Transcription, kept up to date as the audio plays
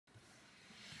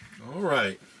All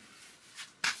right.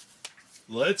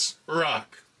 Let's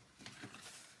rock.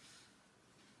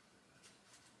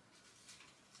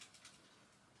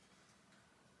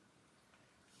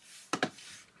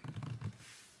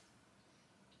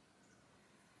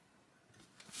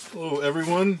 Hello,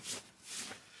 everyone.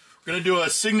 We're going to do a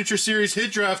Signature Series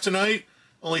hit draft tonight.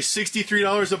 Only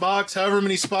 $63 a box. However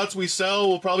many spots we sell,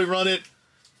 we'll probably run it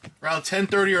around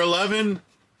 10:30 or 11.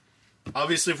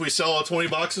 Obviously, if we sell all 20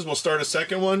 boxes, we'll start a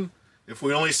second one. If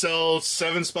we only sell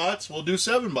 7 spots, we'll do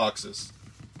 7 boxes.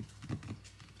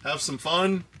 Have some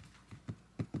fun.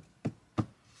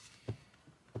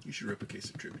 You should rip a case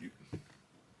of Tribute.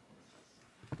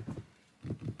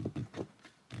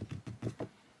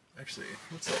 Actually,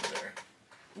 what's up there?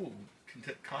 Ooh,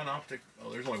 Con Optic.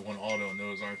 Oh, there's only one auto in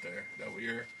those, aren't there? Is that what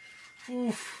you're...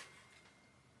 Oof.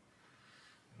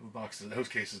 Those boxes, those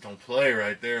cases don't play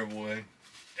right there, boy.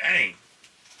 Dang.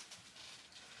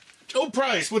 Joe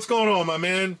Price, what's going on, my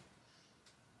man?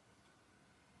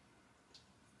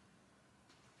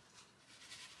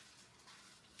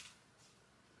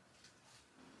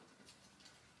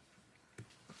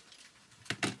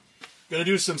 Gonna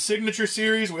do some Signature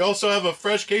Series. We also have a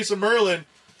fresh case of Merlin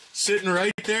sitting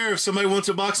right there. If somebody wants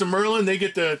a box of Merlin, they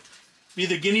get to be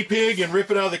the guinea pig and rip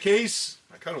it out of the case.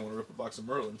 I kind of want to rip a box of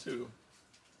Merlin, too.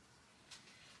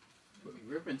 What are you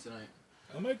ripping tonight?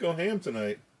 I might go ham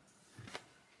tonight.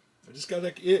 I just got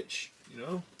that itch, you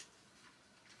know?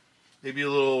 Maybe a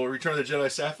little Return of the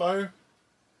Jedi Sapphire.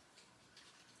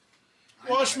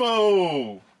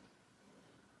 Washmo!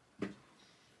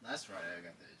 That's right, I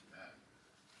got the itch back.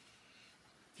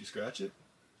 Did you scratch it?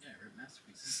 Yeah, I ripped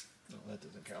masterpieces. No, that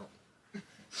doesn't count.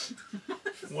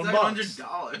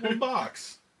 $100. One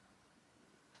box.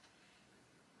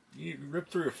 You rip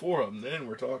 3 or 4 of them, then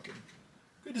we're talking.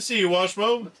 Good to see you,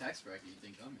 Washmo. What tax bracket do you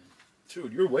think I'm in?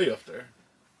 Dude, you're way up there.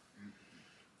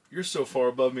 You're so far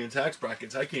above me in tax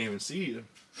brackets, I can't even see you.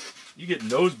 You get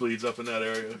nosebleeds up in that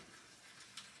area.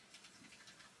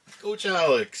 Coach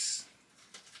Alex.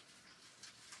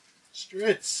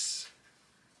 Stritz.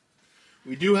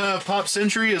 We do have Pop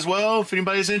Century as well, if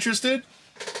anybody's interested.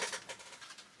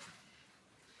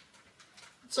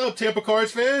 What's up, Tampa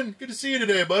Cards fan? Good to see you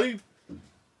today, buddy.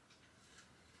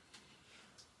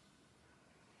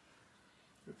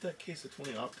 Rip that case of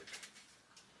 20 Optic.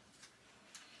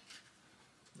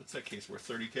 What's that case worth?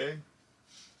 30K?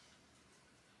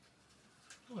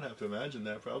 I would have to imagine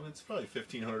that probably. It's probably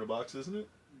 $1,500 a box, isn't it?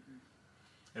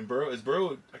 Mm-hmm. And Burrow, I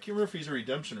can't remember if he's a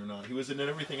redemption or not. He was in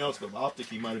everything else, but Optic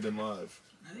he might have been live.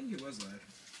 I think he was live.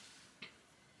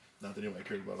 Not that anybody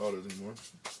cares about autos anymore.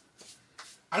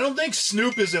 I don't think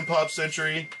Snoop is in Pop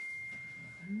Century.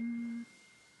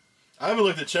 I haven't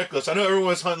looked at checklists. I know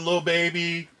everyone's hunting Lil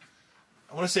Baby.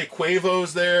 I want to say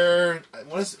Quavo's there. I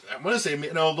want to say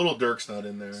no, Little Durk's not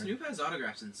in there. Snoop has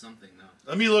autographs in something though.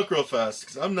 Let me look real fast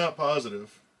because I'm not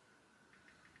positive.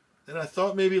 And I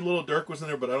thought maybe Little Durk was in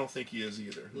there, but I don't think he is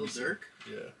either. Little Durk?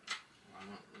 Yeah. I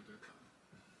want Little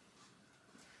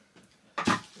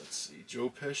Durk. Let's see. Joe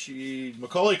Pesci.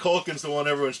 Macaulay Culkin's the one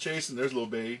everyone's chasing. There's Lil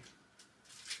Baby.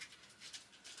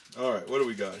 All right, what do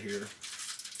we got here?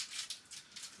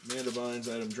 Amanda Bynes,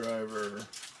 Adam Driver,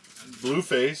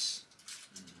 Blueface.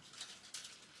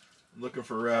 I'm looking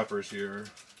for rappers here.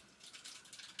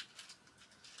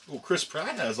 Oh, Chris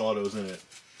Pratt has autos in it.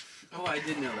 Oh, I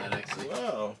did know that actually.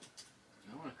 Wow.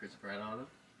 I want a Chris Pratt auto.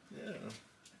 Yeah.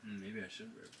 Maybe I should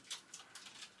rip.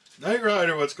 Knight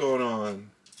Rider, what's going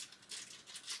on?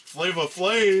 Flava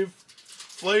Flav.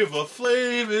 Flava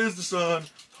Flav is the son.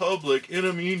 Public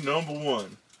enemy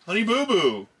 #1. Honey Boo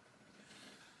Boo.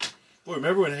 Boy,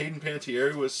 remember when Hayden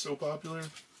Panettiere was so popular?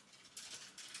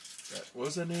 What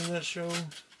was the name of that show?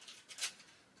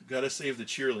 Gotta Save the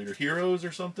Cheerleader. Heroes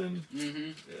or something?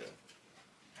 Mm-hmm. Yeah.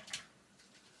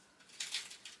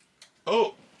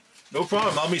 Oh, no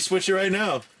problem. Let me switch it right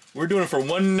now. We're doing it for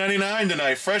 $1.99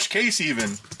 tonight. Fresh case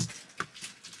even.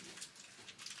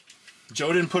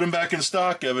 Joe didn't put him back in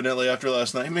stock, evidently, after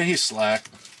last night. Man, he's slack.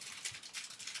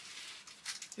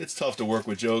 It's tough to work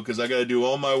with Joe because I got to do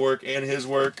all my work and his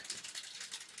work.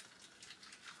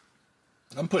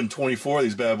 I'm putting 24 of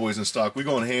these bad boys in stock. We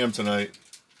going ham tonight.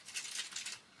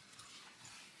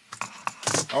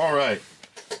 All right.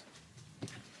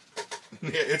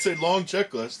 Yeah, it's a long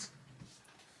checklist.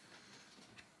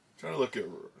 Trying to look at...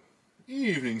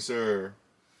 Evening, sir.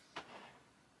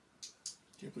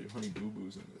 Can't believe Honey Boo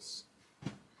Boo's in this.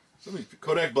 Somebody's...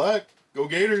 Kodak Black. Go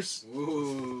Gators.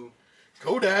 Ooh.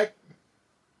 Kodak.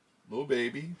 Lil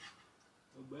Baby.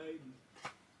 Lil Baby.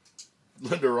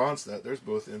 Linda Ronstadt. There's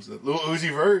both ends. Lil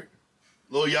Uzi Vert.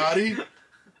 Lil Yachty.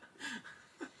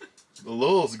 The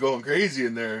Lil's going crazy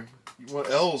in there. You want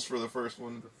L's for the first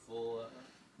one. The full.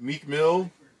 Meek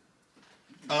Mill.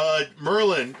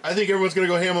 Merlin. I think everyone's going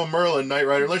to go ham on Merlin, Knight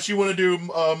Rider. Unless you want to do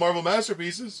Marvel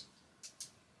Masterpieces.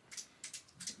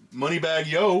 Moneybag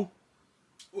Yo.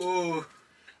 Ooh.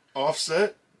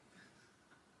 Offset.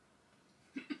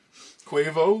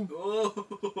 Quavo.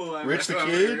 Oh, Rich the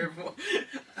Kid.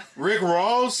 Rick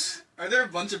Ross. Are there a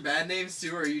bunch of bad names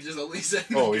too, or are you just only saying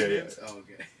Oh, good yeah, names? Oh,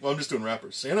 okay. Well, I'm just doing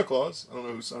rappers. Santa Claus. I don't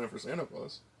know who signed up for Santa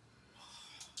Claus.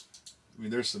 I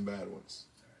mean, there's some bad ones.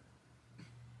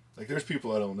 Like, there's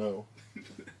people I don't know.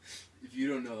 If you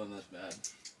don't know them, that's bad.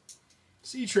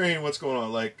 C-Train, what's going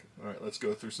on? Like, alright, let's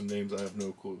go through some names. I have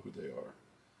no clue who they are.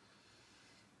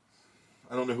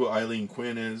 I don't know who Eileen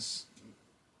Quinn is.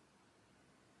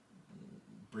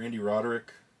 Brandy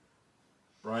Roderick.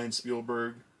 Brian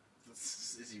Spielberg.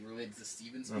 Is he related to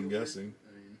Steven Spielberg? I'm guessing.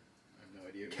 I mean, I have no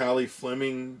idea. Callie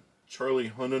Fleming. Charlie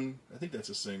Hunnam. I think that's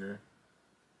a singer.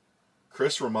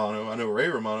 Chris Romano. I know Ray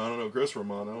Romano. I don't know Chris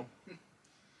Romano.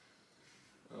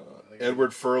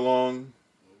 Edward Furlong.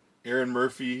 Aaron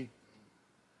Murphy.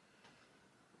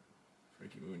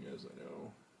 Frankie Muniz, I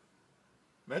know.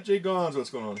 Matt J. Gons, what's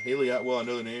going on? Haley Atwell, I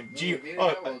know the name.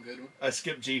 I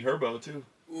skipped G Herbo, too.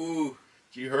 Ooh.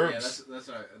 G Herbs. Yeah,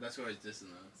 that's why I was dissing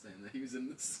though, saying that he was in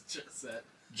this set.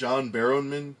 John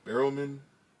Barrowman.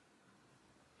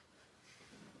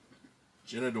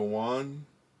 Jenna Dewan.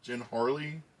 Jen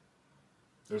Harley.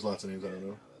 There's lots of names I don't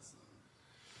know.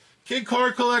 Kid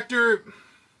Card Collector.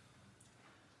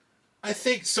 I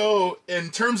think so.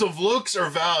 In terms of looks or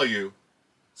value.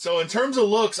 So in terms of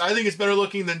looks, I think it's better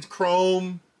looking than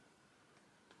Chrome.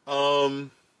 You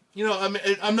know,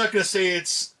 I'm not gonna say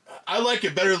it's. I like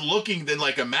it better looking than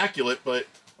like Immaculate, but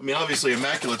I mean, obviously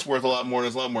Immaculate's worth a lot more and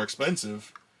it's a lot more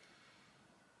expensive.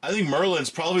 I think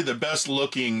Merlin's probably the best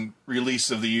looking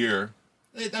release of the year.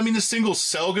 I mean, the singles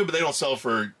sell good, but they don't sell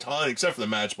for a ton, except for the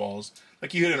match balls.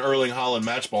 Like, you hit an Erling Haaland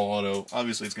match ball auto,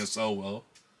 obviously it's going to sell well.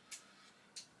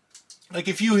 Like,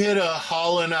 if you hit a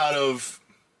Haaland out of,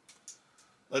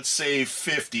 let's say,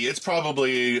 50, it's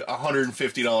probably a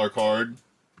 $150 card.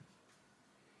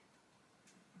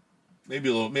 Maybe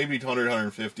a little, maybe 100,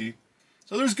 150.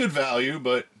 So there's good value,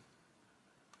 but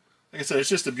like I said, it's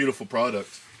just a beautiful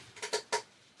product.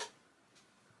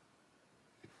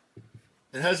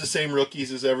 It has the same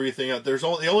rookies as everything out.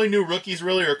 The only new rookies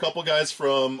really are a couple guys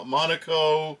from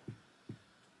Monaco.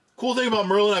 Cool thing about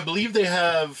Merlin, I believe they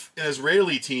have an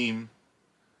Israeli team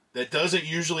that doesn't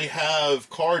usually have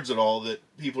cards at all that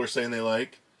people are saying they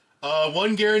like.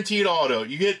 One guaranteed auto.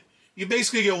 You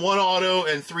basically get one auto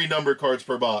and 3 numbered cards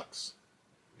per box.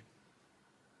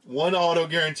 One auto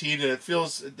guaranteed, and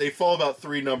they fall about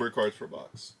 3 numbered cards per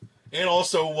box. And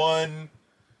also one,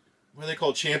 what are they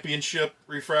called, championship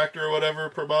refractor or whatever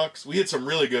per box. We hit some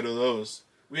really good of those.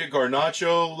 We had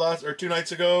Garnacho 2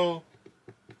 nights ago,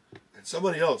 and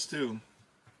somebody else too.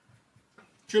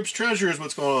 Trips Treasure is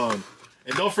what's going on.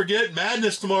 And don't forget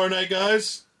Madness tomorrow night,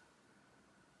 guys.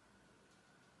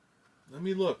 Let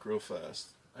me look real fast.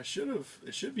 It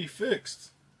should be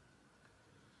fixed.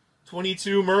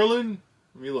 22 Merlin.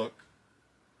 Let me look.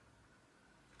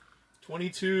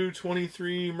 22,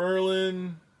 23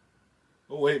 Merlin.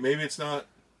 Oh, wait, maybe it's not.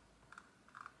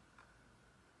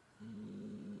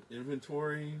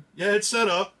 Inventory. Yeah, it's set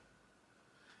up.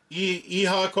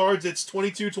 EHA cards, it's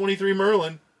 22, 23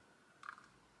 Merlin.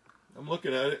 I'm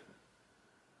looking at it.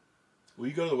 Will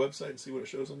you go to the website and see what it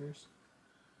shows on yours?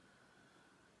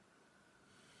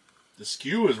 The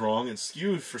SKU is wrong, and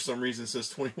SKU for some reason says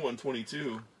 21,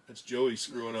 22. That's Joey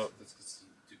screwing up. That's because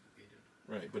he duplicated.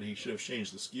 Right, but he should have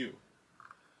changed the SKU.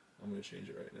 I'm going to change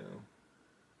it right now.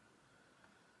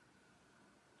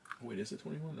 Wait, is it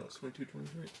 21? No, it's 22,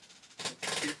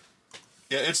 23.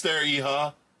 Yeah, it's there,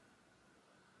 EHA.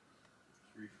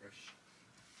 Refresh.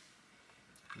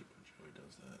 I hate when Joey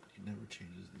does that. He never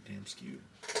changes the damn SKU.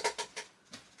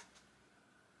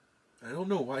 I don't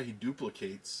know why he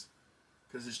duplicates.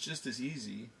 Because it's just as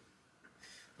easy.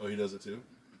 Oh, he does it too?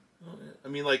 Oh, yeah. I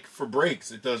mean, like, for breaks,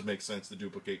 it does make sense to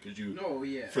duplicate because you... No,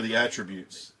 yeah. For the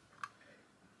attributes.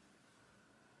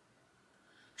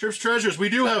 Trips Treasures, we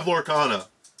do have Lorcana.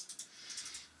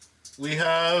 We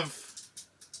have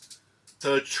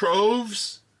the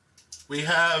Troves. We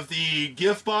have the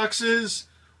gift boxes.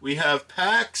 We have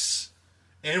packs.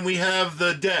 And we have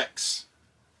the decks.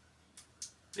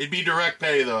 It'd be direct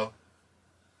pay, though.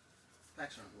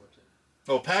 Packs are on the website.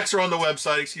 Oh, packs are on the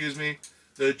website, excuse me.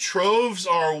 The Troves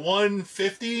are $150.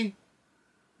 125,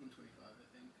 I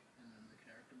think. And then the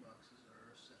character boxes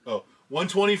are 70. Oh,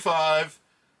 125.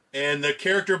 And the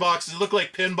character boxes look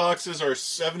like pin boxes are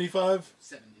 75?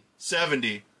 70.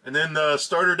 70. And then the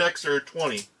starter decks are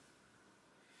 20.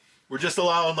 We're just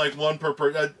allowing like one per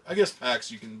person. I guess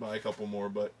packs you can buy a couple more,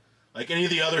 but like any of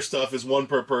the other stuff is one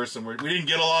per person. We didn't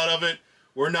get a lot of it.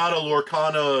 We're not a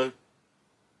Lorcana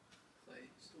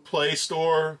play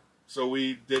store, so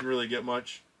we didn't really get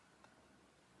much.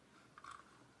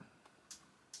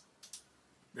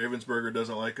 Ravensburger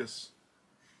doesn't like us.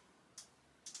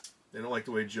 They don't like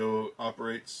the way Joe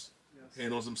operates,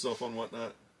 handles himself on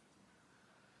whatnot.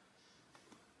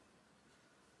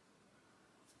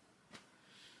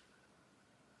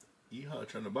 Yeehaw,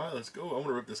 trying to buy. Let's go. I want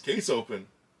to rip this case open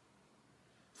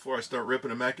before I start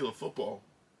ripping Immaculate Football.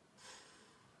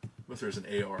 What if there's an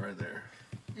AR in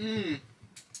there?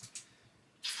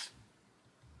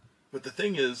 But the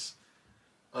thing is,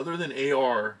 other than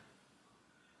AR,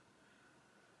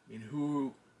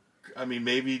 I mean,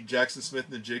 maybe Jackson Smith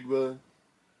and Najigba,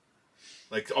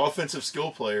 like offensive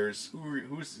skill players.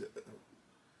 Who's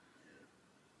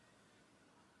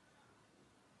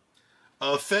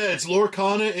Feds,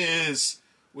 Lorcana is,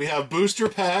 we have booster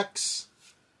packs,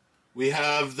 we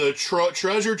have the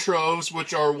treasure troves,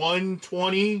 which are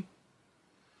 120,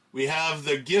 we have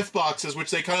the gift boxes,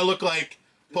 which they kind of look like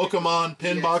Pokemon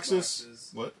pin boxes.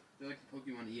 What? They're like the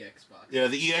Pokemon EX boxes. Yeah,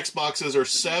 the EX boxes are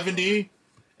 70,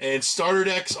 and starter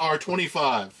decks are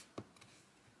 25.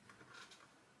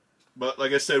 But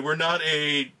like I said, we're not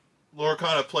a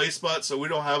Lorcana play spot, so we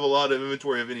don't have a lot of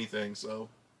inventory of anything, so...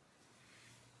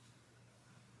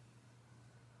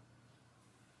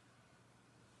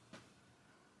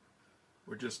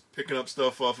 We're just picking up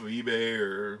stuff off of eBay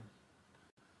or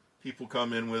people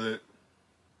come in with it.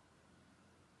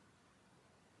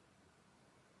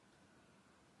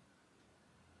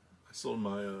 I sold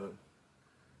my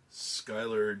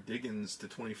Skylar Diggins to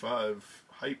 25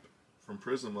 hype from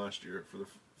Prism last year for the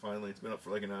finally. It's been up for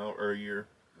like an hour or a year.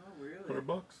 Oh, really?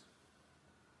 $100.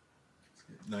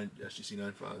 SGC 9.5. Yeah,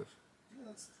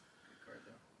 that's a good card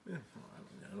though. Yeah,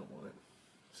 I don't want it.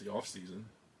 It's the off season.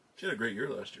 She had a great year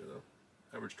last year though.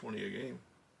 Average 20 a game.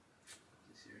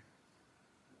 This year.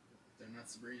 If they're not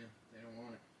Sabrina, they don't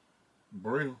want it.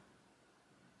 Bruno.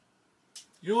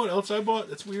 You know what else I bought?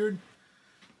 That's weird.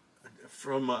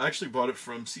 From I actually bought it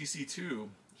from CC2.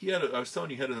 He had I was telling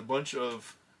you, he had a bunch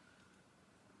of.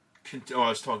 I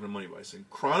was talking to Money Bison.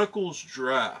 Chronicles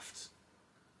Draft.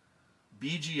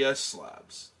 BGS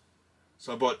slabs.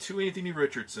 So I bought 2 Anthony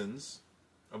Richardsons.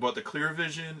 I bought the Clear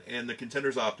Vision and the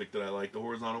Contenders Optic that I like, the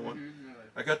horizontal one.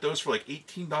 I got those for like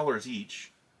 $18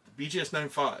 each. The BGS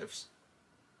 9.5s.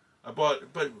 I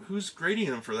bought, but who's grading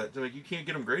them for that? Like, you can't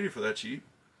get them graded for that cheap.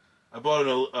 I bought an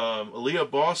Aaliyah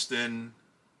Boston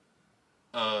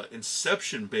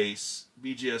Inception base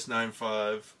BGS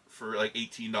 9.5 for like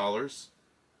 $18.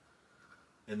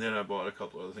 And then I bought a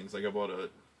couple other things. Like I bought a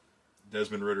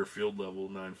Desmond Ritter Field Level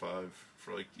 9.5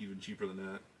 for like even cheaper than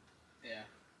that. Yeah.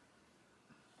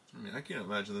 I mean, I can't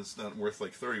imagine that's not worth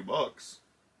like $30.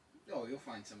 Oh, you'll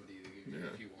find somebody to give you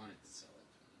Yeah. if you wanted to sell it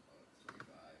 $20, 25,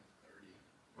 30.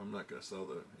 I'm not gonna sell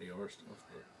the AR stuff, No,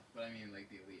 I know. But I mean, like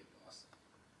the Elite Boston.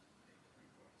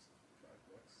 Like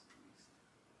 $20, $5 at least.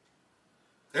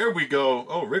 There we go.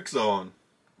 Oh, Rick's on.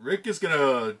 Rick is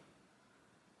gonna.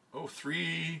 Oh,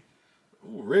 3.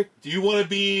 Oh, Rick, do you want to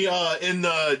be in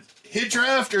the hit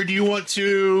draft, or do you want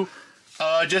to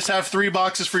just have 3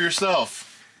 boxes for yourself?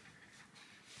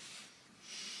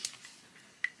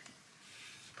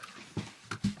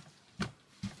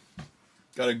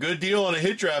 Got a good deal on a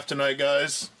hit draft tonight,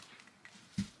 guys.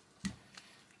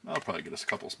 I'll probably get us a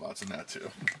couple spots in that,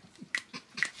 too.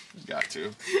 Got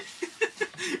to.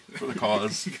 For the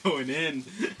cause. Going in.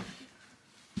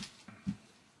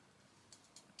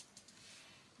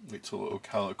 Wait till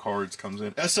Ocala Cards comes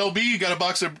in. SLB, you got a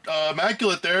box of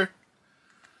Immaculate there.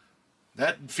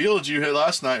 That field you hit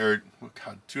last night, or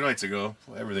God, 2 nights ago.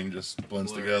 Everything just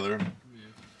blends together.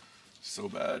 Yeah. So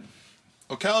bad.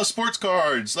 Ocala Sports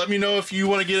Cards. Let me know if you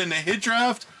want to get in a hit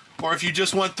draft or if you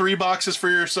just want 3 boxes for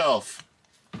yourself.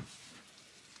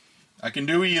 I can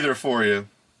do either for you.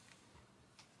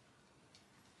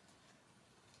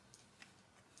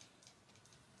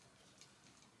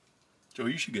 Joe,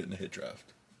 you should get in a hit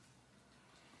draft.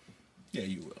 Yeah,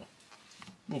 you will.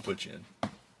 We'll put you in.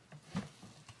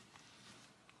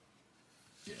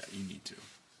 Yeah, you need to.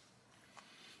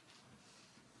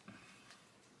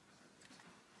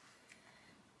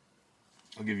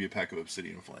 I'll give you a pack of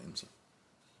Obsidian Flames.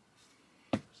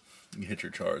 You can hit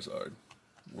your Charizard.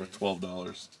 Worth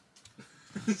 $12.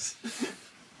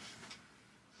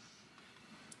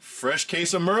 Fresh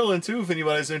case of Merlin, too, if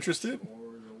anybody's interested.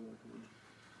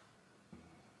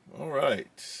 All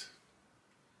right.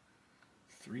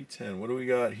 310. What do we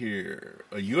got here?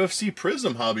 A UFC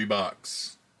Prism hobby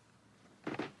box.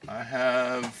 I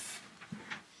have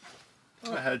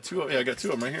Oh, I had two. Yeah, I got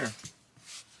two of them right here.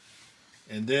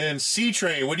 And then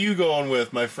C-Train. What are you going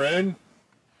with, my friend?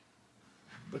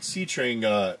 What C-Train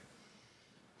got?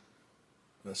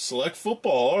 A select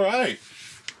football. All right.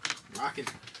 Rocking.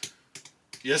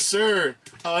 Yes, sir.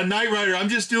 Knight Rider. I'm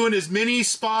just doing as many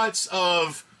spots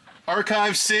of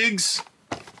archive SIGs.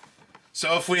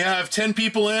 So if we have 10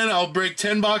 people in, I'll break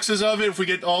 10 boxes of it. If we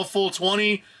get all full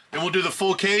 20, then we'll do the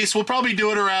full case. We'll probably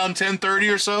do it around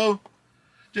 10:30 or so.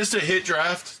 Just a hit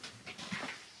draft.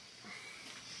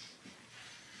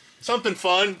 Something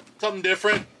fun, something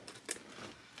different.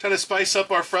 Kind of spice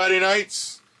up our Friday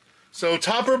nights. So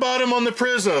top or bottom on the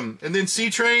Prism, and then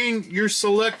C-Train, your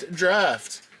select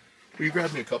draft. Will you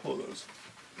grab me a couple of those?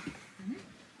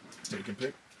 So you can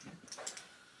pick.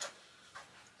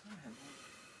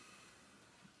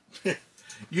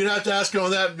 You don't have to ask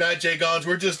on that, Matt J. Gons.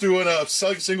 We're just doing a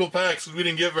single packs because we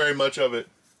didn't get very much of it.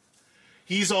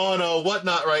 He's on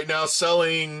Whatnot right now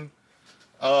selling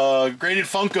graded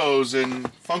Funkos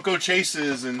and Funko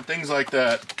Chases and things like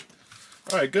that.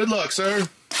 All right, good luck, sir.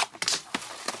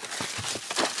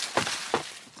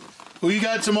 Who you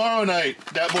got tomorrow night,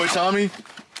 that boy Tommy?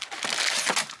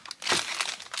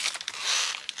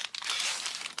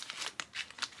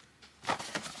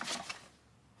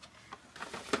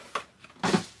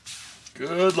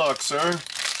 Good luck, sir.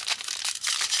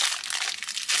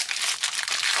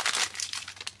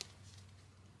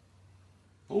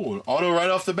 Oh, an auto right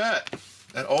off the bat.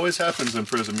 That always happens in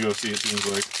Prism UFC, it seems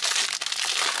like.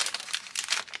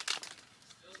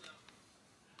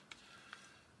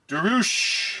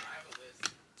 Darush.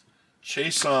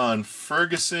 Chason,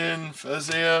 Ferguson,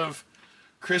 Fazaev,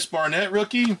 Chris Barnett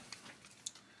rookie.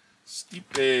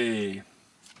 Stipe.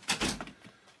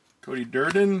 Cody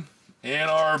Durden.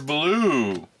 And our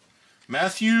blue,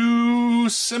 Matthew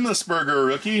Simlisberger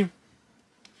rookie.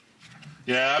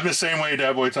 Yeah, I'm the same way,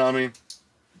 that boy Tommy.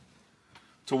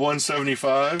 To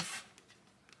 175.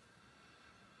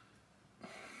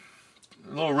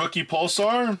 A little rookie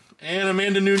Pulsar and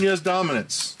Amanda Nunez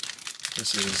Dominance.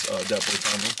 This is that boy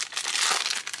Tommy.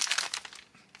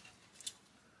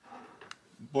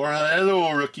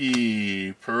 Borrello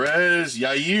rookie, Perez,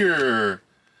 Yair,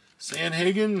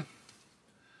 Sanhagen.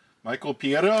 Michael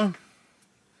Piera,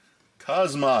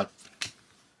 Kazmat,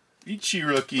 Ichi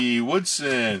rookie,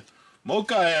 Woodson,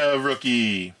 Mokaev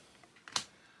rookie,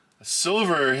 a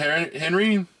silver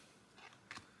Henry,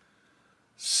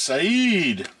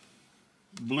 Saeed,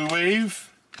 Blue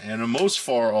Wave, and a most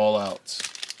far all out.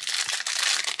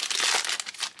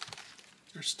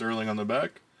 There's Sterling on the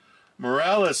back.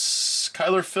 Morales,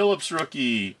 Kyler Phillips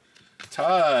rookie,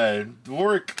 Ty,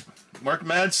 Dvorak, Mark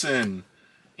Madsen,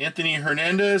 Anthony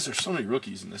Hernandez. There's so many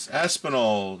rookies in this.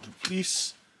 Aspinall,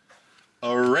 Duplice,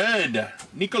 a red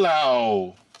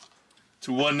Nicolau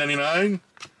to 199.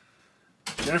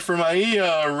 Jennifer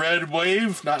Maia, red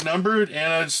wave, not numbered,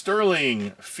 and a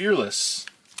Sterling, Fearless.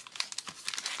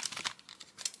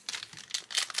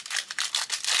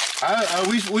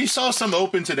 We saw some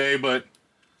open today, but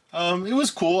it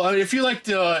was cool. If you like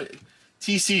the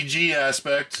TCG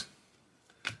aspect,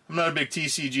 I'm not a big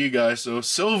TCG guy, so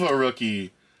Silva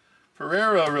rookie.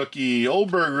 Pereira rookie,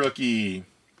 Oldberg rookie.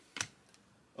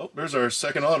 Oh, there's our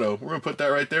second auto. We're going to put that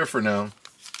right there for now.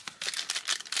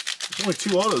 There's only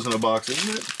two autos in a box,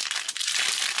 isn't it?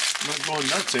 I'm not going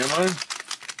nuts, am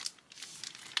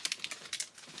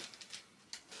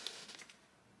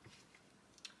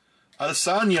I?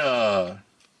 Adesanya.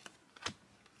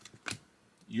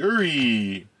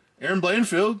 Yuri. Aaron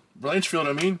Blanchfield,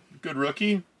 I mean. Good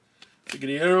rookie.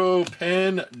 Figueiredo,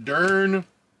 Penn, Dern.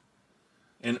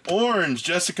 And orange,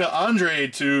 Jessica Andre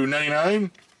to 99.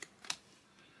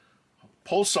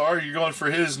 Pulsar, you're going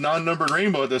for his non-numbered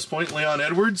rainbow at this point. Leon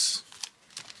Edwards.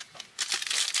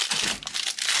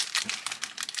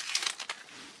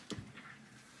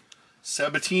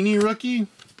 Sabatini rookie.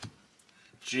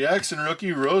 Jackson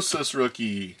rookie. Rosas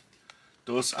rookie.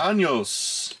 Dos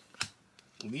Anjos.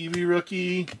 Levy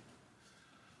rookie.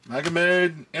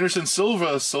 Magomed. Anderson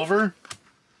Silva, silver.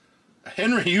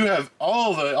 Henry, you have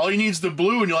all you need is the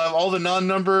blue, and you'll have all the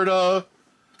non-numbered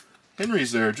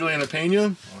Henrys there. Juliana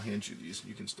Pena. I'll hand you these.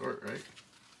 You can start, right?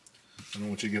 I don't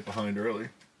want you to get behind early.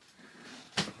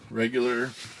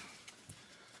 Regular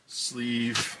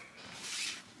sleeve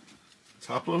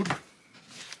top load.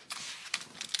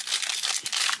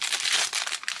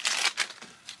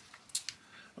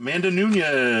 Amanda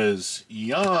Nunez,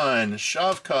 Jan,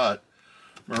 Shavkat,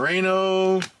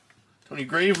 Moreno, Tony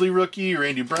Gravely rookie,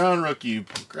 Randy Brown rookie,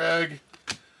 Craig,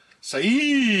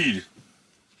 Saeed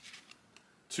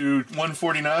to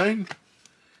 149,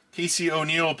 Casey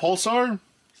O'Neill Pulsar,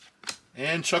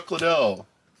 and Chuck Liddell.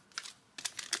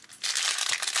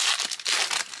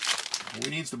 We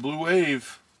needs the blue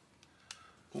wave.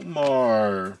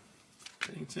 Omar.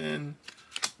 Pennington.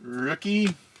 Rookie.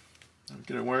 I'm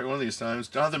going to wear it one of these times.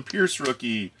 Jonathan Pierce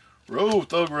rookie.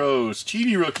 Thug Rose.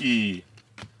 Cheaty rookie.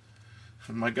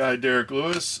 And my guy Derek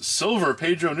Lewis. Silver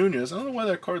Pedro Nunez. I don't know why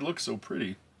that card looks so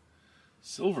pretty.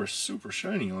 Silver super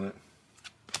shiny on it.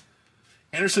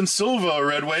 Anderson Silva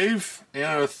red wave.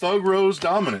 And a Thug Rose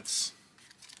Dominance.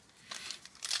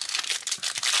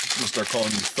 I'm going to start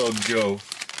calling you Thug Joe.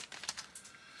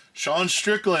 Sean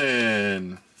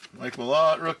Strickland. Mike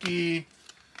Malott rookie.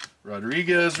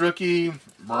 Rodriguez rookie.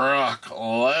 Brock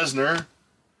Lesnar.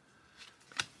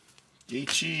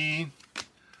 Gaethje.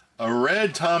 A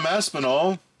red Tom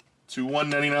Aspinall to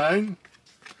 199.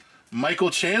 Michael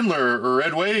Chandler a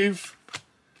red wave.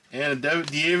 And a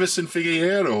Davison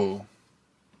Figueiredo.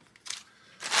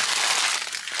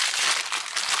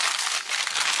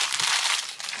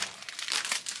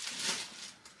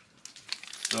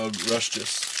 Doug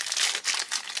Rushtis.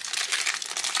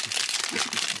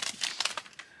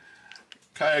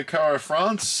 Kayakara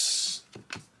France.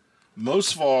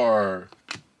 Mosvar.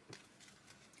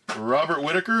 Robert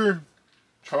Whitaker.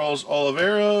 Charles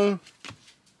Oliveira.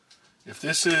 If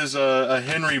this is a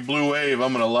Henry Blue Wave,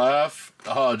 I'm going to laugh.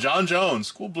 John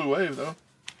Jones. Cool Blue Wave, though.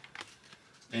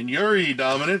 And Yuri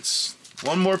Dominance.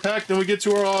 One more pack, then we get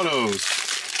to our autos.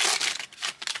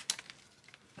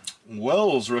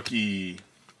 Wells rookie.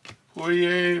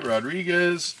 Poirier,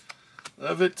 Rodriguez,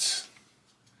 Levitt.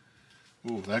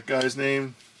 Ooh, that guy's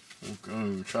name.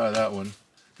 We'll try that one.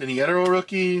 Pinheiro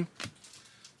rookie.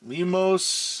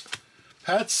 Limos.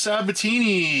 Pat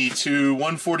Sabatini to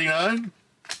 149.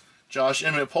 Josh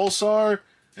Emmett Pulsar.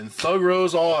 And Thug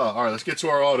Rose all out. Alright, let's get to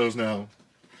our autos now.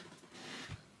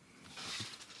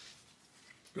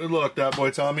 Good luck, that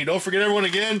boy Tommy. Don't forget everyone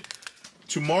again.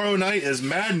 Tomorrow night is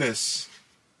Madness.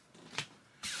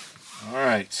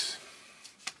 Alright.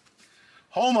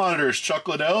 Hall monitors, Chuck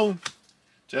Liddell,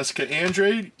 Jessica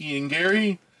Andrade, Ian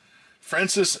Gary,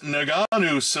 Francis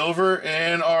Ngannou, silver,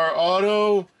 and our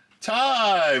auto,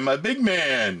 Ty, my big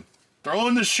man,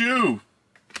 throwing the shoe.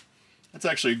 That's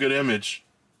actually a good image.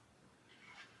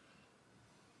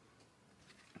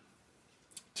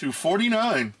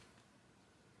 249.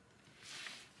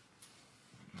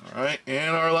 Alright,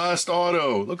 and our last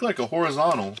auto. Looked like a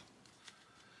horizontal.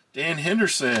 Dan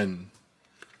Henderson.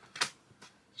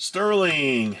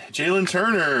 Sterling, Jalen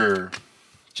Turner,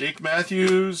 Jake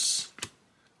Matthews,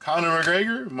 Conor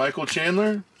McGregor, Michael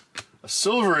Chandler, a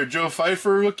silver Joe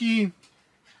Pfeiffer rookie.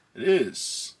 It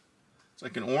is. It's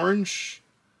like an orange.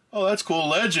 Oh, that's cool.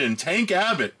 Legend, Tank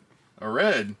Abbott, a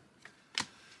red.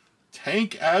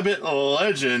 Tank Abbott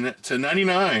Legend to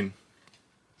 99.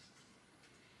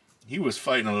 He was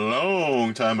fighting a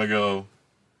long time ago.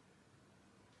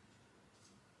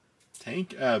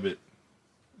 Tank Abbott.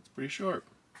 It's pretty sharp.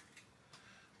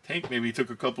 Tank maybe took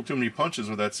a couple too many punches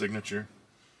with that signature.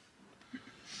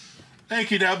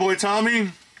 Thank you, that boy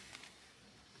Tommy.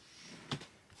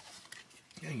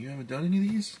 Yeah, you haven't done any of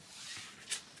these?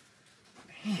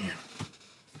 Man.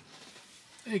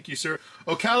 Thank you, sir.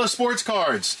 Ocala Sports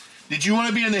Cards. Did you want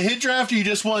to be in the hit draft or you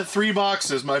just want 3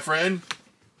 boxes, my friend?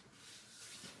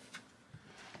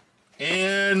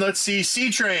 And let's see,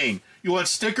 C-Train. You want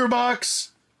sticker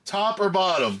box, top or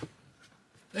bottom?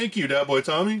 Thank you, that boy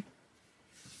Tommy.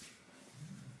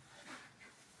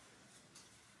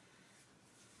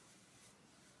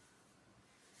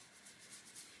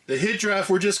 The hit draft,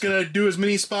 we're just going to do as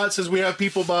many spots as we have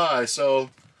people buy. So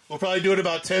we'll probably do it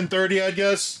about 10:30, I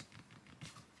guess.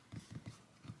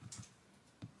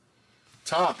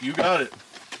 Top, you got it.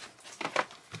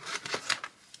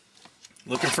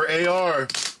 Looking for AR.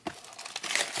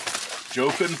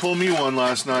 Joe couldn't pull me one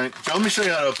last night. Joe, let me show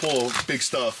you how to pull big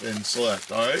stuff and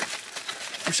select, alright?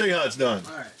 Let me show you how it's done.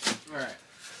 Alright.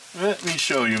 Let me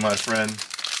show you, my friend.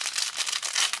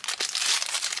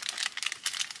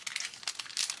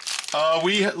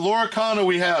 Loricana,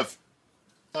 we have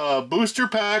booster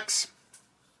packs,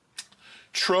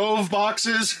 trove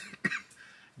boxes,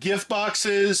 gift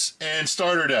boxes, and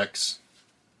starter decks.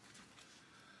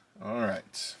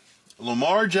 Alright.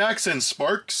 Lamar Jackson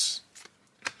Sparks.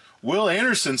 Will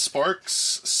Anderson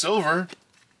Sparks Silver.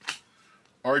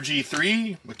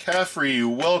 RG3, McCaffrey,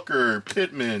 Welker,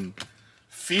 Pittman,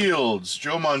 Fields,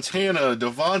 Joe Montana,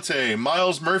 Devontae,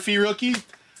 Miles Murphy rookie,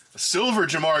 Silver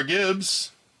Jamar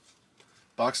Gibbs.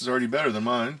 Box is already better than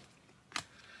mine.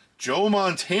 Joe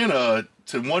Montana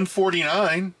to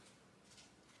 149.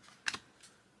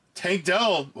 Tank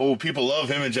Dell. Oh, people love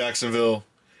him in Jacksonville.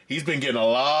 He's been getting a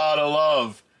lot of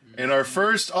love. And our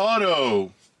first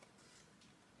auto.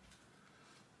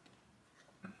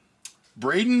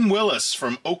 Braden Willis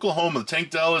from Oklahoma. Tank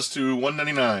Dallas to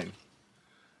 199.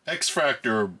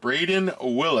 X-Fractor, Braden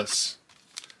Willis.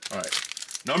 Alright.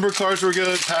 Number cards were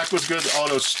good. Pack was good.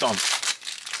 Auto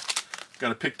stumped. Got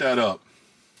to pick that up.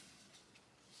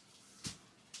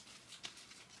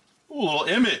 Ooh, a little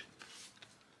Emmett.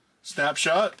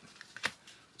 Snapshot.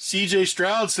 CJ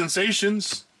Stroud,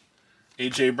 Sensations.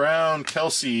 AJ Brown,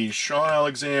 Kelsey, Sean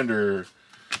Alexander,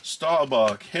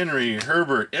 Staubach, Henry,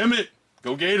 Herbert, Emmett.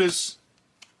 Go Gators.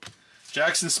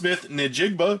 Jackson Smith,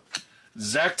 Njigba.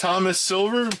 Zach Thomas,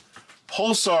 Silver.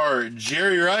 Pulsar,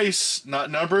 Jerry Rice, not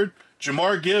numbered.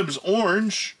 Jamar Gibbs,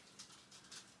 Orange.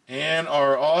 And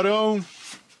our auto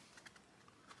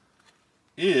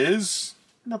is...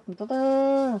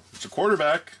 it's a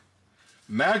quarterback.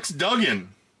 Max Duggan.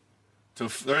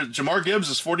 Jamar Gibbs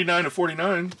is 49 to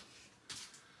 49.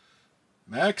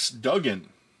 Max Duggan.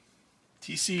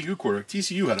 TCU quarterback.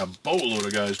 TCU had a boatload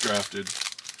of guys drafted.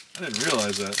 I didn't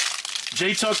realize that.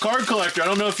 J-Tuck card collector. I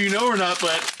don't know if you know or not,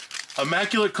 but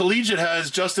Immaculate Collegiate has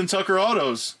Justin Tucker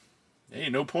autos. Hey,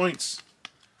 no points.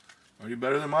 Already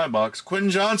better than my box. Quentin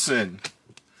Johnson.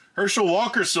 Herschel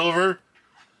Walker Silver.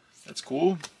 That's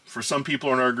cool for some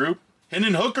people in our group.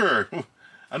 Hendon Hooker.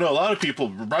 I know a lot of people.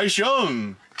 Bryce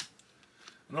Young.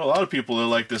 I know a lot of people that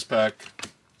like this pack.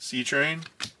 C-Train.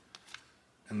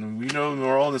 And we know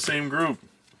we're all in the same group.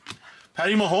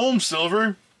 Patty Mahomes,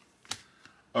 Silver.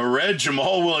 A red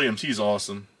Jamal Williams. He's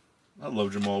awesome. I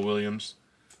love Jamal Williams.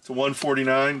 It's a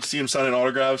 149. See him signing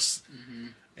autographs. Mm-hmm.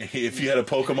 If you had a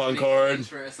Pokemon card.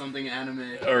 For something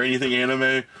anime. Or anything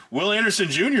anime. Will Anderson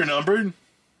Jr. numbered.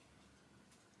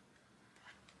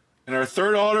 And our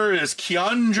third order is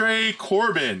Keandre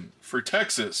Corbin for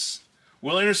Texas.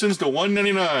 Will Anderson's to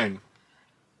 199.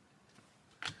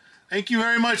 Thank you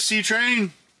very much,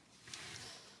 C-Train.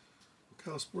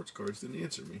 Kyle Sports Cards didn't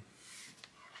answer me.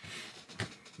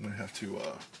 I'm going to have to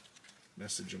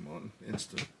message him on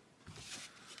Insta.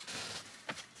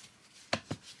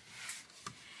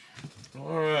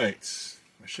 Alright.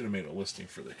 I should have made a listing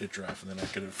for the hit draft, and then I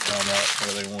could have found out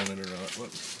whether they wanted it or not.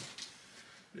 But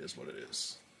it is what it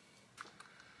is.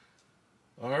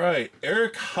 Alright.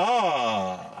 Eric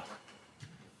Ha.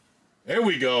 There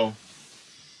we go.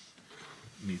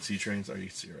 Need C-Trains? Oh, you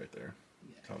can see it right there.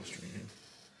 Yeah. Thomas Train.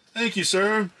 Thank you,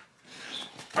 sir.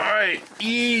 Alright.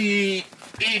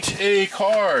 EHA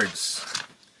cards.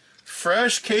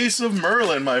 Fresh case of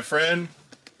Merlin, my friend.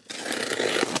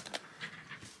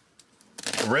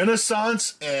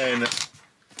 Renaissance and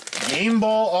Game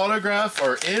Ball autograph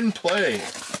are in play.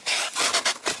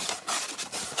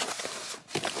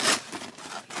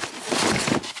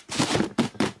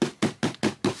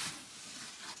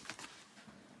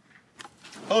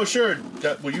 Oh, sure.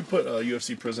 Will you put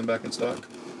UFC Prism back in stock?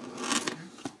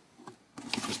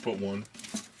 Just put one.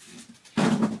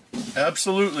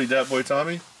 Absolutely, Dat Boy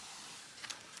Tommy.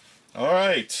 All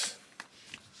right.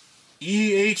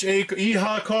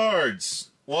 EHA cards.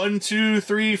 1, 2,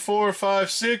 3, 4,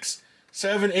 5, 6,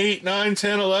 7, 8, 9,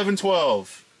 10, 11,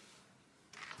 12.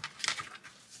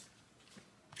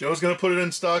 Joe's going to put it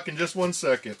in stock in just 1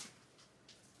 second.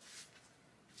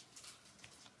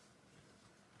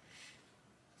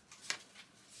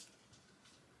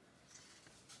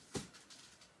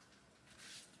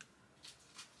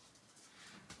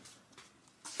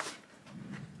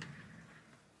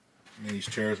 Man, these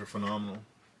chairs are phenomenal.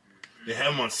 They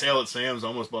have them on sale at Sam's. I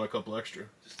almost bought a couple extra.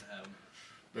 Just to have them.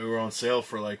 They were on sale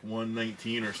for like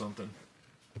 $119 or something.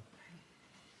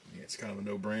 Yeah, it's kind of a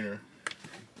no-brainer.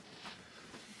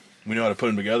 We know how to put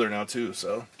them together now too,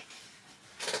 so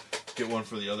get one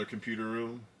for the other computer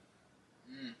room.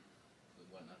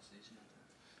 What not station?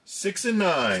 6 and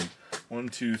 9. 1,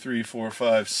 2, 3, 4,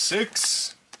 5,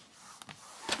 6.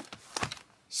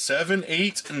 7,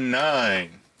 8, and 9.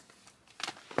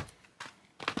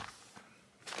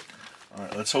 All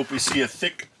right, let's hope we see a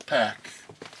thick pack.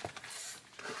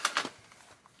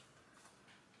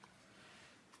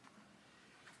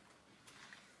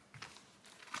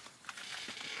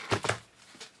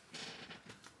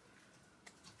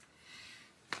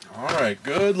 All right,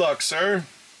 good luck, sir.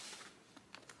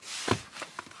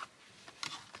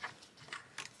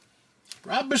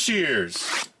 Rob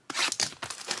Bashirs.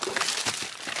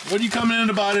 What are you coming in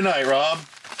to buy tonight, Rob?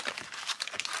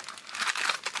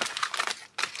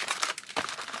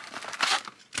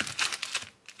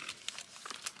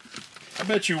 I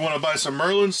bet you want to buy some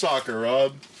Merlin soccer,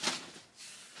 Rob.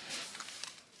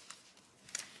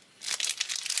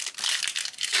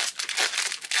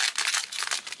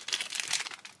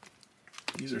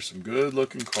 These are some good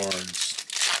looking cards.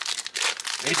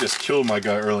 They just killed my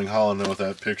guy Erling Haaland with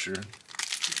that picture.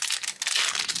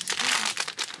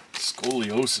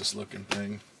 scoliosis looking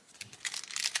thing.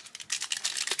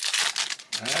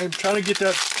 I'm trying to get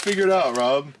that figured out,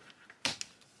 Rob.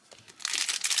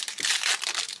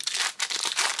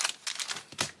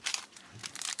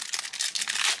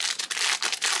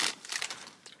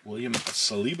 William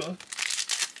Saliba.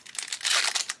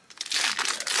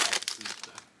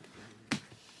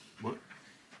 What?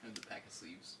 And the pack of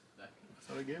sleeves back. I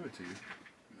thought I gave it to you.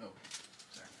 Oh,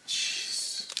 sorry.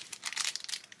 Jeez.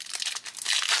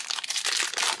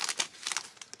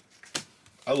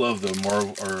 I love the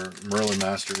Merlin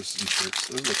Masters t-shirts.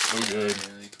 Those look so good.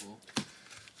 Yeah, really cool.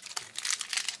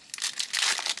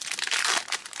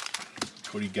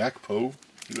 Cody Gakpo.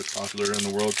 He was popular in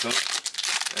the World Cup.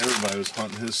 Everybody was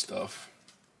hunting his stuff.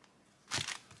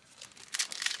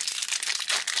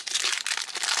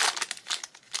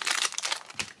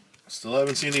 Still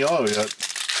haven't seen the auto yet.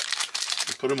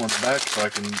 I put him on the back so I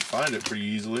can find it pretty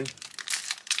easily.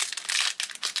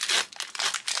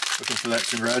 Looking for that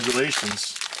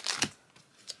congratulations.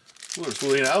 Ooh, there's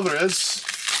Julian Alvarez.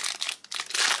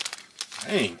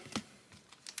 Dang.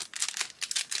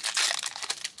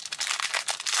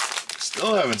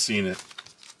 Still haven't seen it.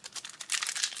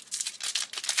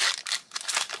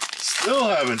 Still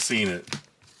haven't seen it.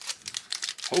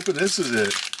 Hoping this is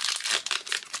it.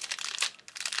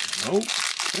 Nope.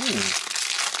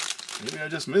 Maybe I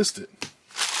just missed it.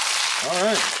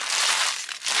 Alright.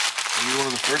 Maybe one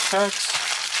of the first packs?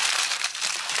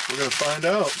 We're going to find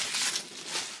out.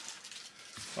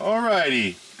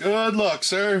 Alrighty. Good luck,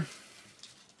 sir.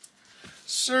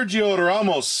 Sergio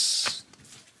Ramos.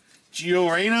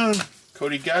 Gio Reyna.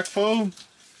 Cody Gakpo.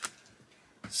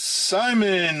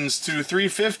 Simons to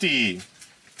 350.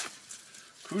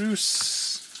 Kudus.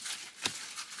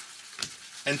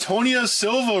 Antonio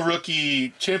Silva rookie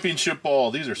championship ball.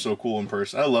 These are so cool in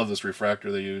person. I love this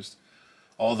refractor they used.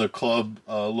 All the club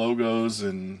logos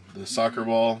and the soccer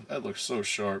ball. That looks so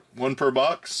sharp. One per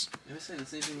box. I was saying the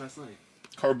same thing last night.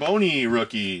 Carboni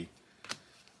rookie.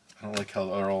 I don't like how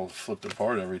they're all flipped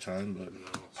apart every time, but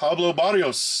Pablo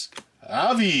Barrios.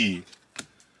 Avi.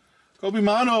 Kobe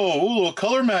Mano. Ooh, a little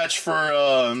color match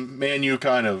for Man U,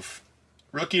 kind of.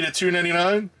 Rookie to $2.99.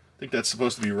 I think that's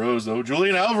supposed to be Rose, though.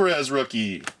 Julian Alvarez,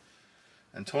 rookie.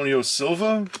 Antonio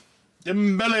Silva.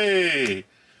 Dembele.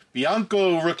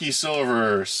 Bianco, rookie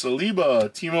silver. Saliba.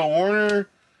 Timo Werner.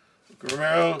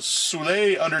 Romero.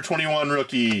 Sule, under 21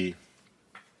 rookie.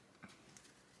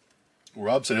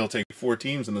 Rob said he'll take 4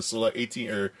 teams in the select 18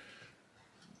 or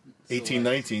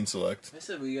 18-19 select. I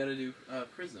said we gotta do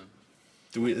Prism.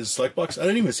 Do we? Is select box? I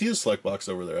didn't even see a select box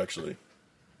over there. Actually,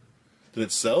 did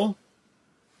it sell?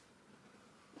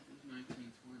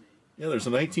 1920. Yeah, there's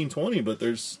a 1920, but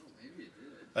there's. Oh, maybe it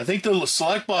did. I think the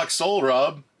select box sold,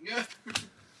 Rob. Yeah.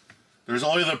 There's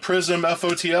only the Prism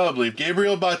FOTL, I believe.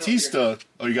 Gabriel Batista.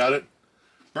 Oh, you got it?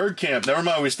 Bergkamp. Never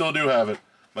mind, we still do have it.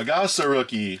 Magasa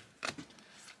rookie.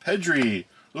 Pedri.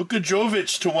 Luka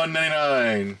Jovic to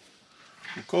 199.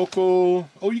 Coco.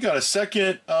 Oh, you got a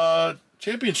second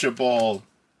championship ball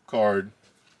card.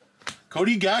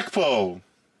 Cody Gakpo.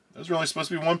 Those are only supposed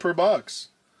to be 1 per box.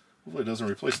 Hopefully it doesn't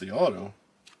replace the auto.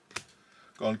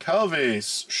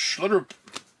 Goncalves. Schlutter.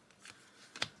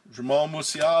 Jamal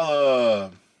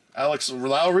Musiala. Alex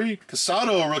Lowry.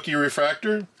 Casado rookie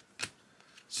refractor.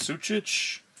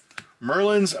 Sucic.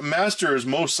 Merlin's Masters.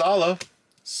 Mo Salah.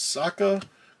 Saka.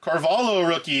 Carvalho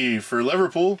rookie for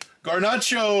Liverpool.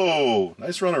 Garnacho.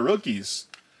 Nice run of rookies.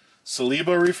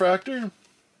 Saliba refractor.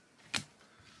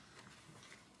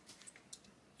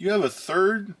 You have a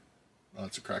third. Oh,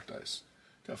 it's a cracked ice.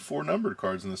 Got 4 numbered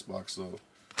cards in this box, though.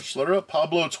 Schlutter up.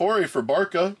 Pablo Torre for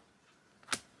Barca.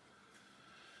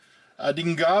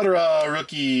 Adingara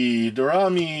rookie.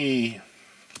 Durami.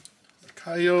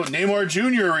 Cayo. Neymar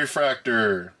Jr.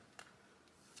 refractor.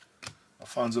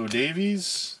 Alphonso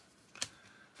Davies.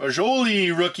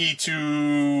 Fajoli rookie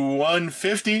to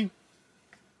 150.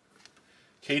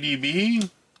 KDB.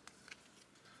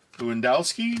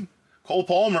 Lewandowski. Cole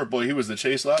Palmer. Boy, he was the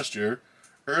chase last year.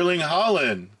 Erling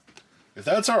Haaland. If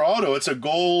that's our auto, it's a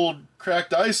gold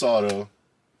cracked ice auto.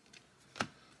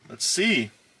 Let's see.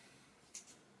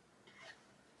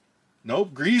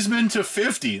 Nope. Griezmann to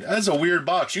 50. That's a weird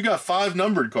box. You got 5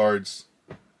 numbered cards.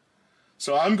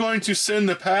 So I'm going to send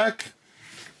the pack.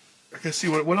 I can see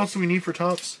what else do we need for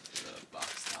tops? The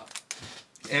box top.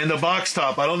 And a box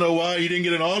top. I don't know why you didn't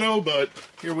get an auto, but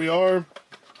here we are.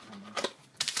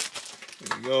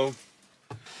 There you go.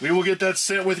 We will get that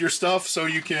sent with your stuff so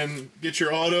you can get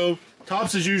your auto.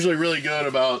 Tops is usually really good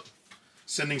about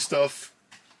sending stuff.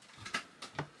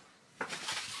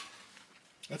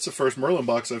 That's the first Merlin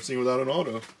box I've seen without an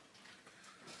auto.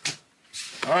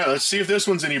 Alright, let's see if this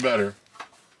one's any better.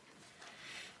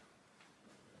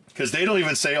 Because they don't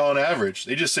even say on average.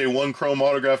 They just say 1 chrome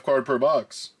autograph card per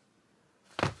box.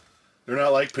 They're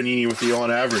not like Panini with the on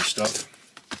average stuff.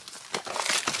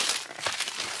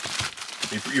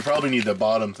 You probably need the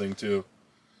bottom thing too.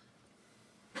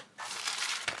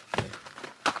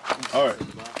 All right.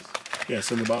 Yeah,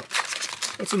 it's in the box.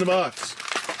 What's in the box?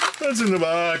 What's in the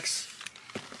box?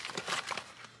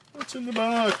 What's in the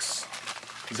box?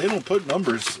 Because they don't put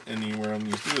numbers anywhere on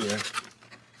these, do they?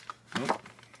 Nope.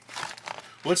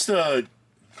 What's the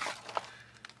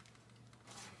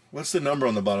number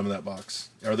on the bottom of that box?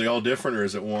 Are they all different, or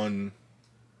is it one?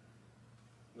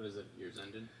 What is it? Years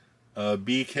ended?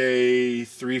 BK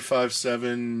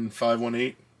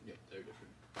 357518. Yep, they're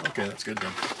different. Okay, that's good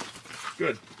then.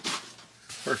 Good.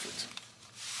 Perfect.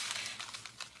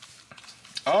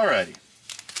 Alrighty.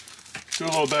 Do a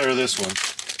little better this one.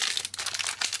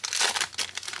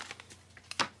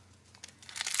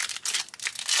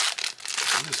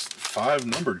 Just 5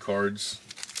 numbered cards.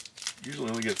 Usually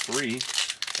only get 3.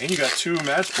 And you got 2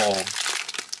 match ball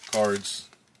cards.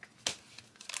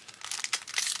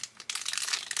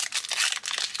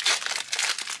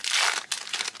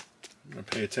 I'm going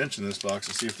to pay attention to this box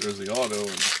and see if there's the auto.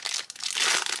 And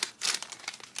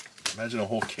imagine a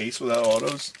whole case without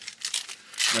autos.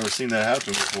 Never seen that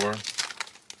happen before.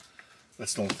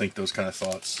 Let's don't think those kind of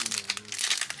thoughts.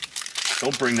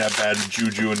 Don't bring that bad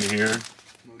juju into here.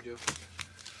 Mojo.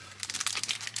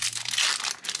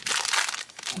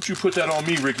 Don't you put that on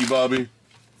me, Ricky Bobby.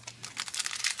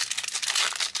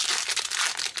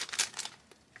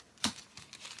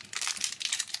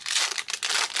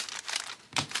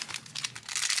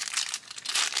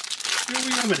 Yeah,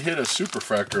 we haven't hit a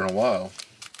superfractor in a while.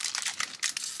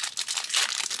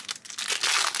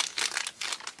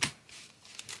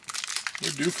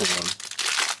 We're due for one.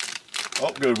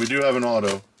 Oh, good. We do have an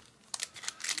auto.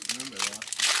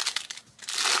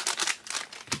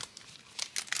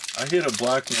 I hit a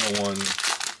black 101.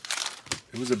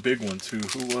 It was a big one, too.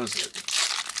 Who was it?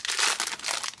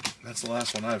 That's the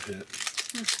last one I've hit. The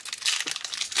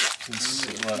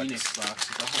Phoenix box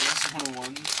with all those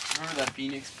 101s. Remember that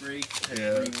Phoenix break? That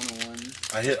Yeah. 101.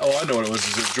 I hit, oh, I know what it was.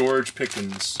 It was a George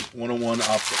Pickens 101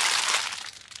 optic.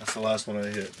 That's the last one I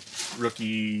hit.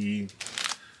 Rookie,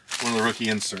 one of the rookie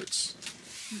inserts.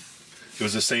 It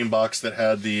was the same box that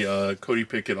had the Cody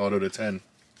Pickett auto to 10.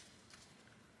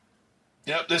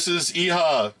 Yep, this is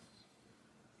Iha.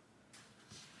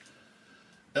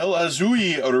 El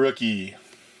Azui auto rookie.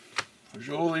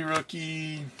 Jolie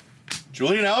rookie.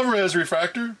 Julian Alvarez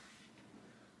refractor.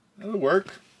 That'll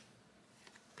work.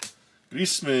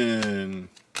 Griezmann.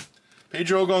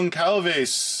 Pedro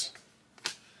Goncalves.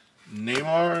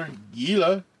 Neymar.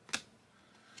 Gila.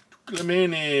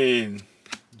 Clemene.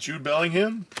 Jude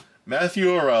Bellingham.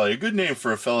 Matthew O'Reilly. A good name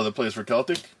for a fellow that plays for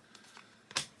Celtic.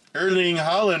 Erling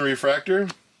Haaland refractor.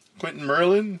 Quentin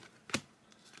Merlin.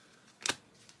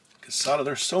 Casada.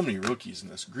 There's so many rookies in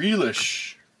this.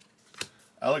 Grealish.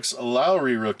 Alex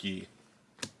Lowry rookie.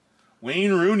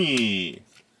 Wayne Rooney.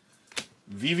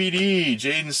 VVD.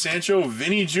 Jadon Sancho.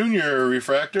 Vinny Jr.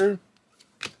 refractor.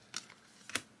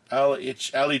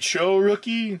 Ali Cho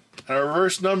rookie. And a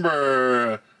reverse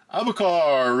number.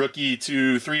 Abukar rookie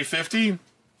to 350.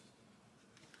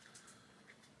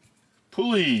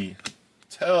 Pulley.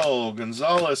 Tell.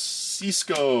 Gonzalez.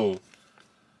 Cisco.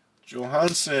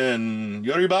 Johansson.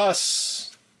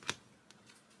 Yoribas.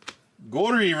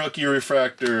 Gori rookie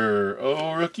refractor.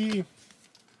 O rookie.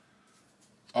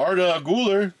 Arda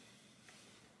Guler.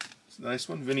 It's a nice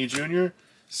one. Vinny Jr.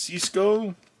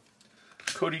 Cisco.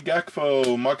 Cody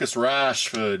Gakpo. Marcus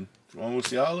Rashford. Juan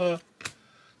Musiala.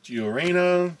 Gio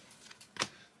Reyna.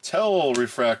 Tell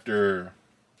refractor.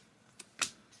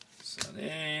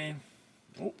 Sané.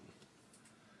 Oh.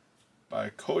 By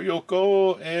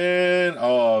Koyoko. And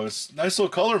oh, it's a nice little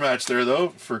color match there though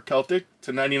for Celtic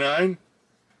to 99.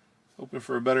 Hoping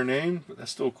for a better name, but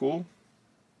that's still cool.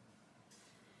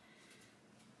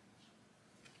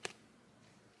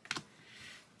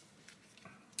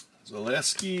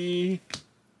 Zaleski,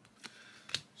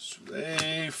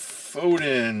 Sule,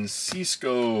 Foden,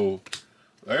 Cisco.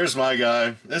 There's my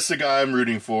guy. This is the guy I'm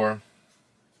rooting for.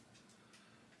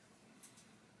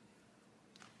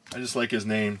 I just like his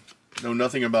name. Know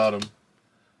nothing about him.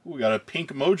 Ooh, we got a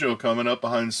pink mojo coming up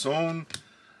behind Son.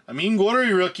 Amin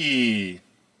Gori rookie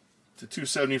to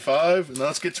 275. And now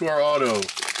let's get to our auto.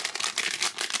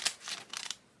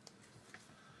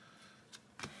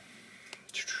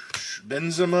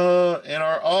 Benzema and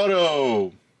our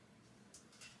auto.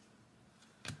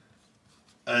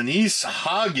 Anis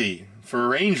Hagi for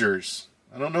Rangers.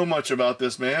 I don't know much about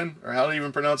this man or how to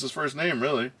even pronounce his first name,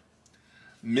 really.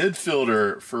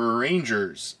 Midfielder for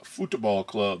Rangers Football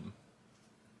Club.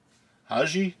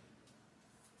 Haji.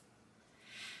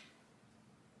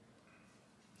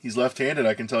 He's left-handed,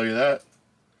 I can tell you that.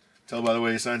 Tell by the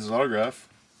way he signs his autograph.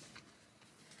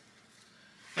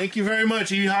 Thank you very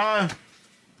much, Yeehaw.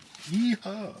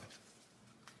 Yeehaw.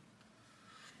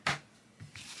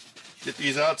 Get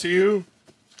these out to you.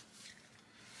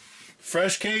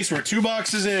 Fresh case, we're 2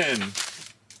 boxes in.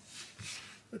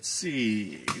 Let's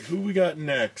see, who we got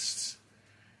next?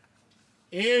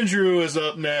 Andrew is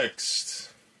up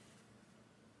next.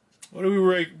 What are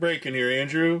we breaking here,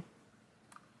 Andrew?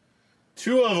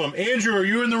 2 of them. Andrew, are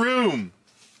you in the room?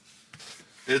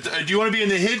 Do you want to be in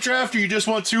the hit draft or you just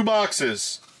want 2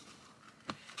 boxes?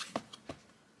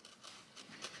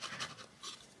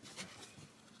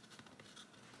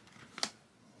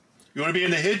 You want to be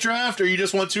in the hit draft or you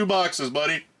just want 2 boxes,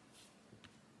 buddy?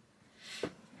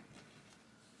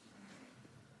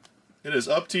 It is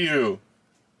up to you.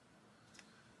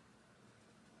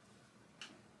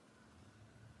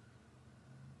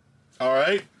 All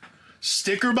right.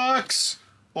 Sticker box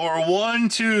or 1,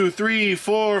 2, 3,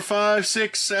 4, 5,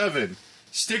 6, 7.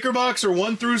 Sticker box or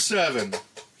 1 through 7.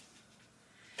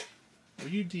 Will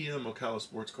you DM Ocala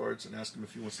Sports Cards and ask him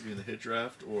if he wants to be in the hit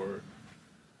draft or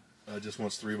just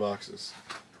wants 3 boxes?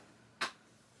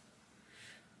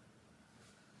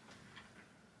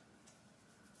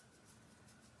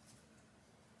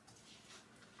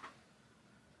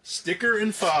 Sticker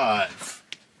in 5.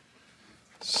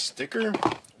 Sticker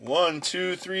 1,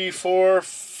 2, 3, 4,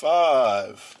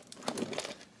 5.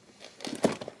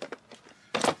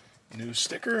 New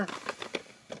sticker.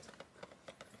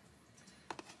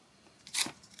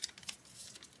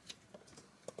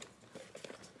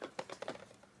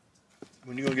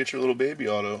 When you gonna get your little baby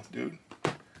auto, dude?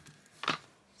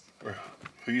 Or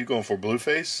who you going for,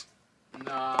 Blueface?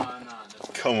 Nah.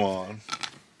 Come on.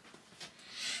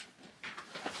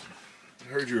 I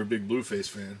heard you're a big Blueface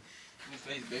fan.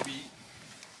 Blueface, baby.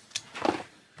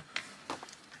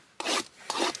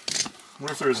 I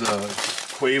wonder if there's a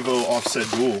Quavo offset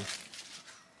duel.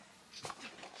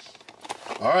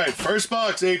 Alright, first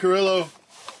box, A. Carrillo.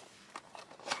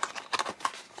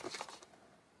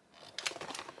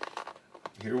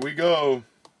 Here we go.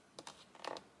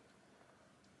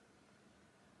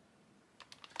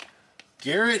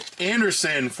 Garrett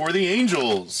Anderson for the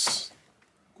Angels.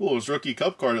 Cool, his rookie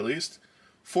cup card at least.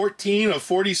 14 of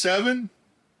 47.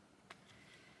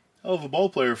 Hell of a ball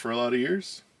player for a lot of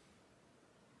years.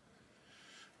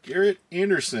 Garrett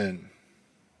Anderson.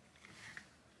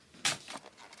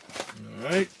 All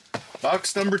right.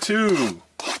 Box number 2.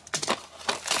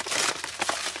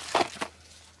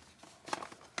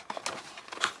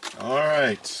 All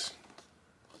right.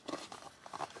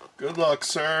 Good luck,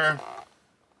 sir.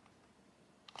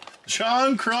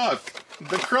 John Kruk,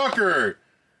 the Crucker.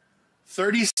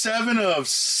 37 of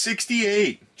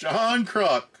 68. John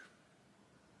Kruk.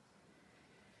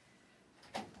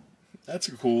 That's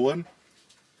a cool one.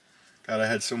 God, I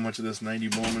had so much of this 90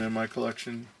 moment in my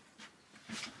collection.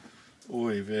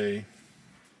 Oy vey.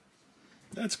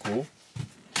 That's cool.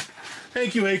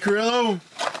 Thank you, A. Carrillo.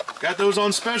 Got those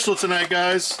on special tonight,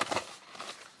 guys.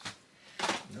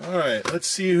 Alright, let's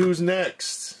see who's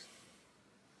next.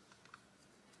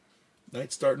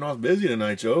 Night's starting off busy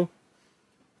tonight, Joe.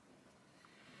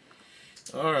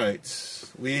 Alright,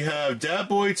 we have Dat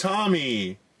Boy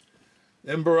Tommy,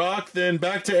 then Barack, then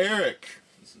back to Eric.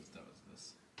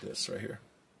 This right here.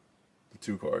 The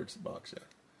 2 cards, the box, yeah.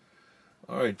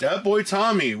 Alright, Dat Boy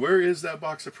Tommy. Where is that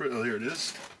box of... Oh, here it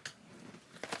is.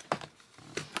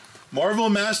 Marvel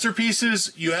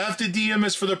Masterpieces, you have to DM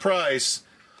us for the price,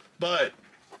 but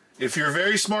if you're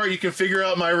very smart, you can figure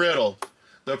out my riddle.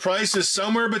 The price is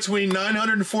somewhere between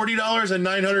 $940 and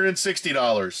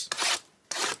 $960.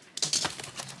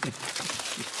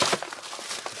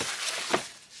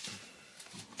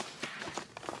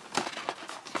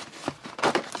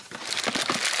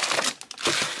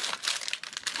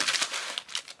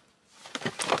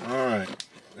 All right,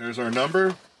 there's our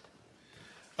number.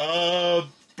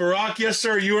 Barack, yes,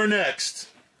 sir, you are next.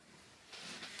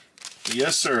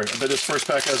 Yes, sir. I bet this first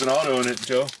pack has an auto in it,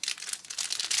 Joe.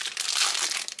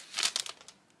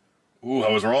 Ooh,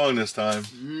 I was wrong this time.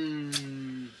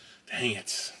 Dang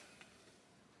it.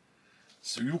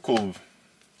 Suyukov.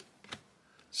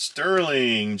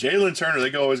 Sterling. Jalen Turner.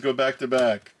 They always go back to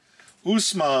back.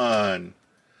 Usman.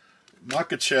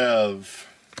 Makachev.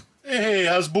 Hey,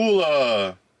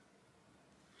 Hasbullah.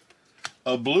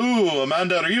 A blue.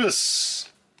 Amanda Rivas.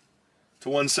 To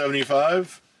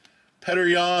 175.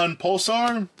 Petr-Yan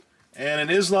Pulsar. And an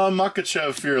Islam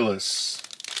Makachev Fearless.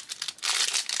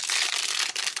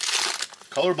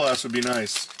 Color Blast would be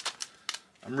nice.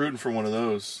 I'm rooting for one of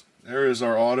those. There is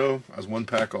our auto. I was 1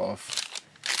 pack off.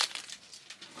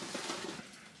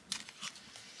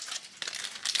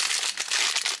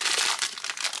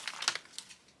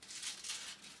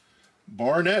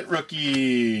 Barnett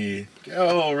rookie.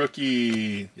 Gal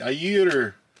rookie.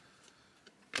 Yair.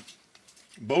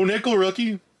 Bo Nickel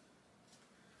rookie.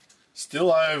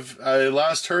 Still, I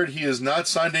last heard he has not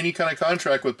signed any kind of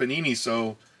contract with Panini,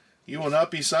 so he will not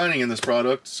be signing in this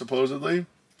product, supposedly.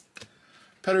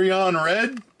 Peterion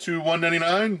red to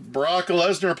 199. Brock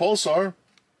Lesnar Pulsar.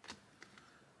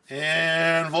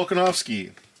 And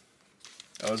Volkanovski.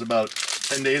 That was about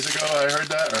 10 days ago I heard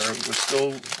that, or was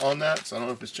still on that, so I don't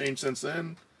know if it's changed since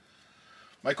then.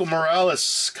 Michael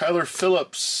Morales, Kyler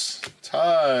Phillips,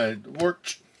 Tide,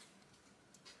 Work,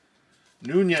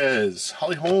 Nunez,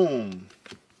 Holly Holm,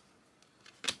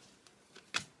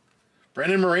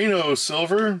 Brandon Moreno,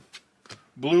 silver,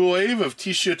 Blue Wave of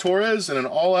Tisha Torres, and an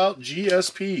all-out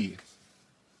GSP.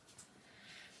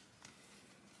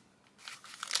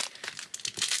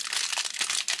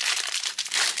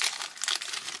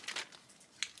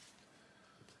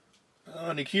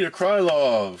 Nikita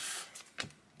Krylov,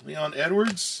 Leon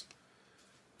Edwards,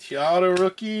 Tiara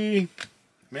rookie,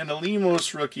 Amanda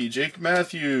Lemos rookie, Jake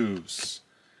Matthews,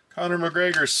 Conor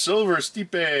McGregor silver,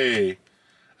 Stipe,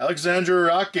 Alexander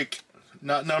Rakic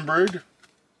not numbered,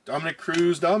 Dominic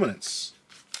Cruz dominance.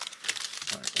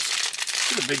 All right,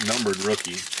 let's get a big numbered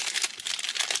rookie.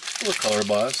 Or Color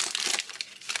Blast.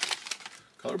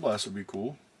 Color Blast would be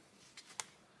cool.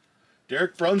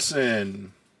 Derek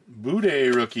Brunson,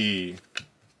 Bude rookie.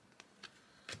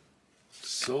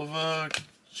 Silva,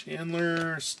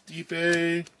 Chandler,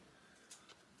 Stipe,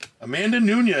 Amanda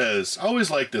Nunez. I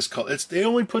always like this color. They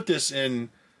only put this in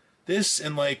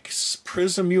like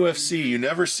Prism UFC. You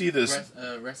never see this.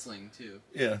 Wrestling too.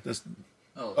 Yeah. This.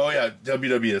 Oh yeah,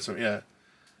 WWE. That's what, yeah.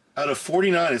 Out of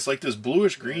 49, it's like this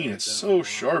bluish green. Yeah, it's so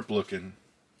sharp looking.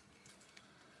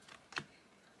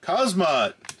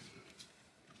 Cosmot,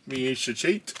 Miesha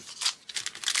Chait.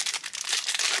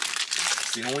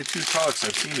 It's the only 2 talks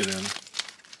I've seen it in.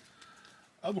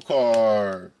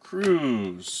 Abukar,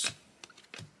 Cruz,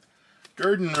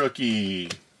 Durden rookie,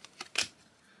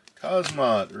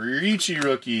 Cosmot, Ricci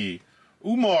rookie,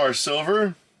 Umar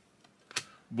silver,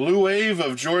 Blue Wave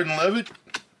of Jordan Levitt,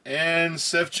 and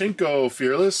Sevchenko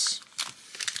fearless.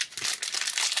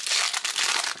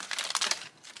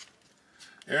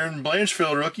 Aaron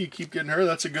Blanchfield rookie, keep getting her.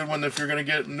 That's a good one if you're going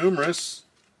to get numerous.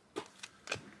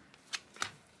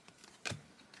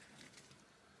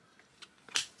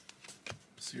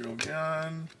 Zero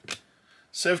gun.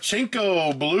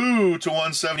 Sevchenko blue to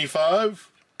 175.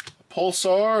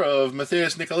 Pulsar of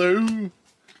Matthias Nicolau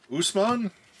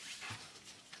Usman.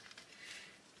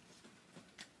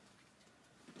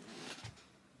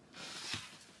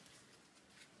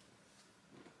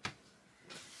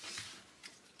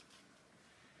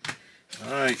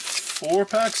 Alright, 4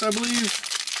 packs, I believe.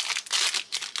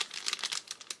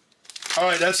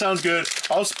 Alright, that sounds good.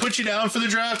 I'll put you down for the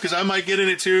draft because I might get in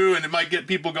it too and it might get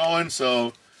people going.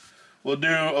 So we'll do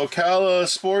Ocala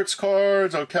Sports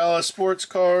Cards, Ocala Sports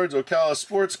Cards, Ocala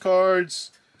Sports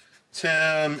Cards,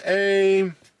 Tim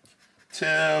A.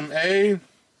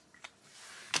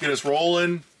 Get us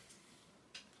rolling.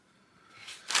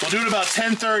 We'll do it about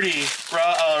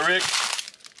 10:30, Rick.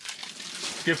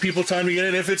 Give people time to get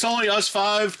in. If it's only us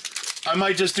 5, I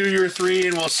might just do your 3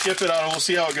 and we'll skip it out and we'll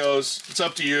see how it goes. It's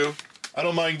up to you. I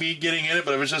don't mind getting in it,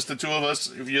 but if it's just the 2 of us,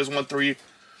 if you just want 3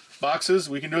 boxes,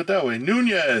 we can do it that way.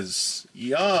 Nunez,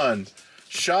 Jan,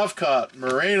 Shavkat,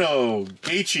 Moreno,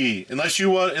 Gaethje. Unless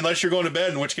you're going to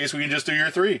bed, in which case we can just do your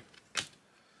 3.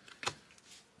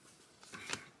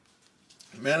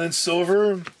 Man in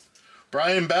silver,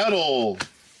 Brian Battle,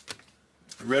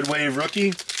 Red Wave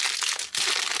rookie.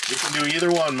 You can do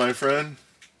either one, my friend.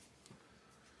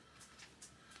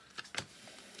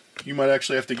 You might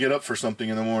actually have to get up for something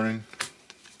in the morning.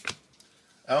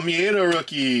 Almeida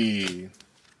rookie.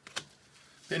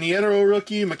 Pinheiro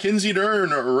rookie. Mackenzie Dern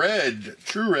red.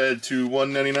 True red to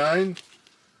 199.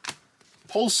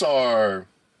 Pulsar.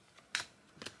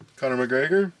 Conor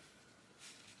McGregor.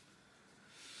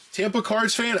 Tampa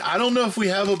Cards fan. I don't know if we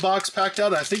have a box packed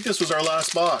out. I think this was our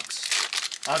last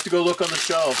box. I'll have to go look on the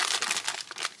shelf.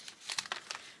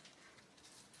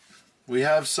 We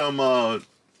have some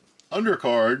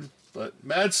undercard, but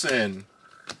Madsen.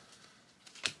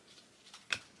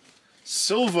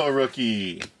 Silva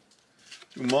rookie.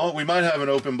 We might have an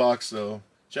open box though.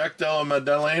 Jack Della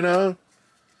Maddalena.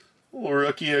 Little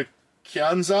rookie of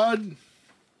Kianzad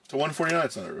to 149.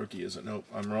 It's not a rookie, is it? Nope,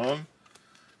 I'm wrong.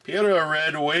 Piera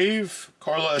Red Wave.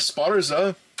 Carla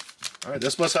Esparza. All right,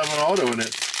 this must have an auto in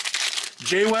it.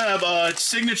 J Webb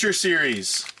Signature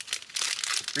Series.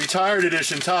 Retired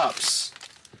Edition Tops.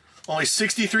 Only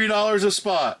 $63 a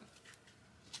spot.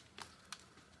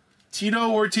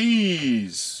 Tito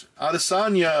Ortiz.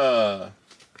 Adesanya.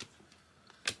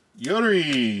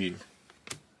 Yuri.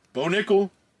 Bo Nickel.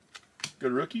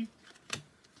 Good rookie.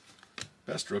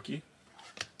 Best rookie.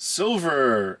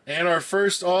 Silver. And our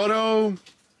first auto.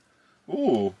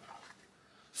 Ooh.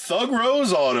 Thug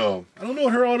Rose auto. I don't know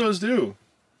what her autos do.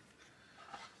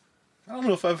 I don't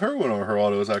know if I've heard one of her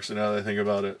autos, actually, now that I think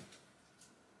about it.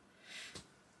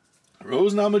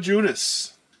 Rose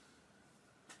Namajunas.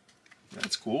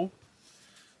 That's cool.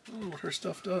 I don't know what her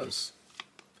stuff does.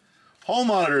 Hall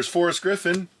monitors, Forrest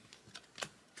Griffin.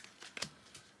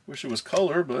 Wish it was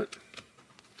color, but...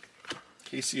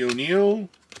 Casey O'Neill.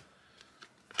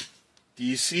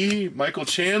 DC, Michael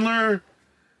Chandler.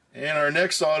 And our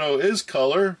next auto is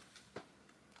color.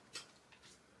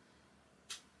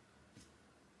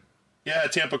 Yeah,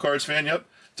 Tampa Cards fan, yep.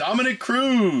 Dominic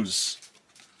Cruz.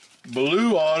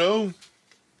 Blue auto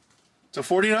to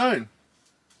 49.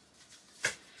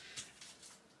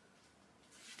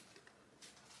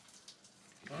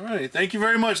 All right, thank you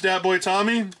very much, Dat Boy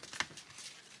Tommy.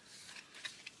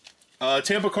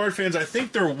 Tampa Card fans, I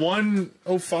think they're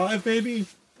 105 maybe,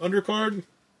 undercard,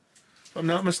 if I'm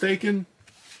not mistaken.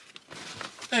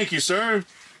 Thank you, sir.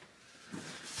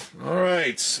 All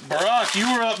right, Barack,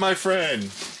 you were up, my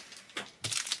friend.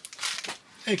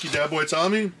 Thank you, Dat Boy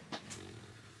Tommy.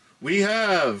 We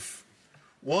have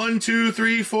 1, 2,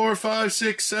 3, 4, 5,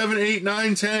 6, 7, 8,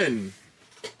 9, 10.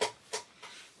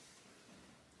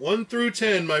 1 through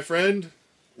 10, my friend.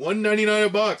 $1.99 a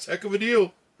box. Heck of a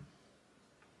deal.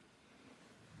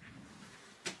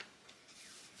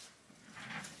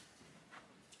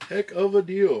 Heck of a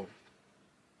deal.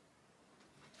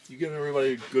 You giving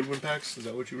everybody Goodwin packs? Is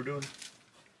that what you were doing?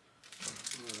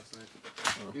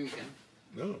 Oh. You can.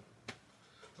 No.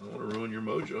 I don't want to ruin your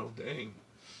mojo. Dang.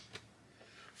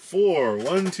 4.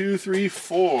 1, 2, 3,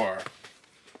 4.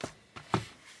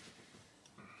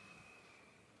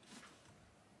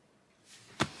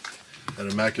 That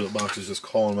immaculate box is just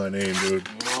calling my name, dude.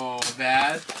 Oh,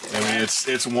 bad. I mean,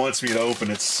 it wants me to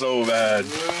open. It's so bad.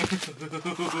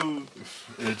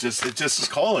 It just is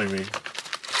calling me.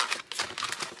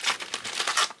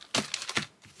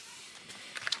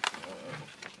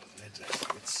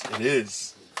 It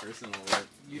is. Personal work.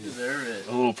 You deserve it.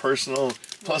 A little personal.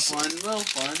 Plus, little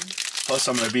fun. Plus,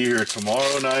 I'm gonna be here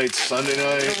tomorrow night, Sunday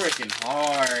night. You're working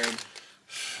hard.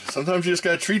 Sometimes you just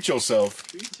gotta treat yourself.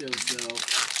 Treat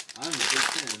yourself. I'm a big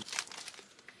fan.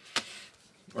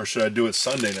 Or should I do it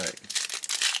Sunday night?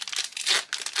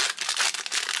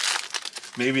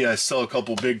 Maybe I sell a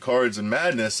couple big cards in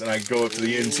Madness and I go up to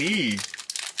the NT.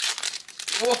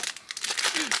 Oh.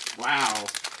 Wow.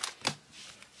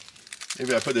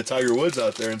 Maybe I put the Tiger Woods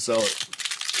out there and sell it.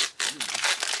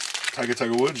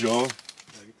 Tiger Woods, y'all.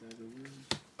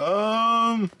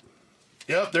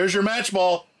 Yep, there's your match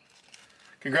ball.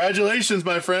 Congratulations,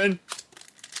 my friend.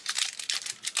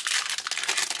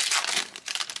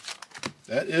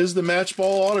 That is the match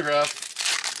ball autograph.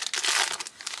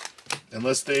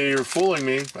 Unless they are fooling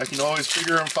me, I can always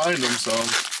figure and find them, so.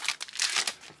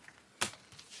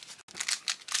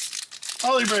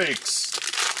 Poly Breaks.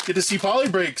 Get to see Poly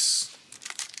Breaks.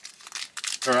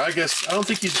 Or I guess, I don't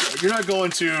think you're not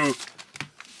going to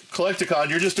Collecticon,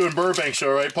 you're just doing Burbank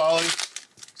show, right, Polly?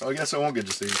 So I guess I won't get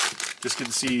to see. Just get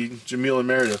to see Jamil and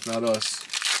Meredith, not us.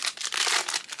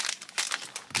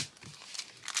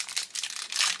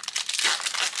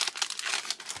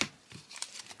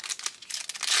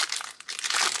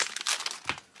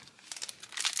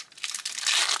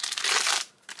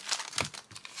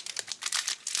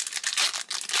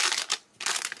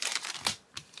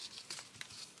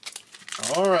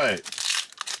 All right.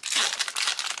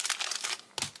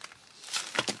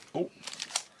 Oh,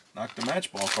 knocked the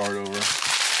match ball card over.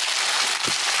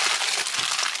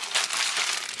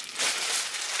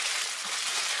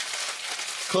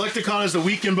 Collecticon is the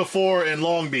weekend before in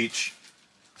Long Beach.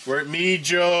 We're at me,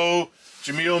 Joe,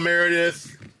 Jamil,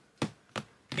 Meredith,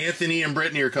 Anthony, and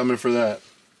Brittany are coming for that.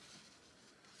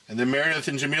 And then Meredith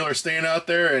and Jamil are staying out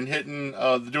there and hitting,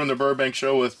 doing the Burbank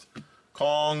show with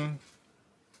Kong.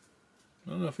 I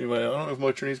don't know if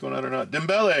Motrini's going out or not.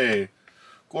 Dembele,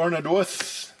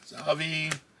 Gornadworth,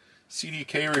 Zavi,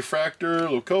 CDK Refractor,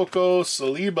 Lucoco,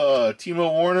 Saliba,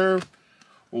 Timo Warner,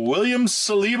 Williams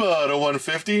Saliba to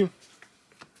 150.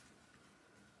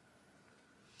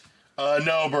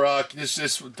 No, Barack. It's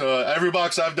just every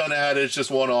box I've done had it's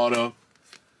just one auto,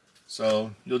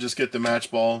 so you'll just get the match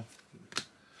ball.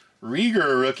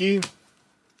 Rieger rookie.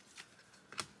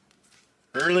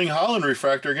 Erling Haaland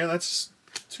refractor again. That's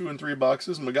 2 and 3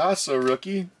 boxes. Magasa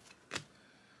rookie.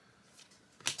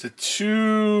 To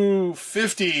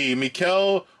 250,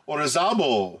 Mikel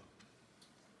Oyarzabal.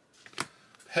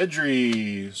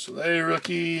 Pedri, Soleil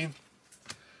rookie.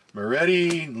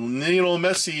 Moretti, Lionel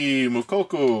Messi,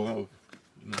 Mukoko.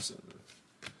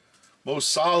 Mo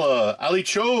Salah, Ali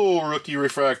Cho rookie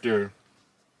refractor.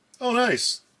 Oh,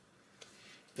 nice.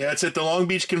 Yeah, it's at the Long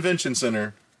Beach Convention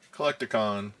Center.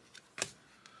 Collecticon.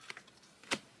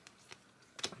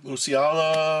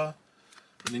 Musiala,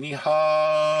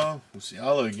 Niniha,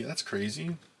 Musiala again. That's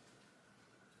crazy.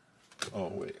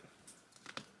 Oh, wait.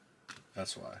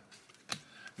 That's why.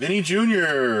 Vinny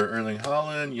Jr., Erling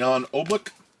Haaland, Jan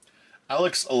Oblak,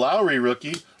 Alex Lowry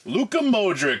rookie, Luka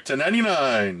Modric to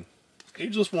 99.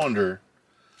 Ageless Wonder.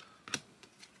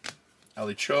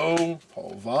 Ali Cho,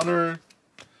 Paul Vonner,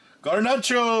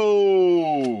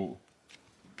 Garnacho,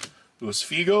 Luis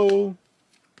Figo,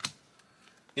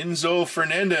 Enzo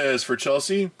Fernandez for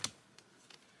Chelsea,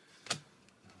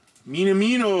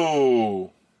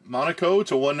 Minamino, Monaco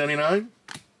to 199.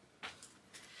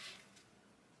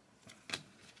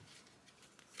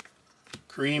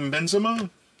 Kareem Benzema,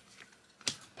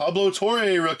 Pablo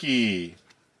Torre rookie,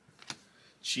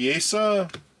 Chiesa,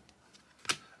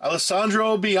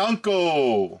 Alessandro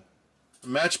Bianco,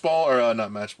 match ball, or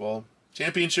not match ball,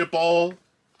 championship ball,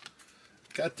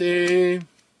 Kate,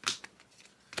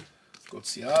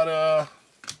 Gozziata,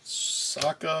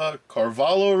 Saka,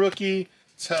 Carvalho rookie,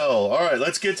 Tell. All right,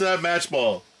 let's get to that match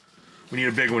ball. We need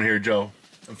a big one here, Joe.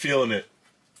 I'm feeling it.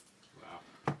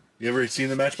 Wow. You ever seen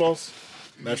the match balls?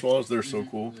 Match balls, they're so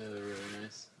cool. Yeah, they're really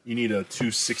nice. You need a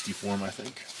 260 form, I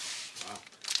think. Wow.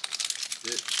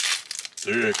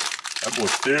 Thick. That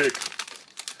boy's thick.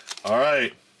 All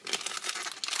right.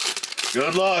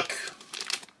 Good luck.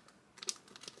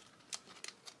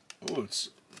 Oh, it's.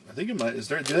 I think it might. Is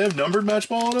there? Do they have numbered match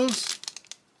ball autos?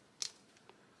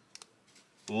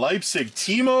 Leipzig.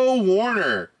 Timo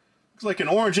Werner. Looks like an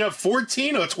orange. Yeah,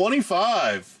 14 of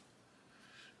 25.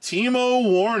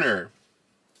 Timo Werner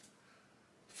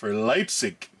for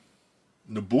Leipzig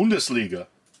in the Bundesliga.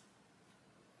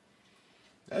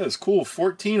 That is cool.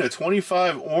 14 of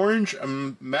 25 orange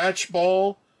match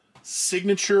ball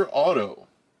signature auto.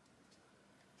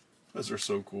 Those are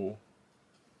so cool.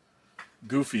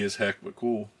 Goofy as heck, but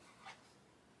cool.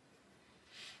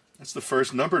 That's the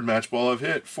first numbered match ball I've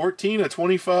hit. 14 of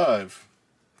 25.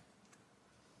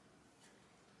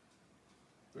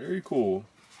 Very cool.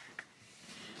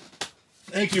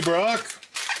 Thank you, Brock.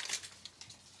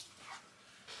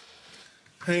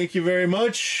 Thank you very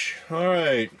much. All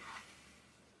right.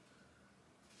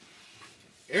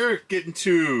 Eric getting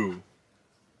 2.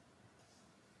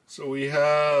 So we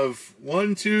have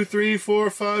 1, 2, 3, 4,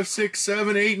 5, 6,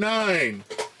 7, 8, 9.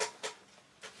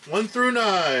 1 through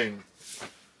 9.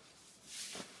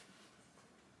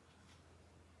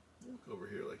 Look over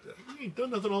here like that. You ain't done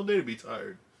nothing all day to be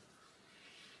tired.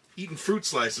 Eating fruit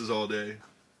slices all day.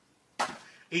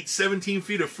 Ate 17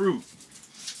 feet of fruit.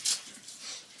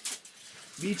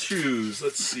 Me choose.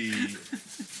 Let's see.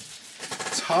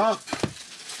 Top.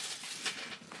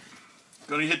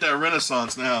 Gonna hit that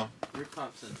Renaissance now. Rip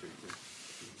Pop Century too.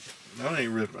 That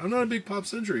ain't rip. I'm not a big Pop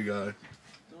Century guy.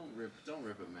 Don't rip a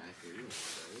Mac or you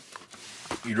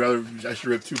won't. You'd rather I should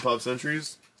rip 2 Pop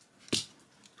Centuries?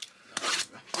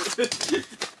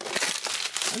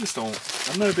 I just don't.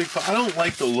 I'm not a big. I don't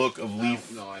like the look of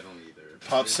Leaf. No, I don't either.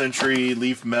 Pop Century,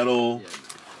 Leaf Metal. Yeah,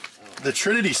 no. The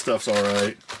Trinity stuff's all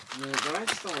right. No, but I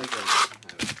just don't like that.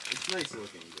 It's nice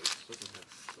looking, but it doesn't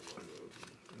have the logo.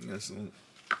 Yes. Doesn't-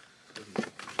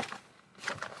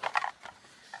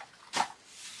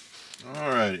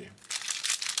 Alrighty.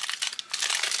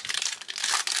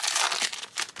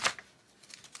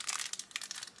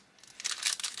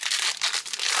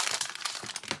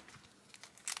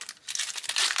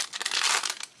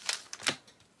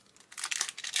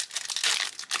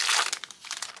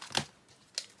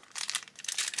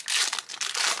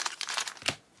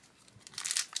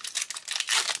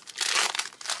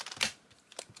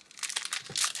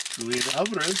 Julian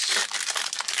Alvarez.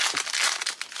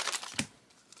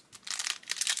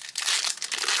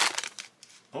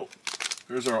 Oh,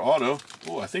 there's our auto.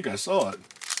 Oh, I think I saw it. I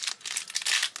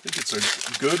think it's a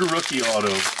good rookie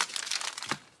auto.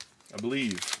 I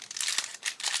believe.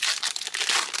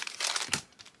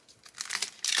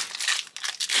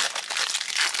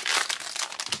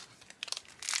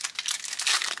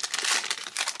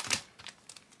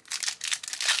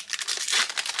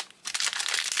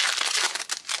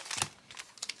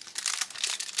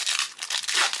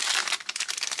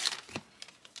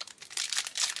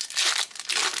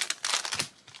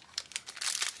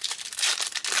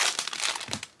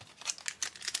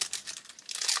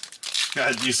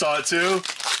 God, you saw it too?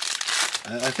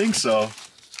 I think so.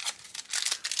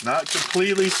 Not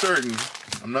completely certain.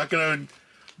 I'm not going to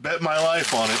bet my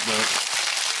life on it, but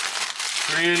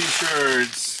pretty sure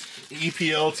it's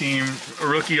EPL team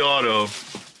rookie auto.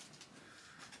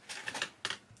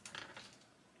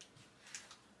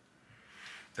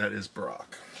 That is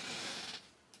Brock.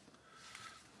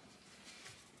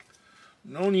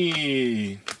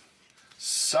 Noni.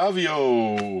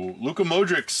 Savio. Luka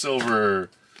Modric,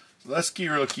 silver. Zaleski,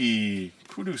 rookie.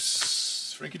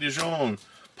 Kudus. Frankie de Jong.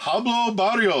 Pablo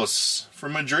Barrios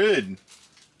from Madrid.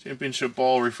 Championship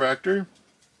ball refractor.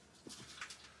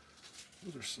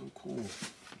 Those are so cool.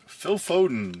 Phil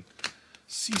Foden.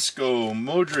 Cisco.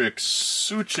 Modric.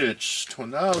 Sucic.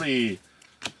 Tonali.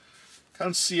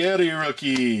 Cancieri,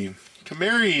 rookie.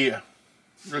 Cameri,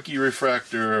 rookie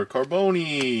refractor.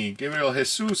 Carboni. Gabriel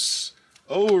Jesus.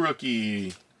 O,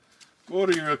 rookie.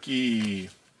 Gori, rookie.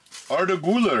 Arda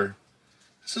Güler.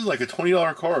 This is like a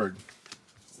 $20 card.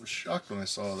 I was shocked when I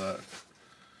saw that.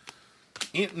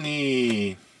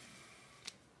 Anthony.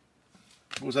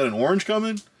 Was that an orange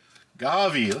coming?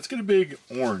 Gavi. Let's get a big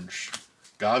orange.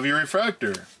 Gavi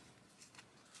refractor.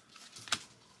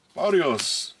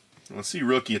 Barrios. Let's see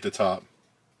rookie at the top.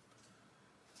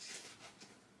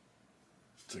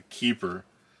 It's a keeper.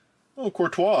 Oh,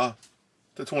 Courtois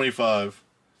to 25.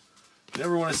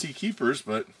 Never want to see keepers,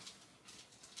 but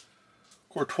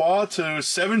Courtois to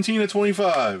 17 to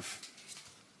 25.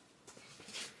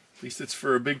 At least it's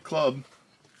for a big club.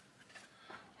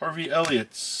 Harvey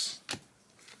Elliott's.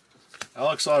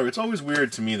 Alex Otter. It's always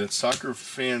weird to me that soccer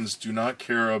fans do not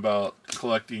care about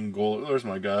collecting goal. There's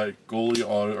my guy. Goalie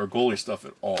auto or goalie stuff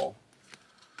at all.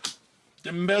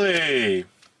 Dembele.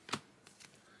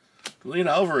 Julian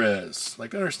Alvarez.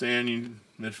 Like, I understand you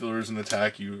midfielders in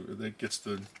attack, that gets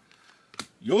the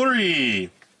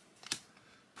Yori.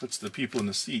 Puts the people in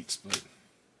the seats, but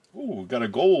ooh, got a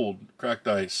gold cracked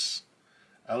ice.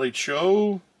 Ali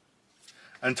Cho.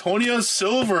 Antonio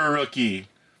Silva, rookie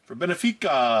for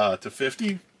Benfica to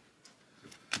 50.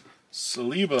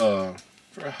 Saliba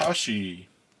for Hashi.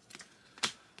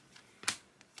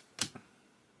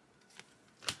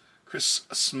 Chris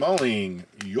Smalling,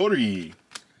 Yori.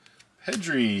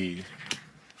 Pedri,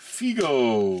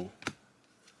 Figo,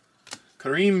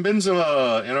 Karim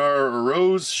Benzema, and our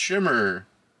Rose Shimmer.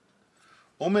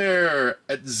 Omer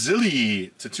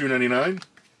Etzili to 299.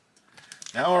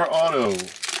 Now our auto.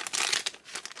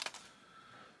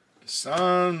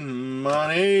 San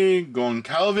Mane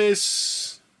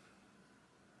Goncalves.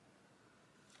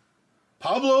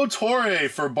 Pablo Torre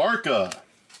for Barca.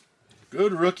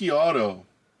 Good rookie auto.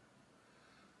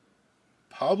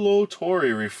 Pablo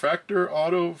Torre, refractor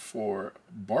auto for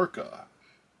Barca.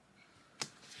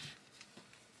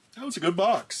 That was a good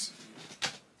box.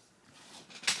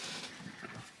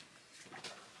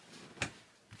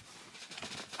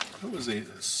 That was a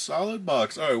solid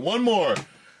box. All right, one more.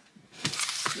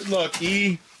 Good luck,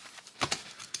 E.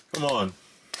 Come on.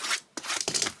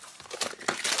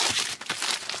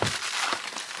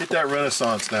 Hit that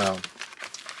Renaissance now.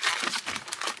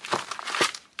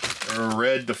 Or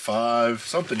red to 5,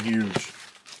 something huge.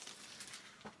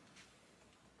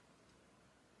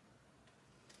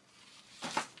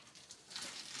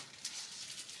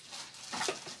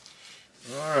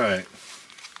 All right.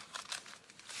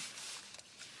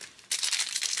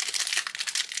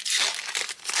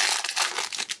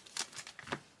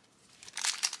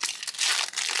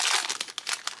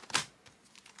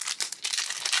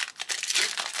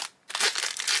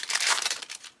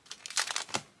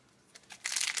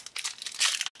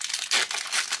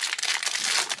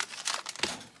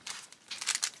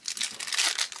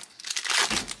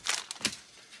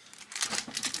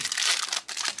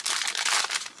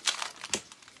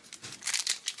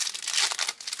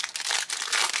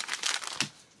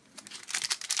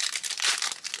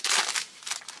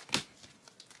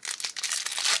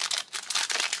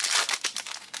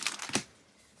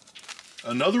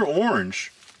 Another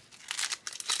orange.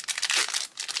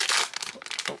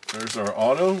 Oh, there's our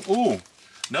auto. Ooh,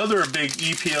 another big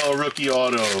EPL rookie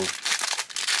auto.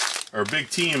 Or big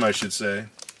team, I should say.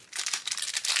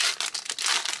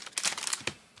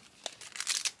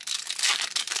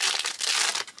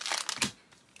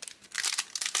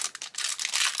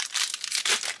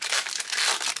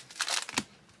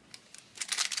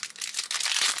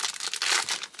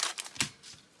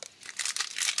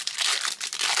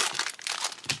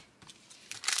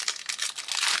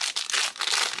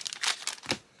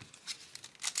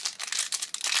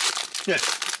 Yeah.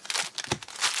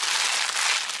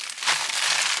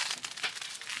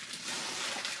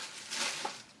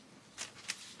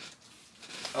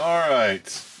 All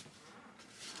right.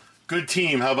 Good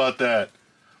team. How about that?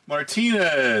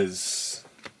 Martinez.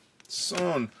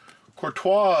 Son.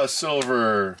 Courtois,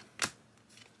 silver.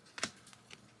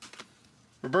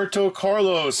 Roberto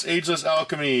Carlos, Ageless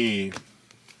Alchemy.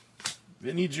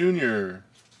 Vinny Jr.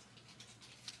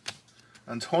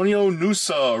 Antonio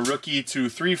Nusa, rookie to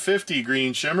 350,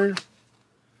 green shimmer.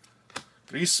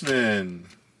 Griezmann.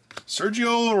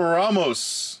 Sergio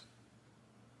Ramos.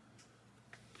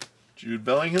 Jude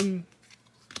Bellingham.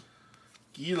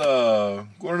 Gila.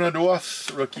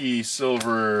 Gornadoth, rookie,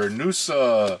 silver.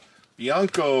 Nusa.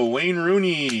 Bianco. Wayne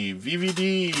Rooney.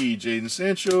 VVD. Jadon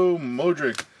Sancho.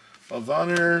 Modric.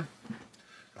 Valvaner.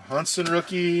 Hansen,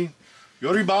 rookie.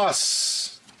 Yori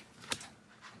Boss.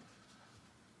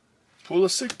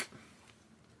 Pulisic.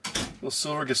 Little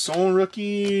silver Gasol,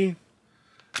 rookie.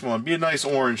 Come on, be a nice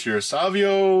orange here.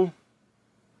 Savio.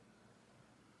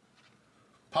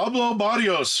 Pablo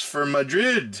Barrios for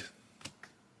Madrid.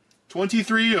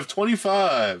 23 of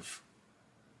 25.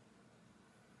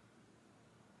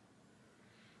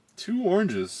 2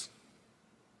 oranges.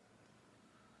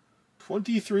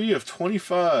 23 of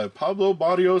 25. Pablo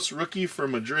Barrios, rookie for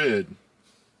Madrid.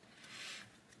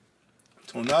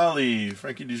 Tonali,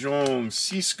 Frankie de Jong,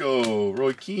 Cisco,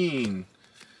 Roy Keane,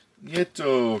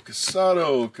 Nieto,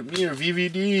 Casado, Camille,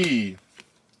 VVD.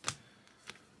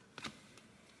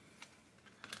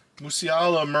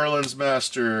 Musiala, Merlin's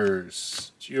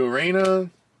Masters. Gio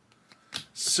Reyna.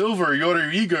 Silver, Yori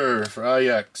Rieger for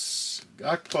Ajax.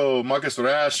 Gakpo, Marcus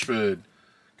Rashford.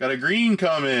 Got a green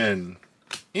coming.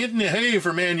 Anthony Hay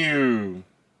for Man U.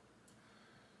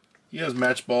 He has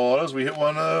match ball autos. We hit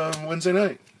one Wednesday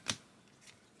night.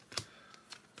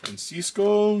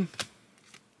 Francisco.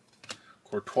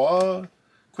 Courtois.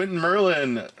 Quentin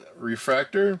Merlin,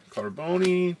 refractor.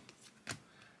 Carboni.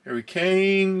 Harry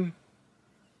Kane.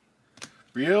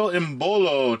 Riel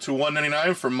Mbolo to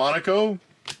 199 for Monaco.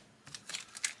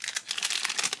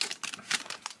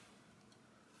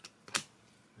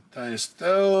 Matthias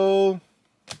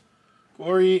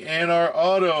Corey and our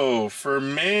auto for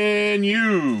Man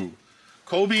U.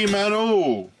 Kobe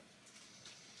Mano.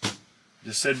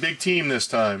 Just said big team this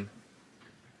time.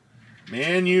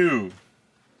 Man U.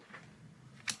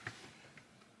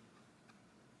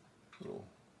 Little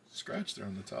scratch there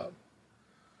on the top.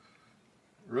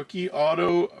 Rookie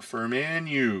auto for Man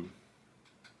U.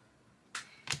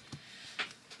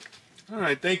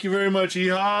 Alright, thank you very much,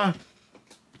 Eha.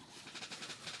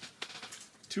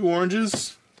 2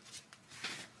 oranges.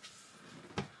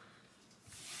 A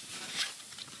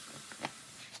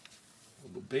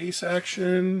little base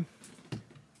action.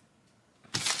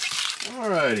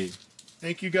 Alrighty.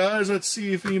 Thank you guys. Let's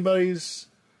see if anybody's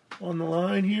on the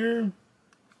line here.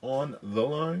 On the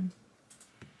line.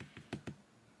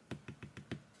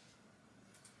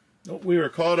 Nope, we are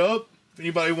caught up. If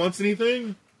anybody wants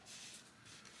anything.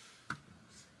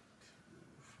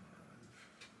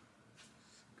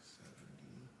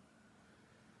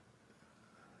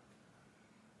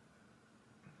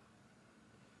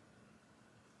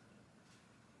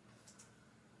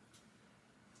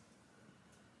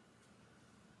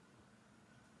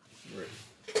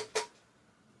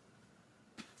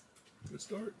 Good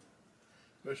start.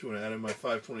 Especially when I added my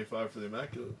 525 for the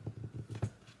Immaculate.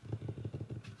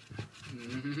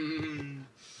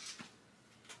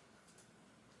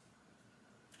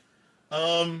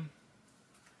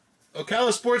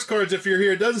 Ocala Sports Cards, if you're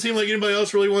here, it doesn't seem like anybody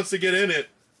else really wants to get in it.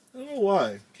 I don't know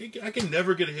why. I can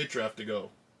never get a hit draft to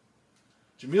go.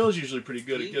 Jamil's usually pretty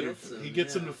good at getting them. He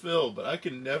gets them to fill, but I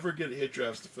can never get hit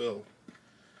drafts to fill.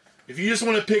 If you just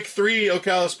want to pick 3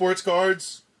 Ocala Sports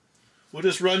Cards, we'll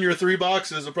just run your 3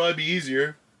 boxes. It'll probably be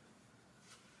easier.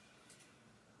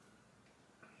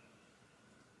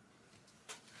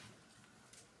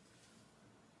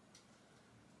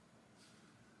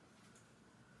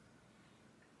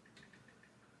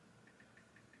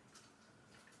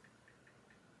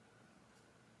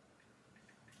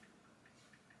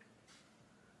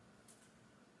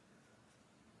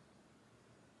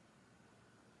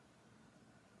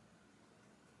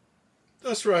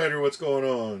 Dust Rider, what's going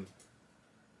on?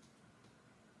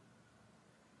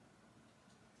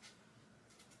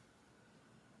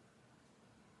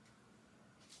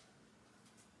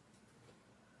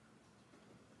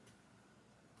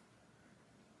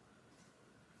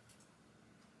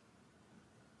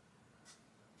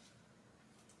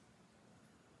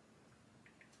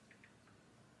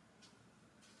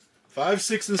 Five,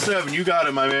 6, and 7. You got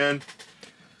it, my man.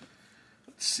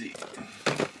 Let's see.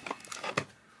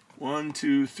 1,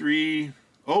 2, 3.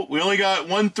 Oh, we only got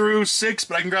 1 through 6,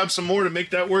 but I can grab some more to make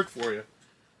that work for you.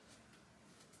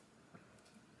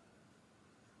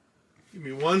 Give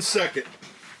me 1 second.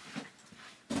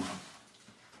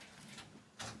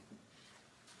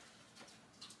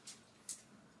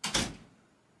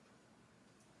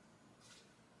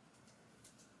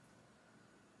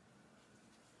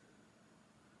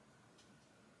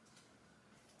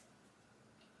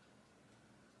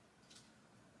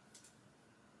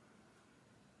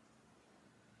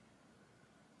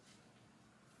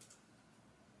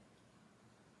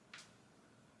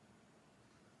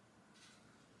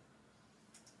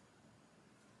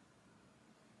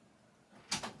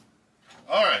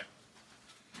 Alright.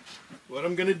 What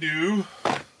I'm going to do,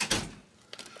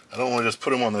 I don't want to just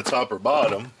put them on the top or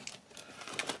bottom.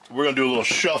 We're going to do a little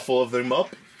shuffle of them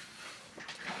up.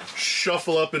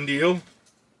 Shuffle up and deal.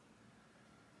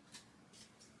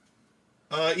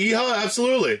 Yeehaw,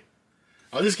 absolutely.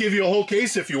 I'll just give you a whole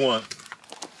case if you want.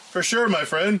 For sure, my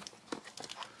friend.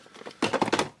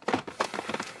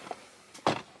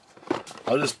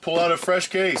 I'll just pull out a fresh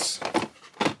case.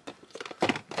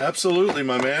 Absolutely,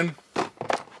 my man.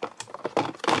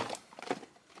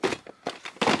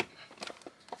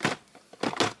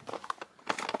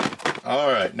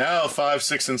 Alright, now 5,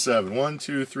 6, and 7. 1,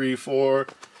 2, 3, 4,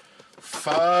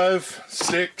 5,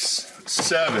 6,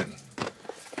 7.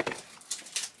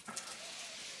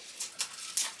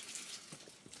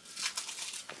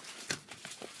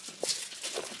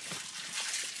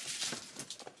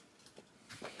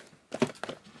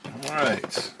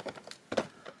 Alright.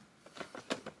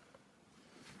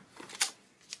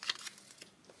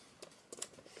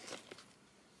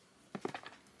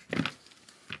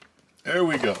 There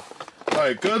we go.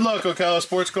 Alright, good luck, Ocala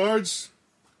Sports Cards.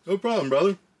 No problem,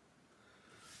 brother.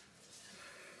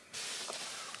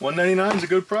 $1.99 is a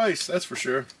good price, that's for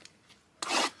sure.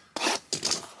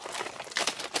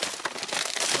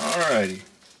 Alrighty.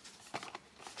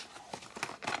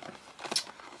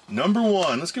 Number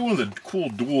 1. Let's get one of the cool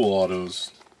dual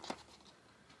autos.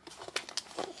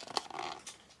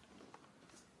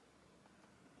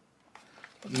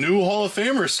 New Hall of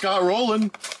Famer, Scott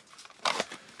Rowland.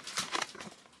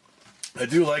 I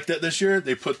do like that this year.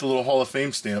 They put the little Hall of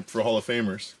Fame stamp for Hall of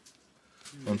Famers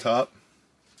on top.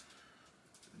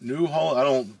 New Hall. I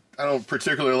don't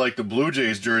particularly like the Blue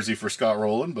Jays jersey for Scott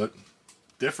Rowland, but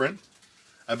different.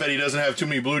 I bet he doesn't have too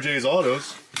many Blue Jays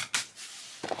autos.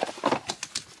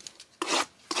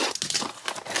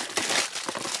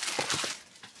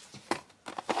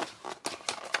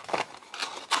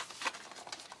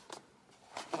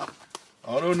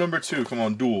 Auto number 2. Come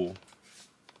on, dual.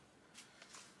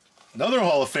 Another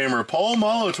Hall of Famer, Paul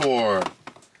Molitor.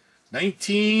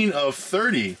 19 of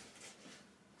 30.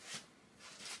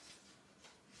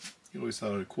 He always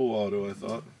thought a cool auto, I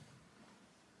thought.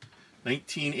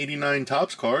 1989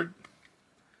 Topps card.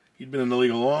 He'd been in the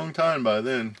league a long time by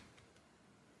then.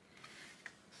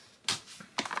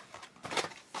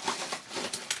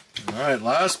 Alright,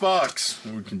 last box.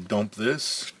 We can dump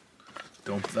this.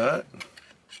 Dump that.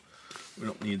 We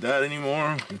don't need that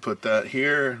anymore. We can put that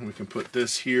here. We can put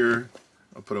this here.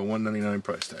 I'll put a $1.99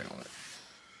 price tag on it.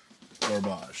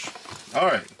 Garbage.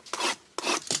 Alright.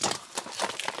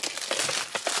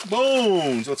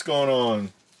 Bones! What's going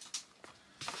on?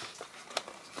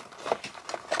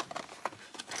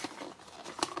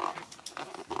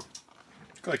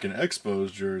 Looks like an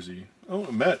Expos jersey.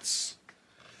 Oh, Mets.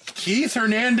 Keith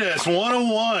Hernandez,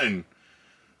 101.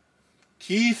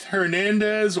 Keith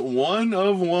Hernandez, 1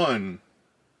 of 1.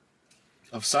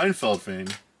 Of Seinfeld fame.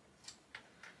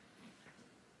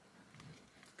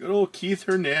 Good old Keith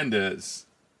Hernandez.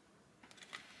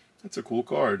 That's a cool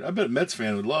card. I bet a Mets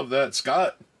fan would love that.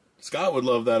 Scott would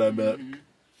love that, I bet.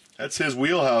 That's his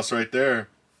wheelhouse right there.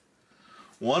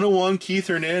 101 Keith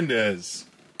Hernandez.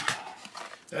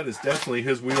 That is definitely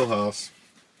his wheelhouse.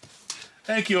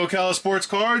 Thank you, Ocala Sports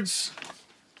Cards.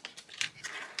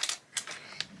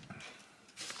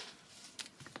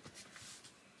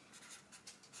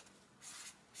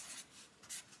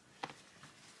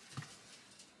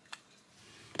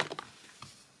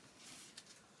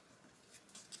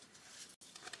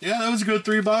 Yeah, that was a good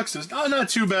 3 boxes. Oh, not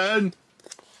too bad.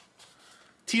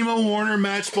 Timo Warner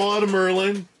match ball out of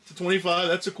Merlin to 25.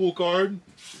 That's a cool card.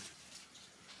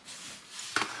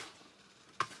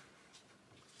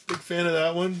 Big fan of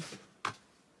that one.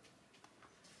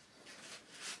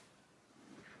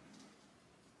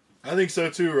 I think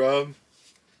so too, Rob.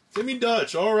 Timmy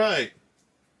Dutch, all right.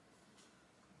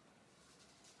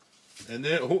 And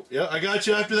then, oh, yeah, I got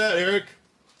you after that, Eric.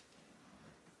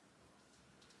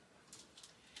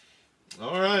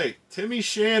 All right, Timmy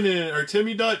Shannon, or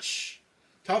Timmy Dutch.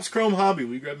 Topps Chrome Hobby.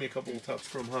 Will you grab me a couple of Topps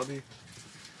Chrome Hobby?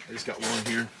 I just got one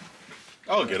here.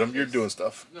 I'll get them. You're doing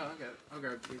stuff. No, I got it. I'll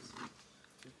grab it, please.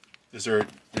 Is there,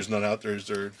 there's none out there? Is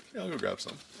there? Yeah, I'll go grab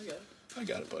some. I got it. I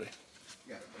got it, buddy.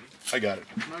 You got it, buddy. I got it.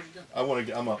 How'd you go? I want to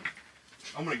get, I'm up.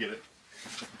 I'm going to get it.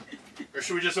 Or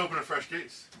should we just open a fresh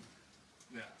case?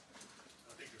 Yeah.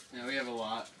 I think Yeah, we have a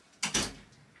lot.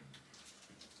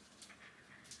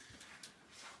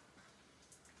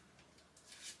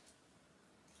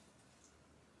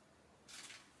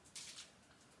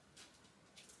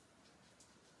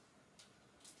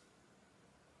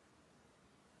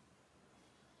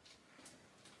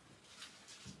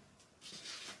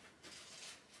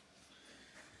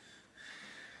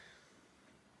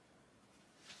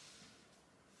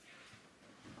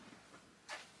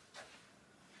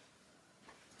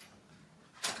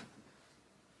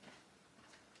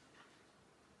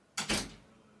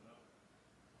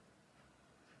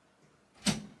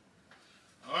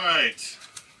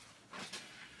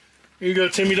 Here you go,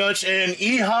 Timmy Dutch and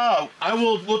Eha.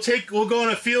 We'll go on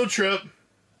a field trip,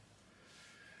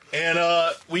 and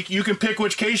you can pick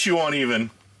which case you want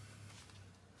even.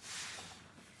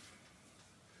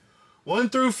 1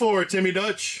 through 4, Timmy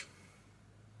Dutch.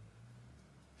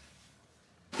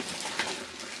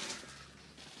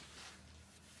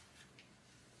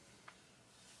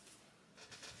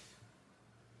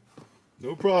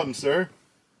 No problem, sir.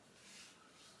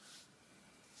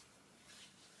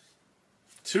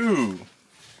 2.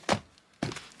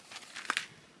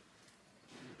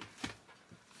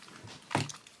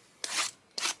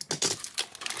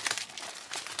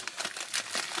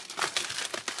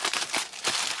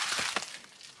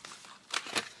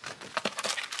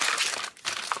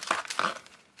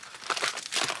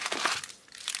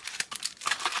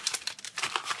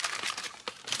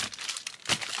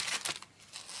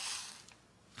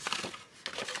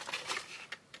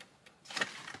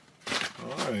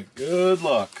 All right, good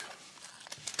luck.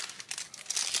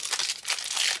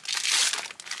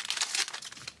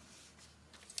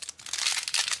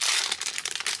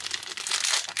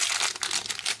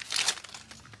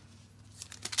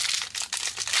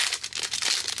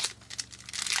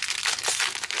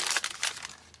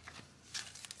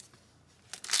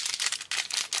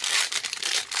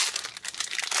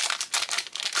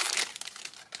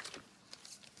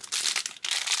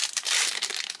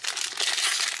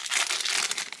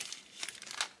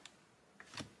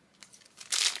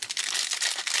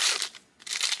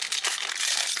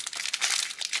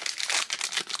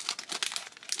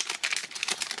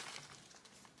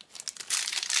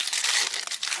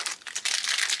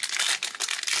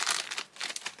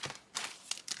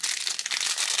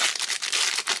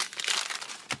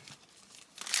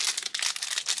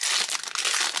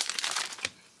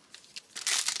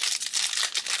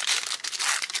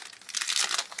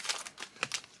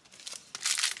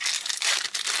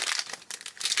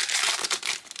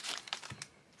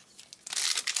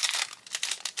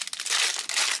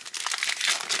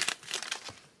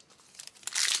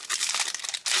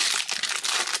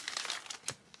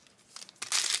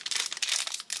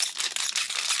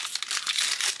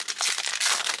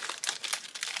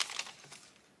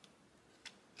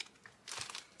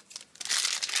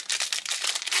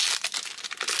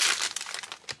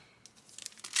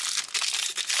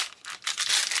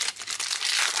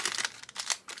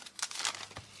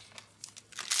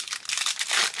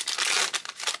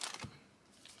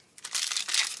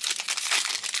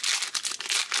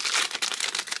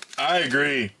 I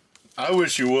agree. I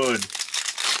wish you would.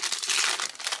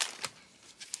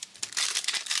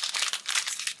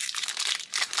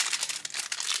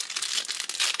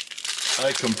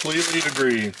 I completely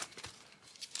agree.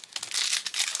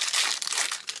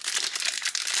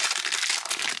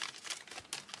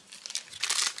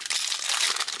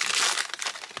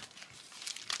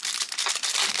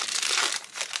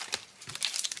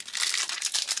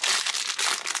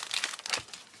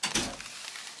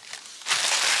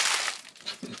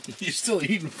 You're still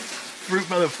eating fruit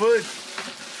by the foot?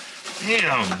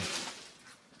 Damn.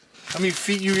 How many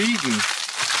feet you eating?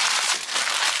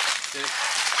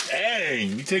 6.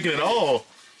 Dang, you taking it all.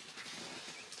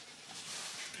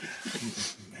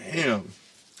 Damn.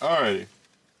 Alrighty.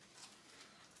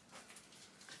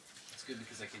 It's good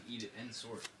because I can eat it and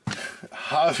sort.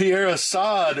 Javier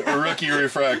Assad, rookie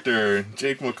refractor.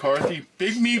 Jake McCarthy,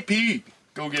 Big Meat Pete.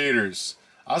 Go Gators.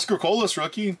 Oscar Colas,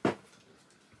 rookie.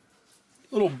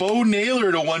 Little Bo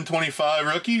Naylor to 125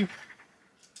 rookie.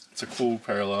 It's a cool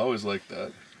parallel. I always like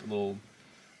that. The little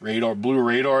radar, blue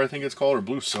radar, I think it's called, or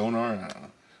blue sonar. I don't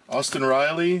know. Austin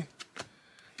Riley.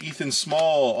 Ethan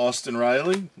Small, Austin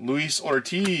Riley. Luis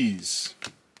Ortiz.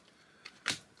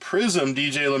 Prism,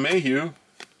 DJ LeMahieu.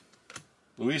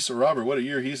 Luis or Robert, what a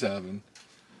year he's having.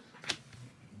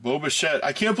 Bo Bichette.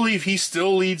 I can't believe he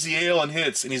still leads the AL in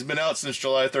hits, and he's been out since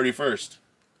July 31st.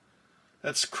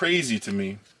 That's crazy to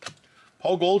me.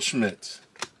 Paul Goldschmidt,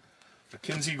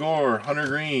 Mackenzie Gore, Hunter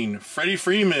Green, Freddie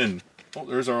Freeman. Oh,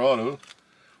 there's our auto.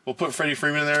 We'll put Freddie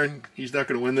Freeman in there. He's not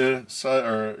going to win the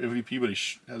MVP, but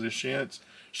he has a chance.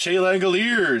 Shea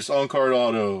Langoliers, on-card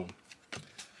auto.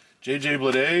 JJ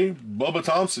Bleday, Bubba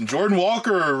Thompson, Jordan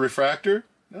Walker, refractor.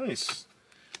 Nice.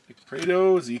 Nick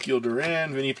Prado, Ezekiel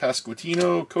Duran, Vinny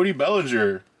Pasquantino, Cody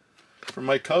Bellinger. For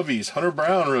my Cubbies, Hunter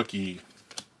Brown, rookie.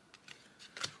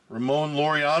 Ramon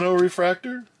Laureano,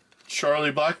 refractor.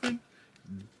 Charlie Blackman,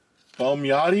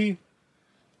 Balmyati,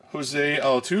 Jose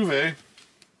Altuve,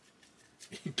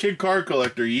 Kid Card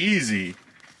Collector, easy.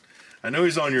 I know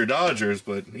he's on your Dodgers,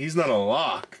 but he's not a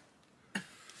lock.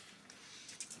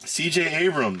 CJ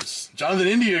Abrams, Jonathan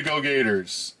India, Go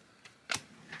Gators.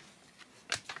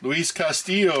 Luis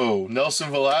Castillo, Nelson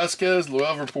Velasquez,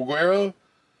 Luever Puguero.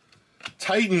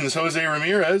 Titans, Jose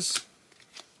Ramirez.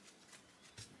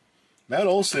 Matt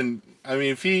Olson, I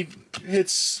mean, if he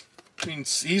hits, I mean,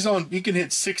 he can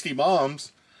hit 60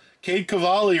 bombs. Cade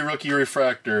Cavalli, rookie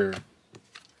refractor.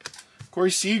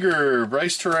 Corey Seager,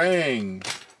 Bryce Terang.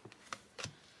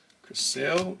 Chris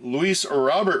Sale, Luis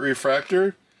Robert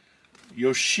refractor.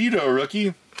 Yoshida,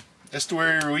 rookie.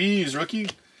 Estuary Ruiz, rookie.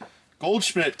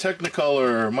 Goldschmidt,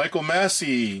 Technicolor. Michael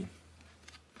Massey.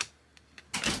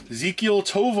 Ezekiel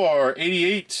Tovar,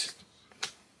 88.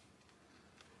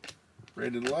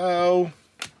 Brandon Lau.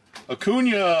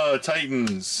 Acuna,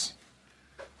 Titans.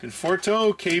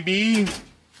 Conforto, KB.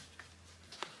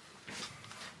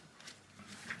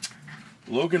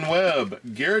 Logan Webb.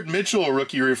 Garrett Mitchell,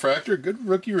 rookie refractor. Good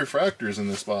rookie refractors in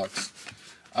this box.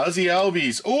 Ozzy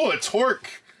Albies. Oh, a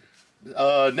Torque.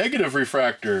 Negative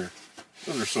refractor.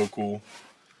 Those are so cool.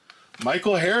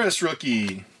 Michael Harris,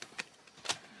 rookie.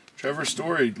 Trevor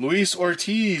Story. Luis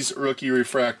Ortiz, rookie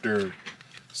refractor.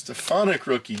 Stefanik,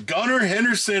 rookie. Gunnar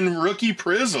Henderson, rookie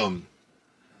prism.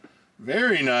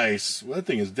 Very nice. Well, that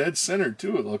thing is dead centered,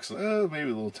 too, it looks like. Maybe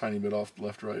a little tiny bit off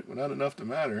left, right, but not enough to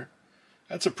matter.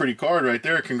 That's a pretty card right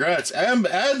there. Congrats. Am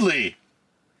Adley.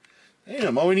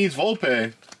 Damn, all he needs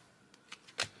Volpe.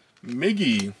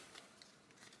 Miggy.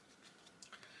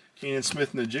 Keenan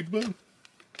Smith Najigba.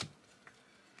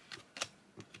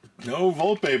 No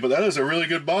Volpe, but that is a really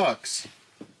good box.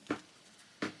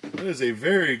 That is a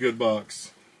very good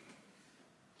box.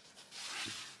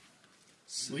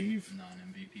 Sleeve.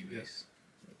 Non-MVP base. Yes.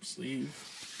 Sleeve.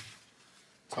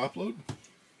 Top load.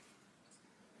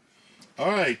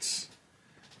 All right.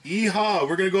 Yeehaw.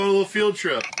 We're going to go on a little field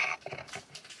trip.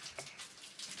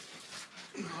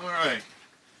 All right.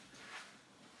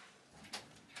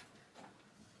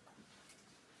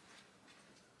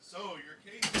 So, your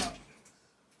case options.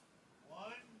 1,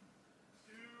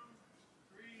 2,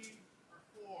 3, or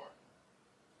 4.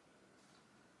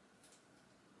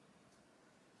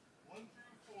 1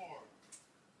 through 4.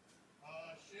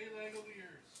 Shea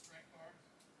Langoliers, strike cards.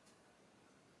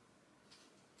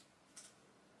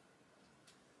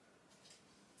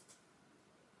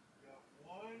 We got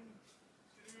 1,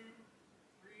 2,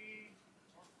 3,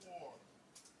 or 4.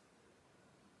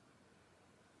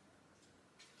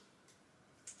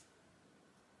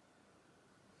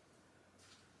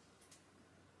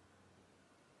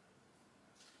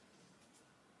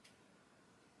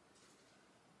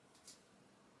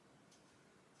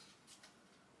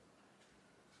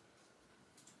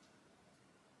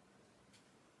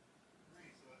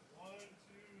 So that's 1, 2,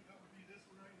 that would be this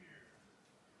one right here.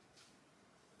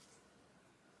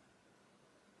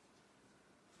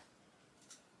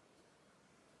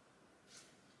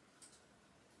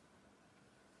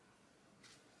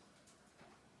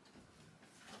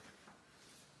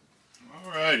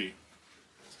 Alrighty.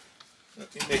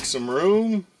 Let me make some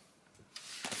room.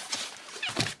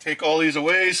 Take all these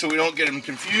away so we don't get them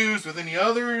confused with any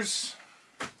others.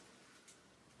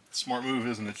 Smart move,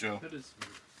 isn't it, Joe? That is.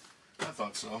 I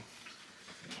thought so.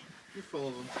 You're full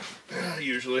of them.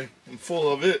 Usually. I'm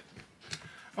full of it.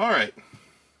 Alright.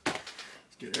 Let's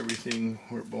get everything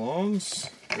where it belongs.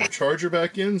 Get our charger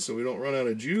back in so we don't run out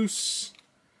of juice.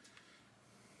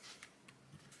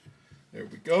 There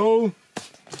we go.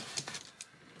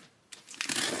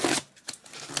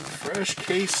 Fresh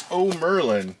case O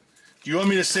Merlin. Do you want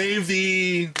me to save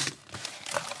the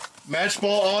match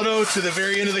ball auto to the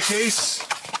very end of the case?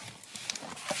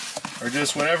 Or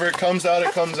just whenever it comes out,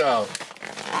 it comes out?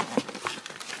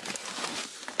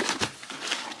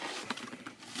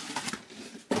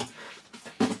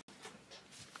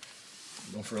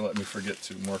 Don't let me forget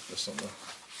to mark this on the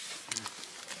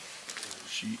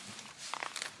sheet.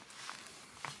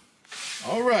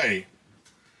 Alrighty.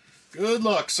 Good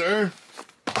luck, sir.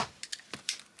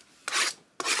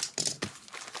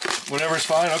 Whatever's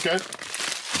fine, okay.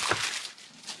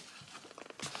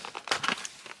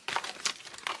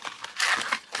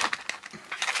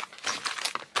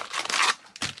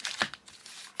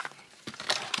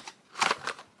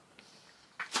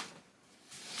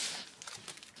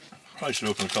 Probably should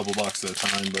open a couple boxes at a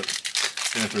time, but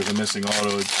then if there's a missing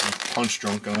auto, it's punch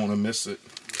drunk. I don't want to miss it.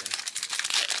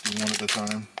 Do one at a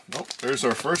time. Oh, there's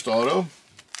our first auto.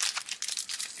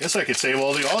 Guess I could save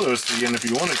all the autos to the end if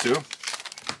you wanted to.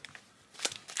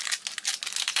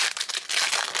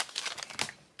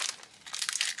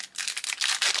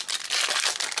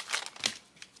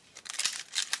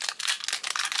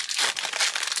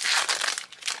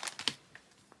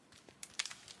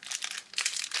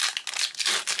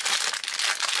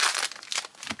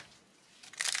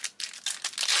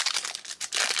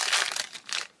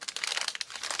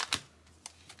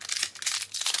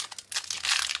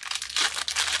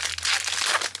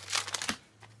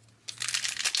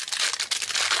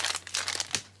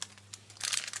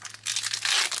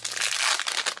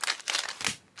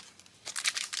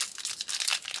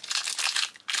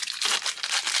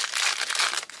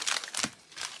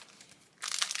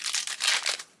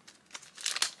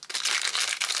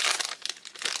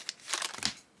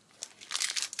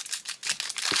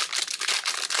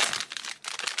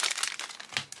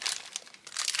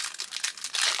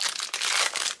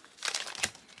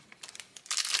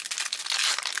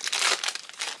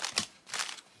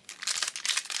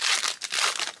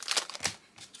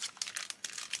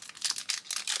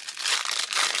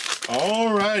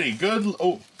 Alrighty,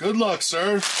 good luck,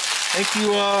 sir. Thank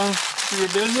you for your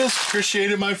business.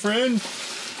 Appreciate it, my friend.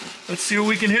 Let's see what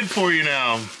we can hit for you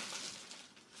now.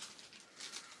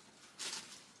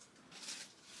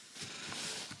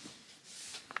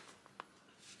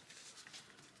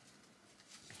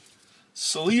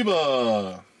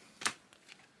 Saliba,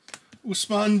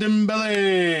 Ousmane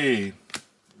Dembele,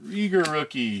 Rieger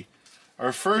rookie.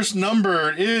 Our first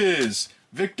number is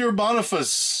Victor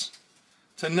Boniface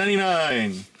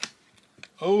 /99.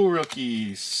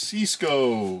 Rookie,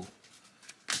 Cisco.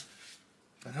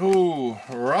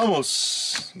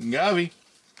 Ramos, Gavi.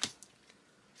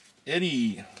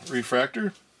 Eddie,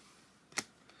 refractor.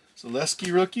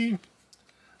 Zaleski rookie.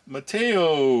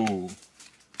 Mateo.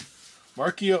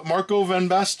 Marco Van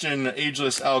Basten,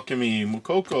 Ageless Alchemy.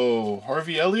 Mukoko,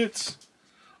 Harvey Elliott.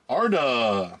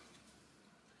 Arda.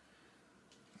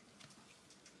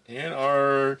 And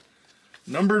our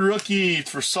numbered rookie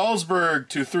for Salzburg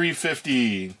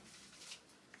 /350.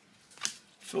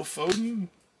 Phil Foden.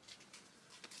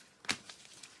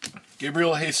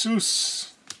 Gabriel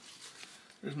Jesus.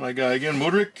 There's my guy again.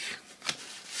 Mudryk.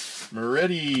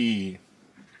 Moretti.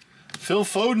 Phil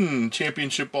Foden,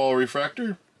 Championship Ball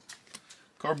refractor.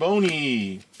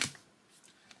 Carboni.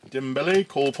 Dembele,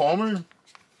 Cole Palmer.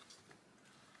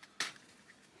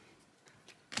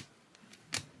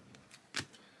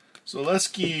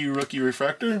 Zaleski, rookie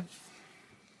refractor.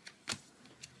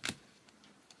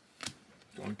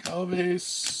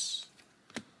 Goncalves.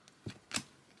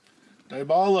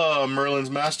 Dybala, Merlin's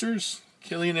Masters.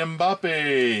 Kylian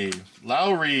Mbappe.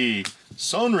 Lowry,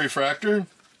 Son refractor.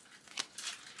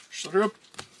 Schlitterup.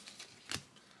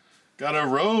 Got a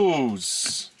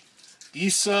Rose.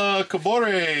 Issa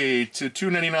Kabore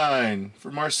 /299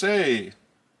 for Marseille.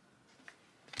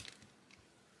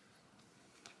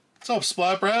 What's up,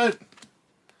 Splat Brat?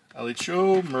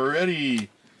 Alicho, Moretti.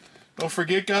 Don't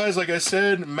forget, guys, like I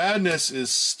said, Madness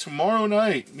is tomorrow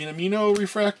night. Minamino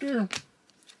refractor.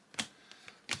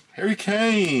 Harry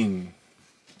Kane.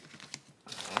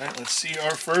 Alright, let's see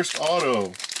our first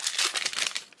auto.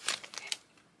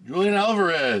 Julian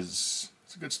Alvarez.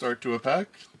 It's a good start to a pack.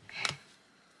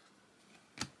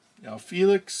 Now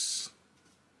Felix.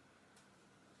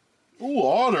 Ooh,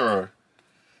 Otter.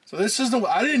 So this is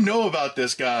I didn't know about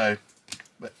this guy,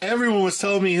 but everyone was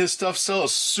telling me his stuff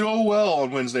sells so well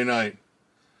on Wednesday night.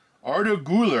 Arda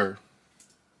Güler.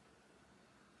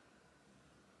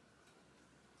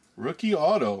 Rookie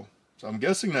auto. So I'm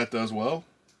guessing that does well.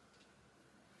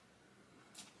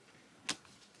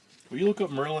 Will you look up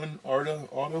Merlin Arda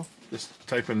auto? Just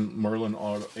type in Merlin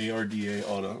auto, ARDA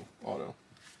auto.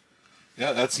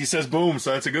 Yeah, he says boom,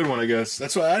 so that's a good one, I guess.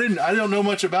 That's why I don't know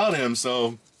much about him,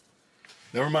 so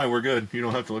never mind, we're good. You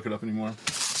don't have to look it up anymore.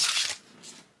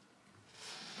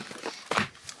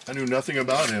 I knew nothing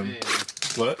about him. Man.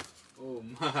 What? Oh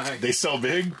my. They sell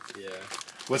big? Yeah.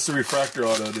 What's the refractor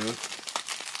auto do?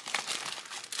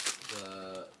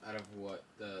 Out of what?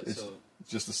 It's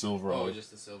just the silver auto. Oh,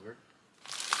 just the silver?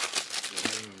 Yeah,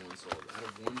 not even one sold. Out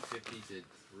of 150 to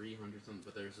 300 something,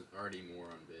 but there's already more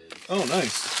on bid. Oh,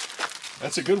 nice.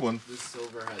 That's a good one. This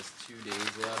silver has 2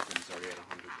 days left, and it's already at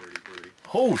 133.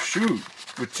 Oh, shoot.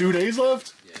 With 2 days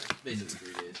left? Yeah,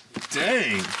 basically 3 days.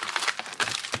 Dang.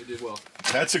 It did well.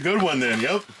 That's a good one then,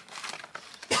 yep.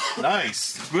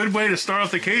 Nice. Good way to start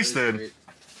off the case then. Great.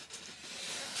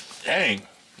 Dang.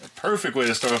 A perfect way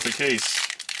to start off the case.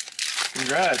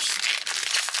 Congrats.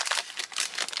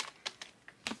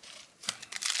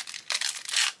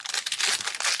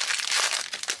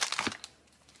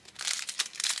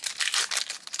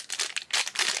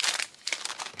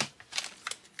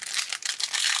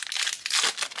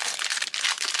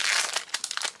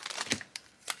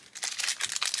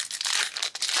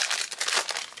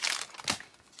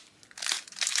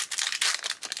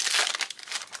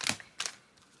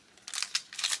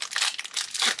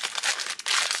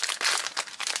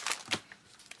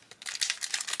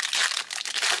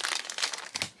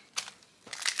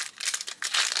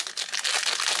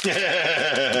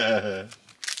 Yeah.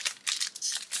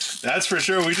 That's for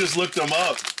sure. We just looked them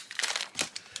up.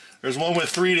 There's one with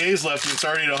 3 days left and it's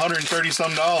already at $130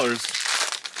 some.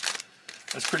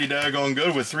 That's pretty daggone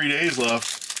good with 3 days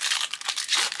left.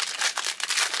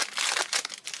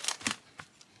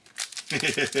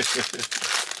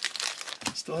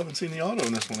 Still haven't seen the auto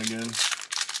in this one again.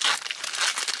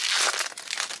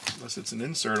 Unless it's an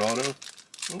insert auto.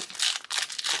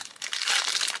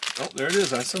 Oh, there it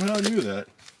is. I somehow knew that.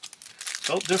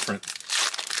 Felt different.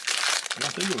 I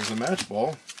don't think it was a match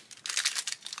ball.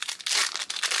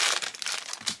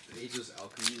 The Ageless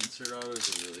Alchemy insert autos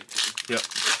are really cool. Yep.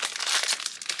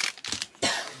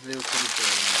 They were pretty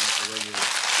cool in the regular.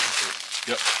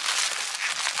 Yep.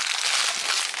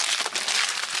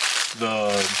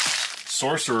 The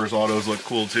Sorcerer's autos look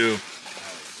cool too.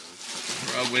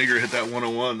 Rob Wager hit that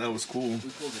 101. That was cool. We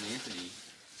pulled an Anthony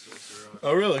Sorcerer auto.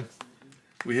 Oh, really?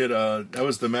 We hit, that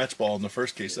was the match ball in the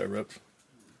first case I ripped.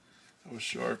 That was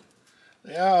sharp.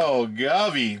 Oh,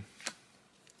 Gavi.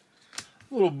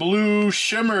 Little blue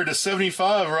shimmer to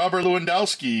 75, Robert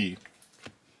Lewandowski.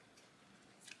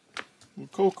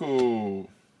 Coco.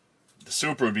 The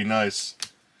super would be nice.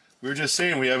 We were just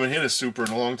saying we haven't hit a super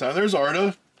in a long time. There's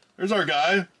Arda. There's our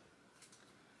guy.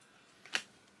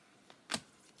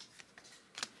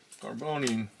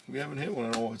 Carboni. We haven't hit one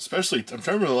at all. Especially, I'm trying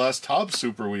to remember the last top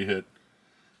super we hit.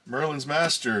 Merlin's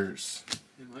Masters.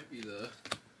 It might be the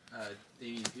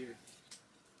Damian Pierce.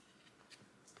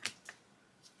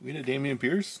 We did Damian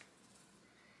Pierce?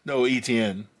 No,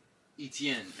 ETN.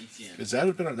 ETN. Is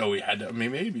that been? No, we had to.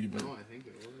 Maybe. But No, I think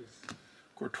it was.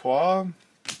 Courtois.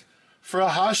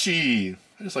 Furahashi.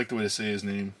 I just like the way to say his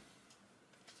name.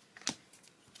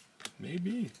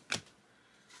 Maybe.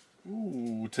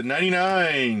 Ooh, to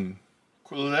 99.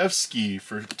 Kulevsky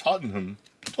for Tottenham.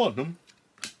 Ooh,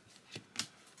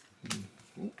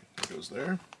 goes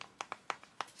there.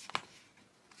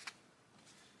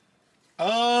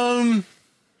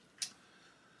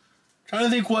 Trying to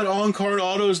think what on-card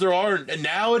autos there are. And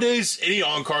nowadays, any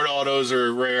on-card autos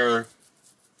are rare.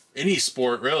 Any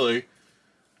sport, really.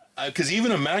 Because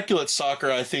even Immaculate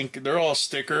Soccer, I think, they're all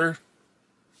sticker.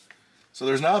 So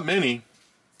there's not many.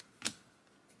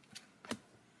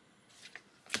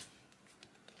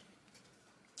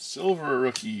 Silver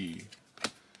rookie.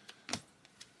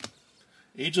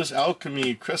 Ageless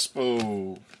Alchemy,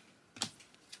 Crespo.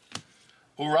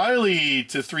 O'Reilly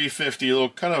to 350, a little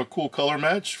kind of a cool color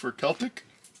match for Celtic.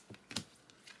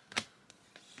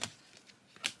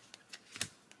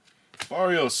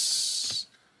 Barrios.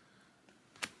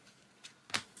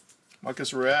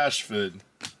 Marcus Rashford.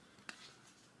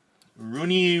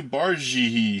 Rooney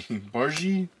Bargi.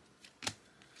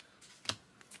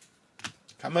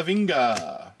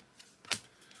 Camavinga.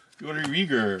 Yuri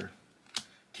Rieger.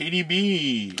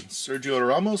 KDB. Sergio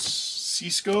Ramos.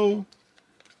 Cisco.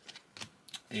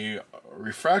 A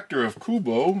refractor of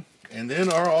Kubo, and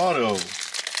then our auto.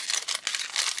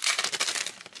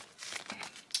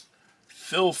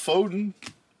 Phil Foden,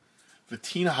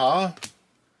 Vitinha,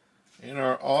 and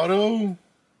our auto.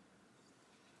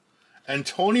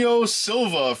 Antonio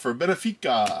Silva for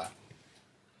Benfica.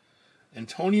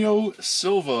 Antonio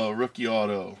Silva, rookie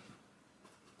auto.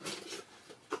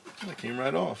 That came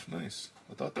right off. Nice.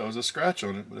 I thought that was a scratch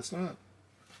on it, but it's not.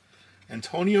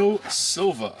 Antonio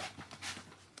Silva.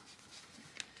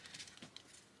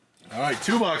 All right,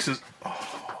 2 boxes.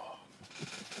 Oh.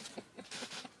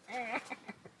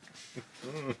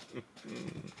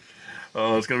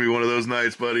 Oh, it's going to be one of those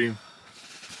nights, buddy.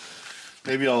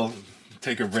 Maybe I'll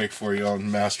take a break for you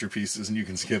on masterpieces and you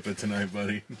can skip it tonight,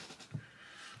 buddy.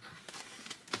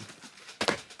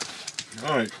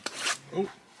 All right. Oh,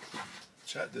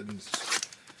 chat didn't.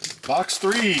 Box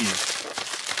 3.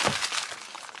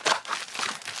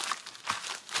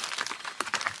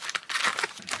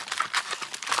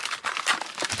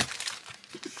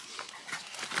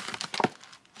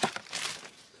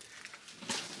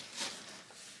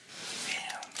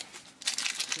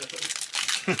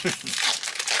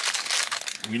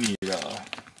 We need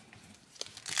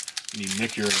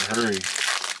Nick here in a hurry.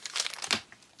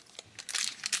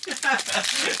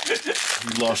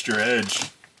 You lost your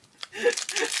edge.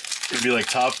 It'd be like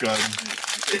Top Gun.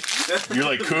 You're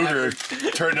like Cougar.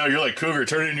 You're like Cougar.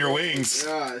 Turn in your wings.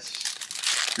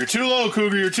 Gosh. You're too low,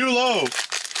 Cougar. You're too low.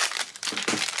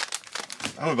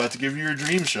 I'm about to give you your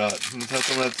dream shot. I'm gonna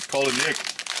have to call Nick.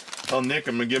 Tell Nick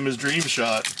I'm gonna give him his dream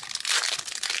shot.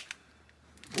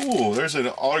 Ooh, there's an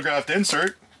autographed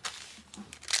insert.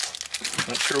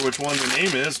 Not sure which one the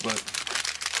name is, but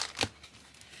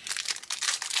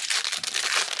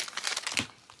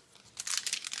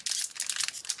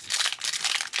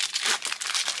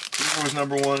Cougar was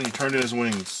 #1. He turned in his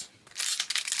wings.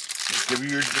 Let's give you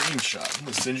your dream shot. I'm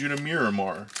gonna send you to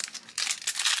Miramar.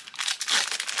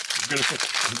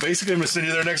 Basically, I'm gonna send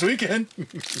you there next weekend.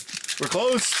 We're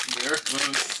close. We're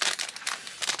close.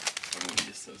 Oh,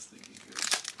 he's so stinking good.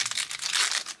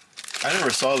 I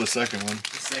never saw the second one.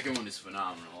 The second one is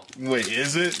phenomenal. Wait,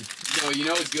 is it? No, you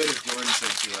know it's good if Jordan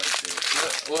says she likes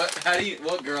it.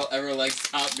 What girl ever likes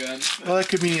Top Gun? Well, that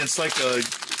could mean it's like a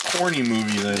corny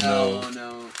movie then. No,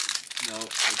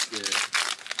 it's good.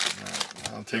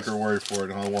 I'll take her word for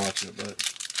it and I'll watch it, but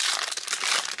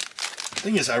the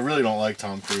thing is, I really don't like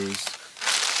Tom Cruise.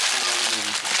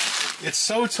 It's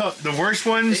so tough. The worst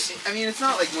ones... I mean, it's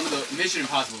not like one of the... Mission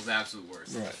Impossible is the absolute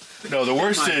worst. Right. No, the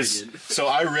worst is... So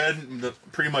I read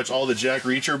pretty much all the Jack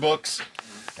Reacher books.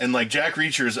 And, like, Jack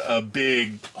Reacher's a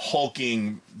big,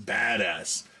 hulking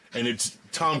badass. And it's...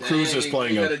 Tom Cruise is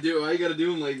playing him. Why you gotta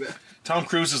do him like that? Tom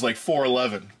Cruise is like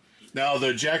 4'11". Now,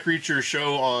 the Jack Reacher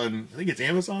show on... I think it's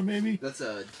Amazon, maybe? That's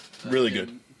really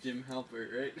good. Jim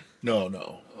Halpert, right?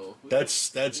 No. Oh, that's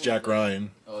Jack Ryan.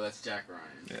 Oh, that's Jack Ryan.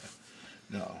 Yeah.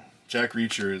 No. Jack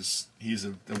Reacher is...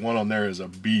 the one on there is a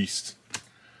beast.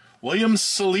 William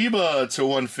Saliba to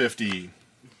 150.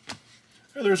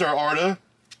 There's our Arda.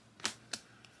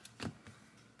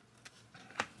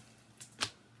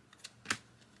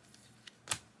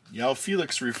 Yao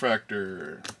Felix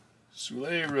refractor.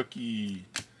 Sule rookie.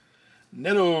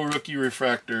 Neto rookie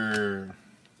refractor.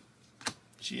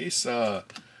 Chiesa.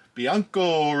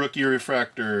 Bianco rookie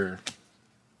refractor.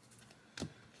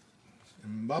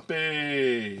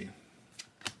 Mbappe.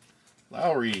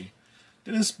 Lowry.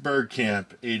 Dennis Bergkamp.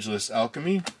 Ageless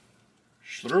Alchemy.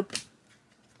 Schlurp.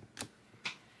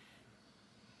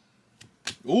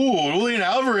 Ooh, Julian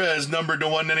Alvarez numbered to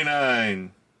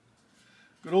 199.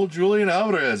 Good old Julian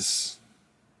Alvarez.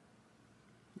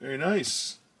 Very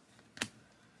nice.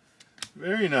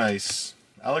 Very nice.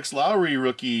 Alex Lowry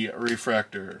rookie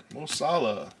refractor. Mo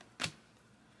Salah.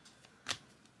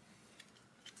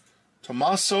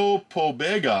 Tommaso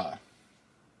Pobega.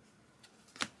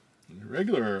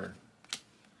 Regular.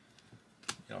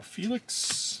 Now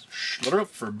Felix Schlurp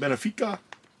for Benfica.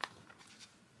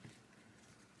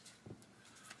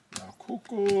 Now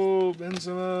Coco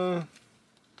Benzema.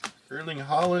 Erling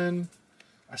Haaland.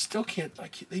 I still can't.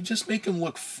 They just make him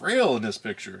look frail in this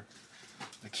picture.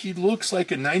 Like he looks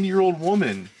like a 90-year-old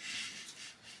woman.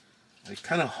 Like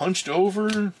kind of hunched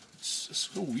over. It's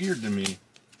just so weird to me.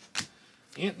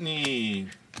 Anthony.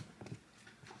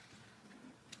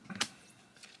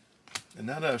 And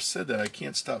now that I've said that, I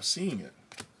can't stop seeing it.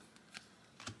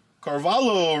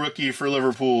 Carvalho rookie for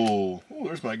Liverpool. Oh,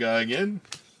 there's my guy again.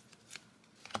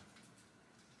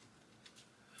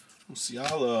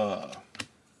 Musiala.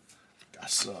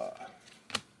 Gassa.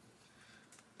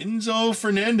 Enzo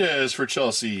Fernandez for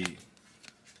Chelsea.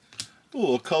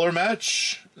 Ooh, color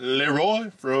match.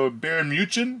 Leroy for Bayern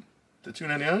Munich to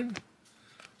 299.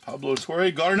 Pablo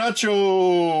Torre.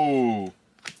 Garnacho.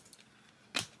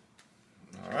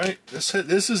 Alright,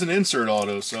 this is an insert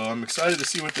auto, so I'm excited to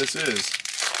see what this is.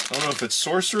 I don't know if it's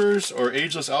Sorcerers or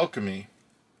Ageless Alchemy.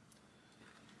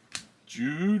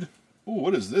 Jude. Ooh,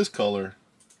 what is this color?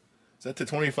 Is that the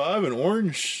 25 in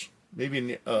orange?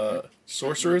 Maybe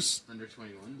Sorceress? Under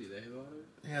 21, do they have auto?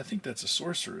 Yeah, I think that's a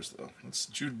Sorceress, though. That's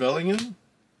Jude Bellingham.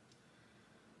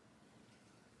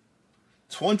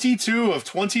 22 of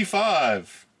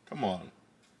 25. Come on.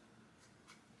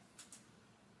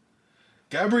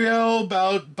 Gabriel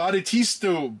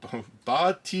Batistuta.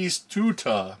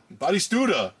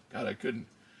 God, I couldn't.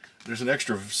 There's an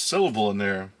extra syllable in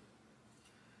there.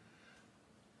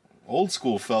 Old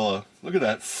school fella. Look at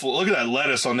that. Look at that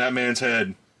lettuce on that man's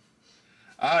head.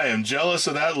 I am jealous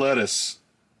of that lettuce.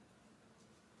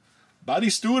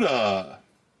 Batistuta.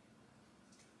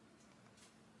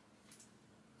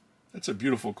 That's a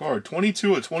beautiful card.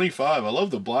 22 of 25. I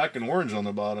love the black and orange on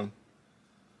the bottom.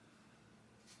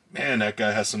 Man, that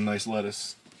guy has some nice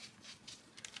lettuce.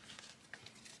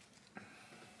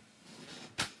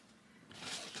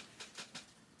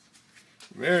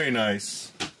 Very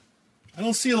nice. I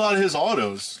don't see a lot of his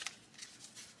autos.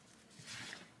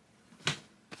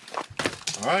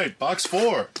 Alright, box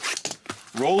 4.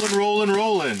 Rolling, rolling,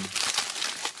 rolling.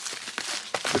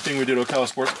 Good thing we did Ocala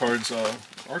Sports Cards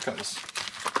archives.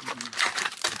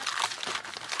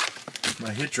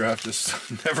 My hit draft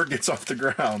just never gets off the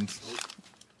ground.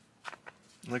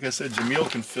 Like I said, Jamil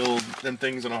can fill them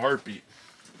things in a heartbeat.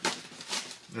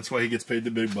 That's why he gets paid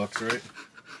the big bucks, right?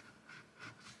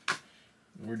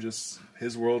 We're just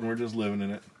his world and we're just living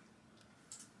in it.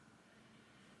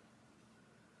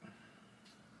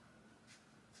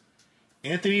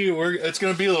 Anthony, it's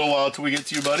going to be a little while till we get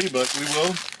to you, buddy, but we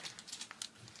will.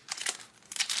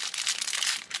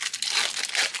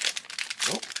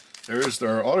 Oh, there's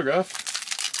their autograph.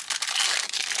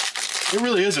 It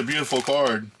really is a beautiful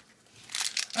card.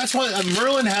 That's what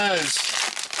Merlin has.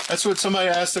 That's what somebody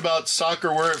asked about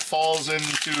soccer, where it falls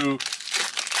into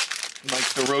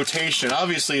like the rotation.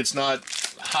 Obviously, it's not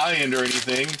high-end or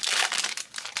anything,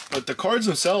 but the cards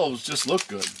themselves just look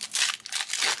good.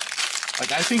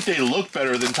 Like, I think they look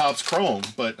better than Topps Chrome,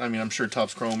 but, I mean, I'm sure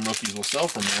Topps Chrome rookies will sell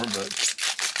for more, but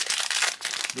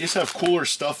they just have cooler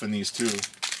stuff in these, too.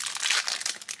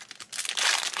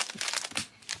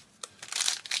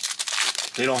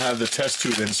 They don't have the test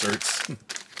tube inserts.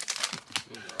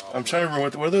 I'm trying to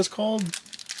remember what are those called?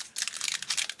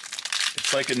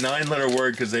 It's like a 9-letter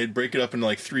word because they'd break it up into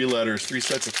like 3 letters, 3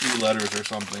 sets of 3 letters or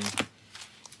something.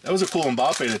 That was a cool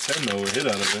Mbappe to 10 though, a hit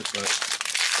out of it,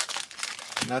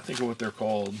 but I'm not thinking what they're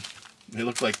called. They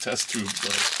look like test tubes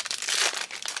though.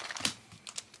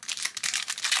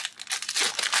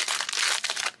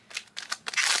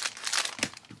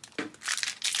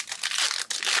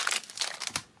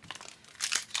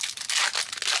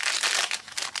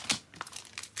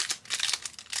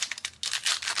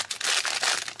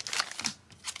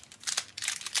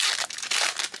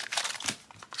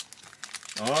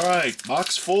 All right,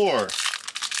 box 4.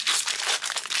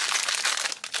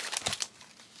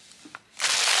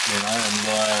 Man, I am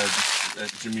glad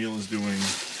that Jamil is doing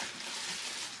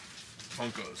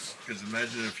Funkos. Because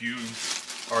imagine if you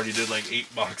already did like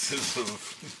 8 boxes of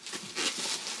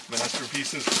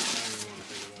masterpieces. I don't even want to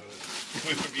think about it.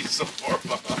 We would be so far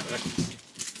behind.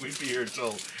 We'd be here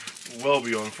till well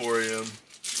beyond 4 a.m.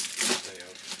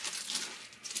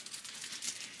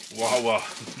 Wawa.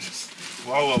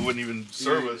 Wawa wouldn't even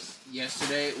serve us.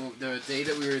 Yesterday, well, the day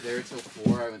that we were there till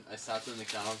 4, I stopped in the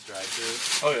McDonald's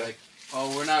drive-thru. Oh yeah. Like,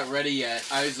 oh, we're not ready yet.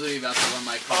 I was literally about to run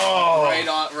my car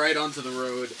right onto the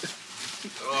road.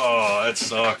 Oh, that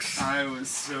sucks. I was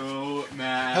so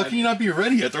mad. How can you not be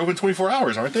ready yet? They're open 24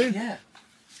 hours, aren't they? Yeah.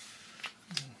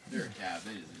 They're a cab.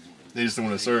 They just don't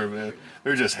want to serve, man.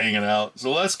 They're just hanging out.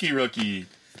 Zaleski rookie.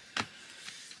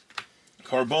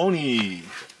 Carboni.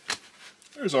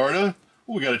 There's Arda.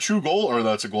 Ooh, we got a true gold, or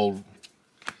that's a gold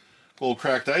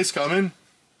cracked ice coming.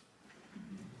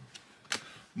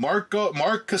 Mark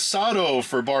Casado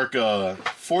for Barca,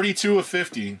 42 of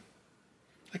 50.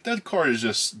 Like, that card is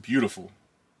just beautiful.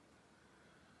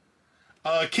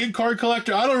 Kid card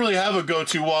collector. I don't really have a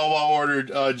go-to Wawa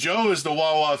ordered. Joe is the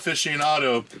Wawa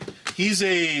aficionado. He's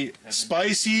a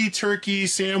spicy turkey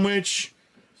sandwich.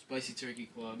 Spicy turkey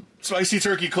club. Spicy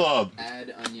turkey club.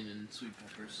 Add onion and sweet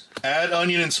peppers. Add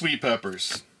onion and sweet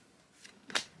peppers.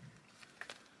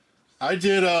 I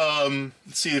did,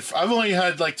 let's see, I've only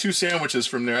had like 2 sandwiches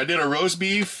from there. I did a roast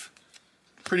beef,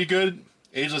 pretty good.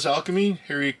 Ageless Alchemy,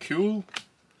 Harry Kuehl.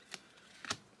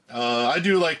 I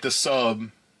do like the sub.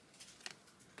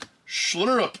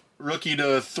 Schlurp, rookie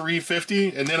to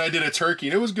 350, and then I did a turkey,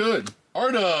 and it was good.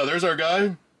 Arda, there's our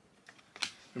guy.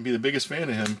 I'd be the biggest fan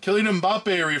of him. Kylian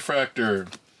Mbappe refractor.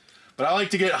 But I like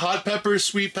to get hot peppers,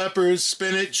 sweet peppers,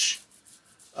 spinach,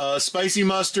 spicy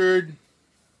mustard,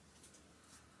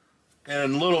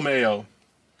 and little mayo.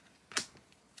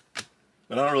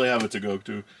 But I don't really have it to go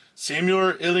to.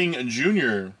 Samuel Illing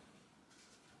Jr.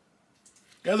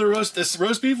 Yeah, this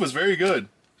roast beef was very good.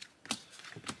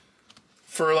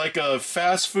 For like a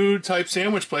fast food type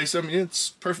sandwich place, I mean, it's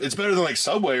perfect. It's better than like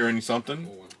Subway or something.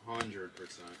 100%.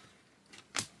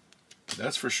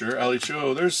 That's for sure. Ali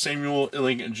Cho. There's Samuel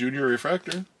Illing Jr.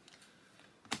 refractor.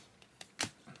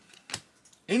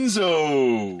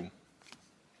 Enzo.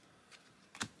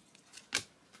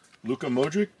 Luka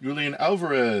Modric, Julian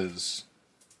Alvarez.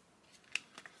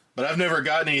 But I've never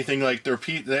gotten anything like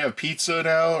they have pizza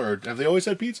now, or have they always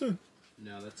had pizza?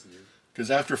 No, that's new. Because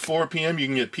after 4 p.m. you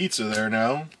can get pizza there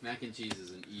now. Mac and cheese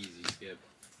is an easy skip.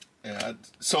 Yeah,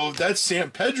 so that's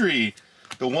Pedri.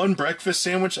 The one breakfast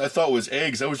sandwich I thought was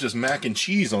eggs. That was just mac and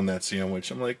cheese on that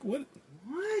sandwich. I'm like, what?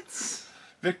 What?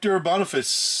 Victor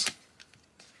Boniface.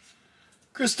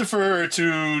 Christopher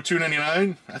to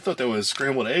 $2.99. I thought that was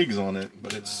scrambled eggs on it,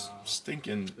 but it's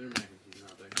stinking. Their mac and cheese is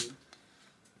not that good.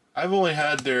 I've only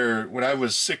had their, when I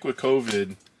was sick with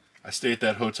COVID, I stayed at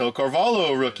that hotel.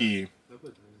 Carvalho rookie.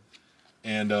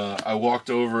 And I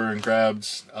walked over and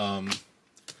grabbed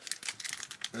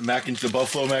the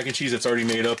buffalo mac and cheese that's already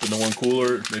made up in the one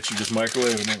cooler that you just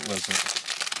microwave, and it wasn't.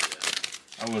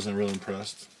 I wasn't real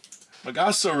impressed.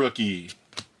 Magasa rookie.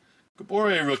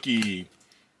 Gabore rookie.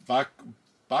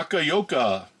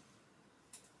 Bakayoko.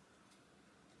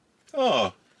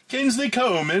 Oh, Kingsley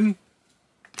Coman.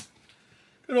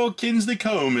 Good old Kingsley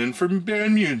Coman from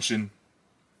Bayern Munich.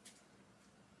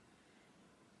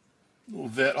 Little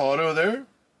vet auto there.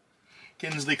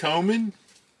 Kingsley Coman.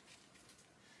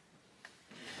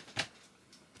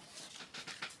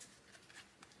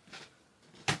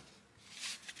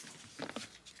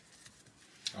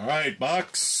 All right,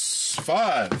 box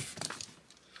 5.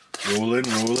 Rolling,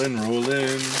 rolling,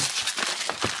 rolling.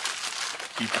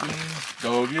 Keeping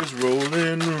dog is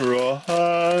rolling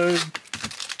right.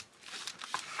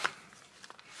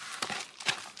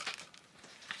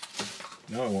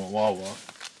 Now I want Wawa.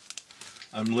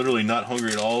 I'm literally not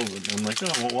hungry at all. I'm like, no,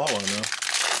 I want Wawa now.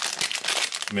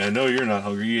 I mean, I know you're not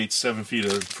hungry. You ate 7 feet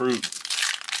of fruit.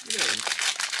 Yeah.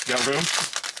 Got room?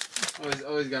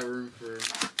 Always got room for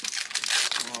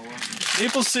Wawa.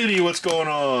 Maple City, what's going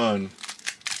on?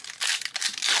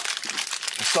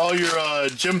 I saw your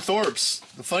Jim Thorpe's.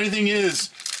 The funny thing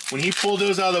is, when he pulled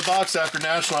those out of the box after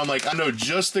National, I'm like, I know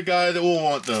just the guy that will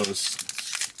want those.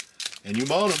 And you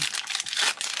bought them.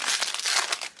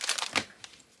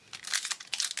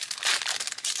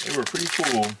 They were pretty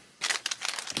cool.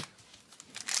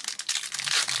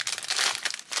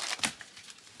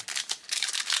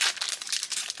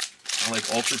 I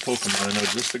like Ultra Pokemon. I know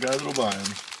just the guy that'll buy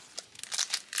them.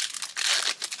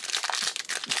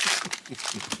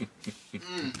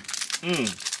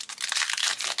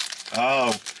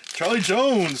 Oh, Charlie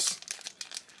Jones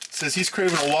says he's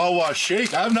craving a Wawa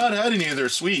shake. I've not had any of their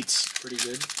sweets. Pretty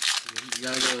good. You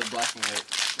gotta go with black and white.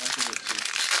 Black and white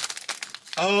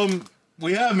shake.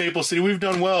 We have Maple City. We've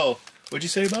done well. What'd you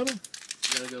say about them?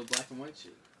 You gotta go black and white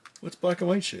shake. What's black and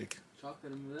white shake?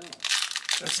 Chocolate and vanilla.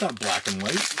 That's not black and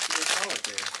white. That's what they call it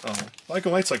there. Oh, black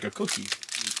and white's like a cookie.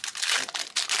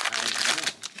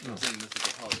 I know. I'm saying this is what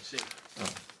they call it shake.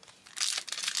 Oh.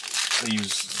 They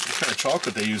use, what kind of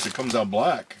chocolate they use that comes out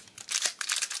black?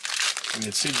 I mean,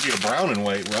 it seems to be a brown and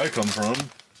white where I come from.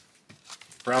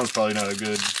 Brown's probably not a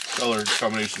good color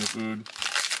combination of food.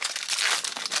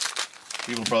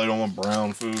 People probably don't want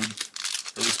brown food.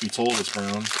 Or at least be told it's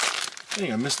brown.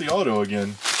 Dang, I missed the auto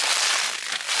again.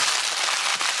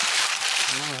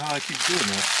 I don't know how I keep doing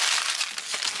that.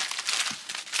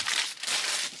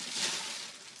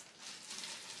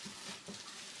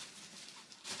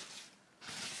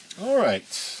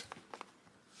 Alright.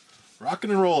 Rockin'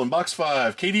 and rollin'. Box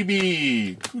 5.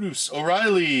 KDB. Kudus.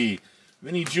 O'Reilly.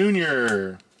 Vinny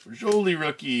Jr. Jolie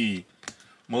rookie.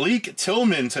 Malik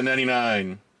Tillman to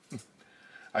 99.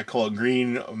 I call it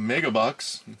green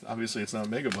Megabucks. Obviously it's not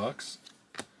Megabucks.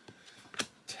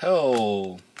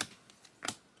 Tell.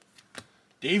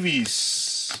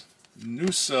 Davies.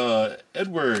 Noosa.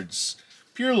 Edwards.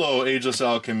 Pirlo. Ageless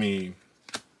Alchemy.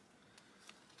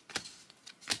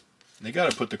 They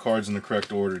got to put the cards in the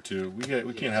correct order too.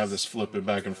 We can't have this flipping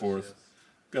back and forth.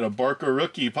 Got a Barca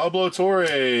rookie, Pablo Torre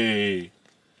to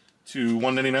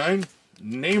 199.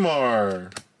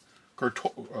 Neymar,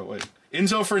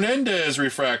 Enzo Fernandez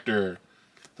refractor.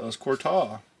 That was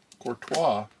Courtois.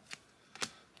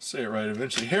 Say it right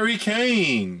eventually. Harry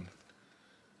Kane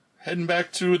heading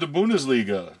back to the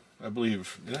Bundesliga, I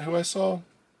believe. Is that who I saw? I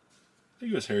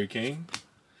think it was Harry Kane.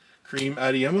 Kareem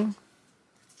Adeyemi.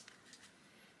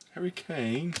 Harry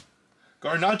Kane.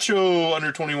 Garnacho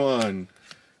under 21.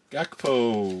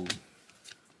 Gakpo.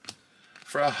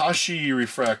 Frahashi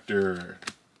refractor.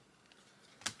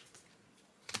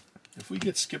 If we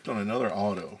get skipped on another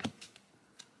auto.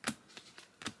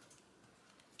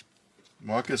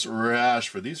 Marcus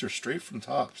Rashford. These are straight from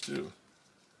Tops too.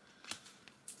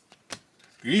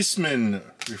 Griezmann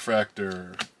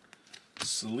refractor.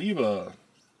 Saliba.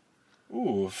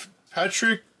 Ooh,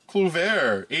 Patrick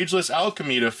Kluivert, Ageless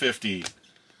Alchemy to 50.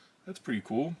 That's pretty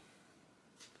cool.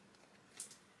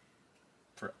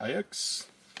 For Ajax.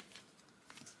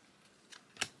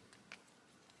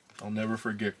 I'll never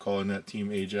forget calling that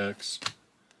team Ajax.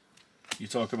 You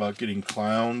talk about getting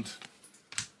clowned.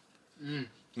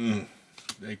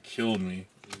 They killed me.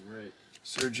 You're right.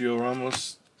 Sergio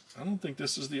Ramos. I don't think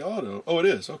this is the auto. Oh, it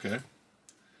is. Okay.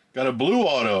 Got a blue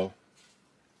auto.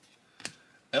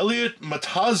 Elliot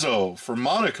Matazzo for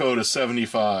Monaco to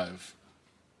 75.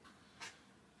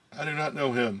 I do not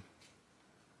know him.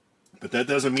 But that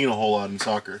doesn't mean a whole lot in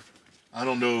soccer. I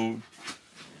don't know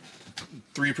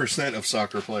 3% of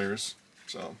soccer players.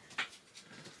 So,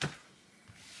 at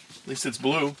least it's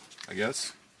blue, I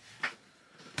guess.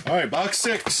 Alright, box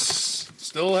 6.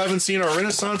 Still haven't seen our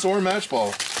Renaissance or Match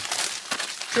Ball.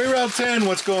 Trey Route 10,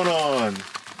 what's going on?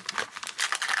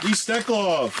 Lee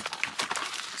Steklov.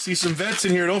 See some vets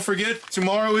in here. Don't forget,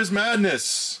 tomorrow is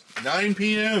Madness. 9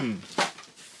 p.m.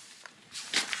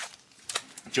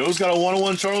 Joe's got a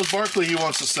 101 Charles Barkley he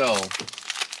wants to sell.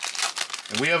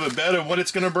 And we have a bet of what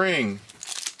it's going to bring.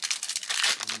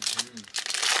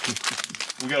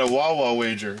 We got a Wawa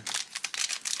wager.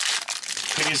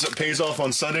 Pays off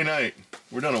on Sunday night.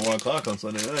 We're done at 1 o'clock on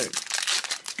Sunday night.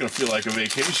 It's going to feel like a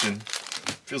vacation.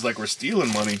 Feels like we're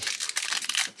stealing money.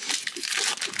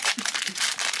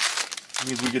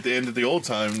 Means we get to end at the old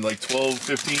time, like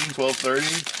 12:15,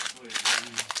 12:30.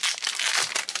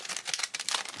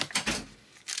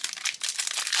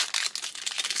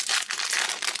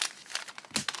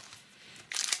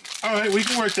 All right, we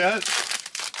can work that.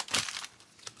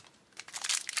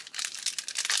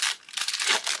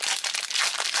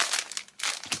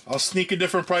 I'll sneak a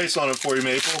different price on it for you,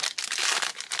 Maple.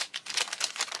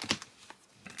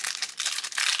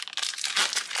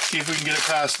 See if we can get it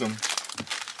past them.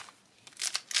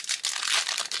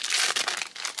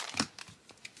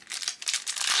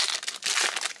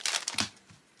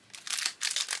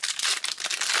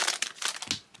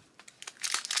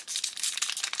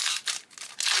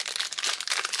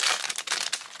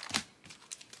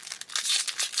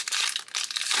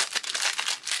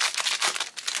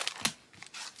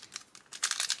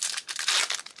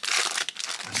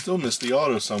 still missed the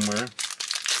auto somewhere.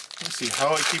 Let's see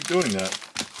how I keep doing that.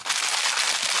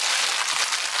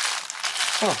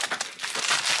 Huh.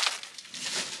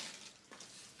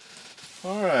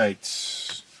 Alright.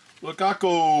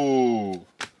 Lukaku.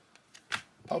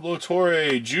 Pablo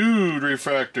Torre. Jude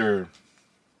refractor.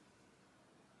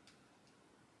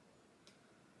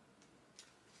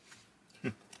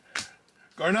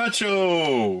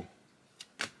 Garnacho.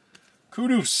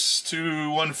 Kudus to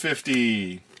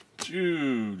 150.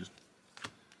 Jude.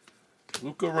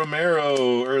 Luca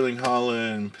Romero. Erling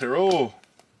Haaland. Perot.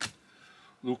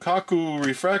 Lukaku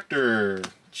refractor.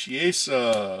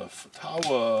 Chiesa.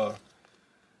 Fatawa.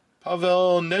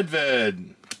 Pavel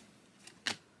Nedved.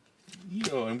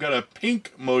 Yo, I've got a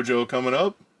pink mojo coming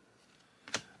up.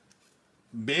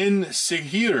 Ben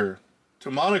Sighir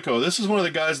to Monaco. This is one of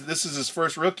the guys, this is his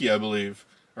first rookie, I believe.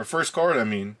 Or first card, I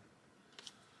mean.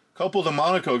 A couple of the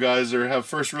Monaco guys have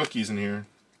first rookies in here.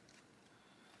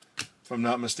 If I'm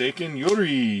not mistaken.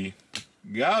 Yuri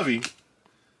Gavi.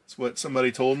 That's what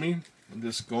somebody told me. I'm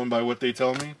just going by what they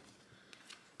tell me.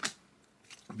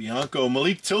 Bianco.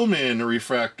 Malik Tillman, a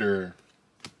refractor.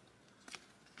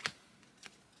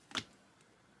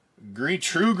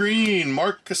 True Green.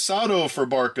 Mark Casado for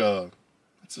Barca.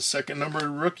 That's the second numbered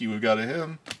rookie we've got of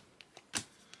him.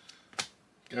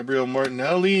 Gabriel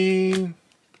Martinelli.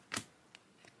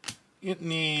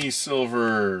 Anthony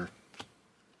Silver.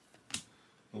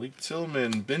 Malik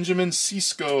Tillman. Benjamin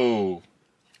Cisco.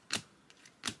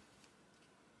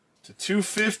 To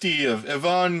 250 of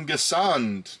Evan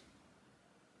Gassand.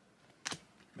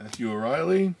 Matthew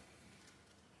O'Reilly.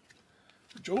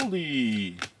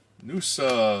 Jolie.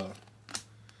 Nusa.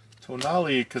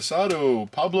 Tonali. Casado.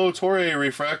 Pablo Torre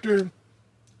refractor.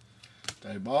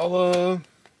 Dybala.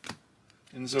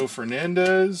 Enzo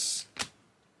Fernandez.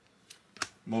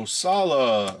 Mo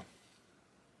Salah.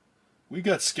 We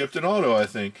got skipped an auto, I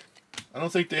think. I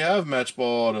don't think they have match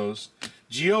ball autos.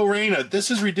 Gio Reyna. This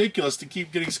is ridiculous to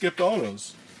keep getting skipped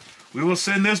autos. We will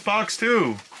send this box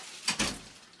too.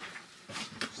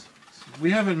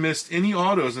 We haven't missed any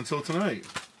autos until tonight.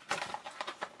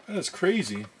 That is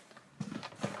crazy.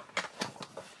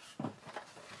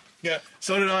 Yeah,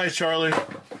 so did I, Charlie.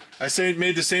 I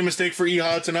made the same mistake for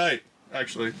EHA tonight,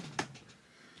 actually.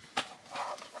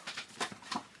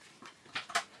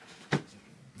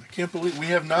 I can't believe we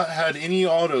have not had any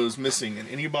autos missing in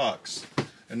any box.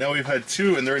 And now we've had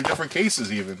two, and they're in different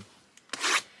cases even.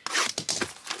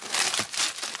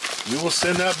 We will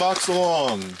send that box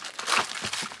along.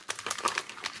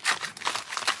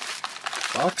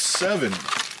 Box 7.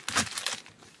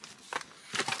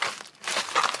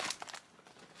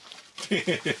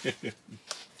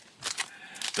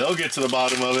 They'll get to the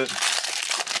bottom of it.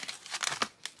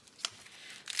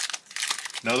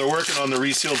 Now they're working on the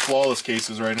resealed flawless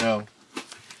cases right now.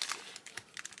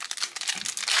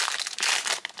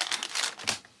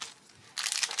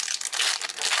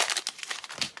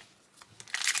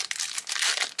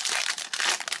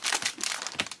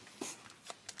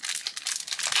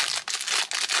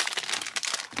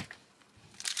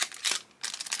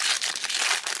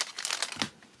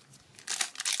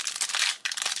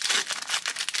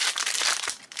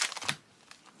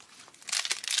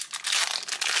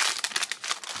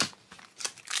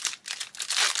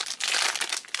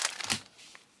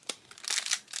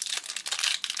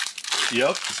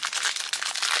 Yep.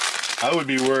 I would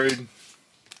be worried.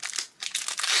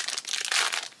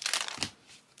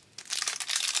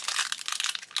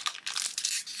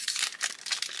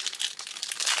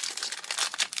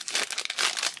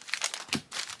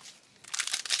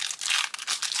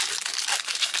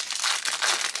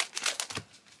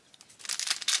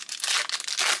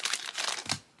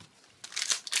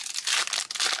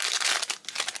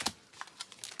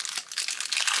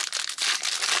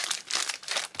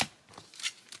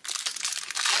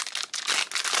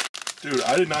 Dude,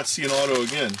 I did not see an auto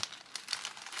again.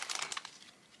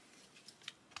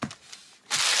 I'm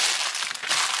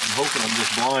hoping I'm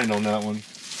just blind on that one.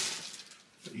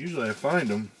 But usually I find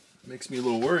them. Makes me a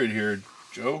little worried here,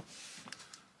 Joe.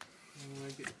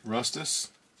 Rustus.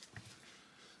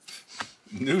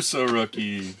 Nusa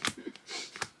rookie.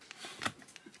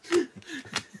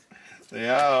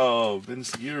 Leao. Ben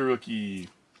Sigur rookie.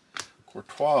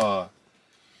 Courtois.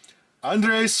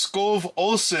 Andrei Skov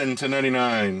Olsen to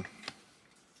 99.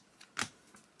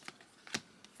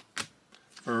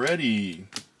 Ferretti.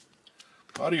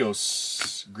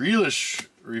 Adios. Grealish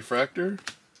refractor.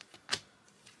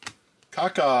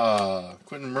 Kaka.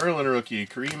 Quentin Merlin rookie.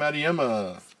 Kareem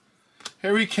Adeyemi.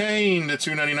 Harry Kane to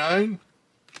 299.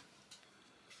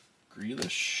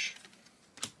 Grealish.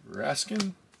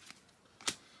 Raskin.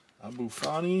 Abu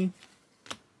Fani.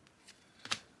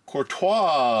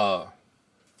 Courtois.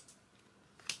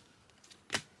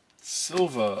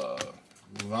 Silva.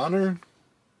 Vanner.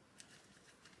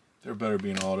 There better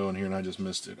be an auto in here and I just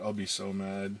missed it. I'll be so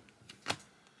mad.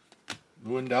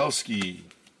 Lewandowski.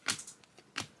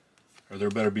 Or there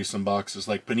better be some boxes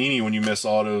like Panini when you miss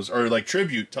autos, or like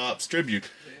Tribute, Topps Tribute.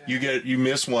 Yeah. You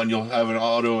miss one, you'll have an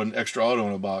auto, an extra auto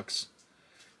in a box.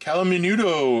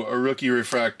 Calaminuto, a rookie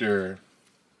refractor.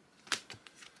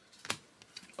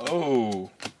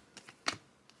 Oh.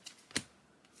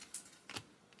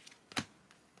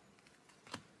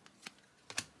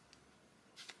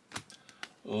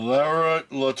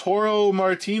 Lautaro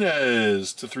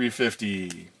Martinez to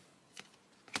 350.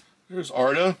 There's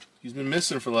Arda. He's been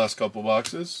missing for the last couple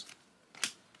boxes.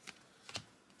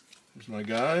 Here's my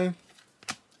guy.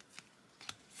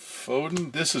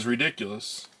 Foden. This is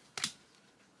ridiculous.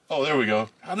 Oh, there we go.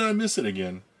 How did I miss it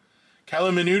again?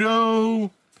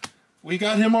 Calaminuto. We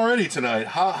got him already tonight.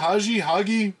 Haji.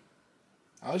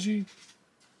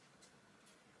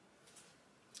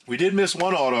 We did miss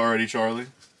one auto already, Charlie.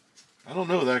 I don't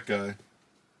know that guy.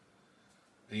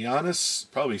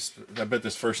 Giannis, probably, I bet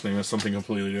this first name is something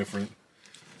completely different.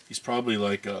 He's probably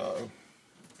like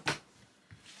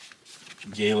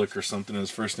Gaelic or something.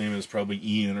 His first name is probably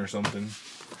Ian or something.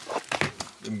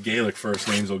 Them Gaelic first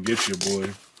names will get you,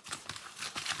 boy.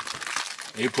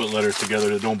 They put letters together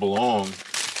that don't belong.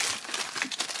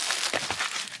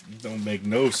 Don't make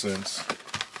no sense.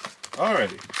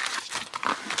 Alrighty.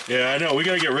 Yeah, I know. We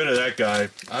got to get rid of that guy.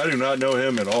 I do not know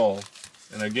him at all.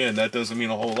 And again, that doesn't mean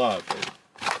a whole lot. But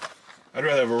I'd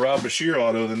rather have a Rob Bashir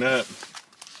auto than that.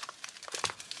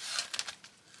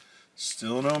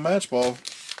 Still no match ball.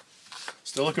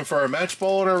 Still looking for our match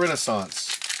ball and our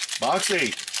Renaissance. Box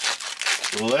 8.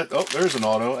 Oh, there's an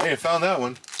auto. Hey, I found that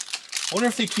one. I wonder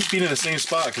if they keep being in the same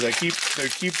spot, because they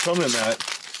keep coming that.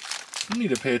 I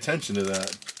need to pay attention to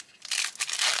that.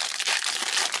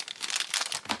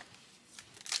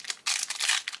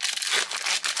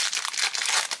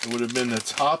 It would have been the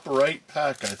top right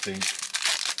pack, I think.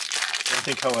 I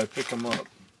think how I pick them up.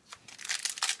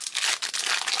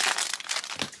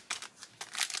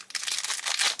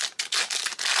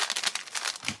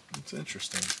 It's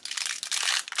interesting.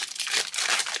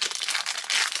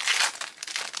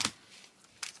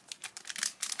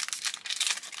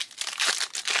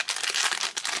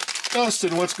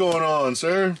 Dustin, what's going on,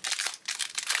 sir?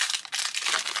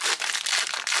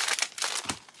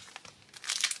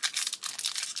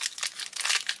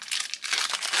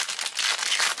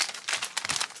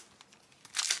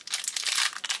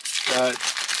 Got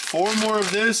 4 more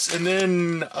of this, and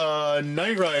then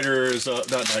Knight Rider is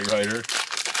not Knight Rider,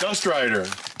 Dust Rider,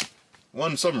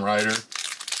 some rider.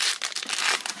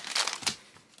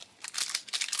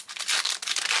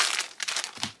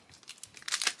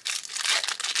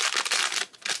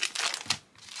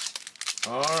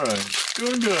 All right,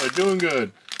 doing good, doing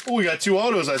good. Oh, we got 2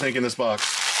 autos, I think, in this box.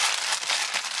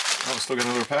 Oh, still got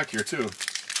another pack here too.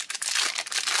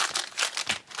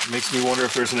 Makes me wonder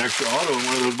if there's an extra auto in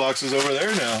one of those boxes over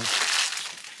there now.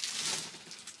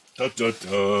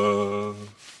 Da-da-da.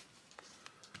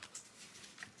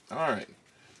 Alright.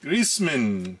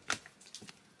 Griezmann.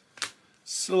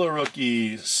 Silla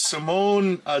rookie.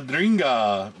 Simone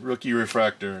Adringa rookie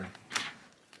refractor.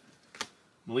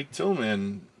 Malik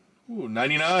Tillman. Ooh,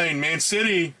 99. Man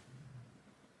City.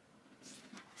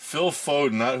 Phil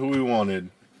Foden. Not who we wanted.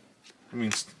 I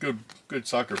mean, good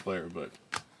soccer player, but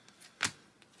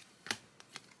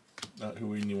not who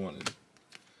we wanted.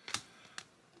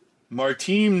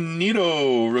 Martin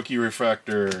Nito, rookie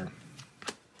refractor.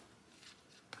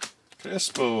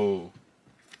 Crespo.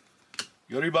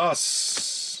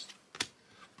 Yoribas.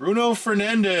 Bruno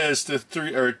Fernandes to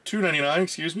 299,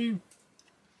 excuse me.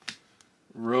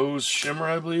 Rose Shimmer,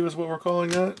 I believe is what we're calling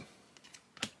that.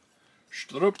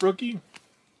 Strupp rookie.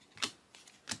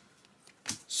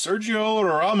 Sergio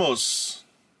Ramos.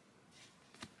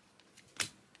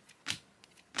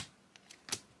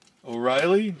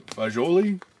 O'Reilly.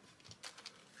 Fajoli.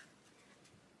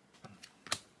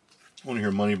 I want to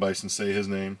hear Money Bison say his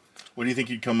name. What do you think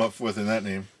you'd come up with in that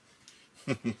name?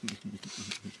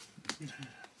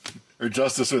 Or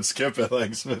Justice would skip it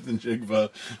like Smith and Jigba.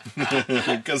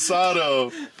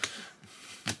 Casado.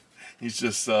 He's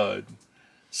just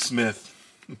Smith.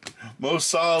 Mo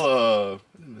Salah. I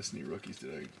didn't miss any rookies,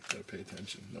 did I? Gotta pay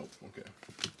attention. Nope. Okay.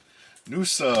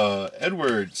 Nusa.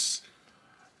 Edwards.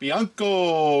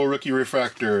 Bianco. Rookie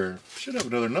refractor. Should have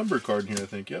another number card in here, I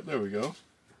think. Yep, there we go.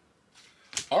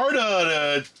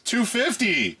 Arda to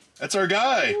 250. That's our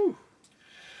guy. Woo.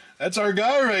 That's our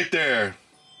guy right there.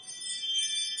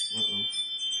 Uh-oh.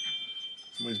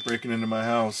 Somebody's breaking into my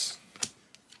house.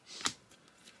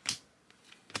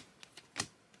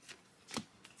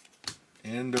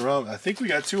 And I think we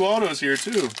got 2 autos here,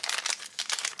 too.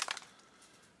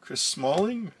 Chris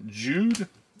Smalling, Jude,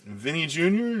 Vinny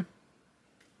Jr.,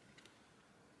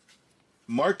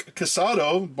 Mark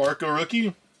Casado, Barco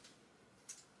rookie.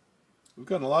 We've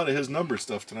got a lot of his number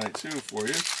stuff tonight, too, for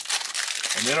you.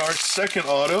 And then our second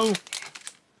auto,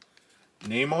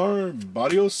 Neymar,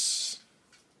 Barrios,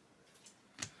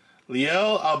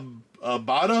 Liel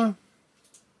Abada.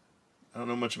 I don't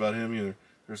know much about him either.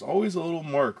 There's always a little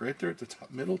mark right there at the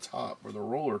top, middle top where the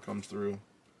roller comes through.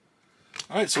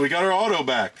 All right, so we got our auto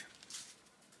back.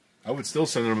 I would still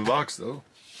send him a box, though.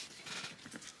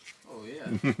 Oh,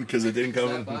 yeah. Because it didn't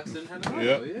come in. That box didn't have an auto.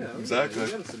 Yeah, Yeah, exactly.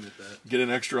 You gotta submit that. Get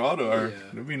an extra auto. Oh, Or yeah.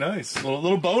 it'd be nice. A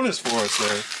little bonus for us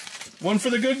there. One for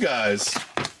the good guys.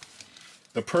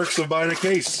 The perks of buying a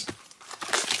case.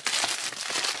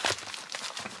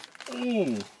 Ooh.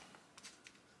 Damn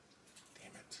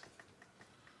it.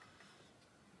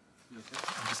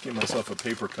 I just gave myself a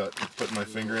paper cut and put my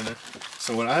finger in it.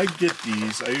 So when I get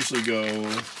these, I usually go...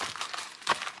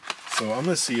 So I'm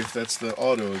going to see if that's the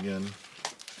auto again.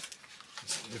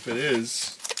 If it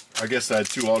is, I guess I had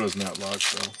 2 autos in that lock,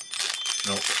 so...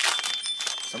 Nope.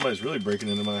 Somebody's really breaking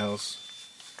into my house.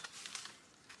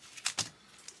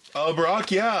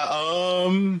 Brock, yeah,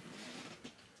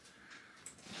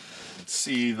 let's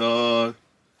see,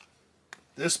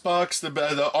 this box,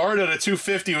 the art at a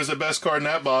 250 was the best card in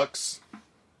that box.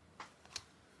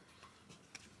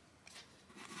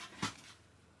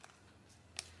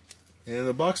 And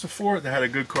the box before it, they had a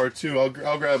good card too. I'll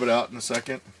grab it out in a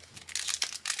second.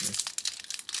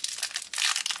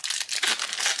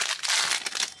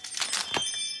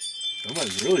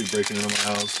 Somebody's really breaking into my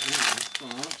house.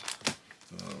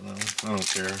 I don't know. I don't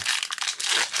care.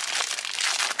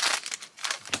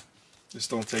 Just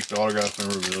don't take the autograph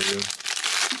memorabilia.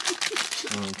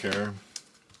 I don't care.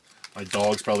 My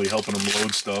dog's probably helping him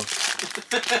load stuff.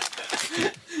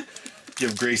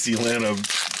 Give Gracie Lynn a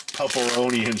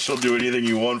pepperoni and she'll do anything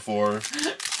you want for her.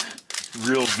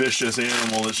 Real vicious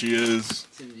animal that she is.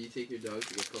 Tim, do you take your dog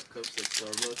to get cups at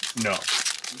Starbucks? No.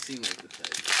 You seem like the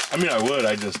type. I mean, I would.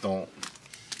 I just don't.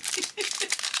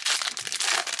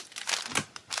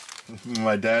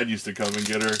 My dad used to come and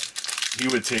get her. He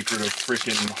would take her to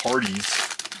frickin' Hardee's,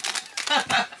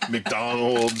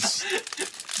 McDonald's,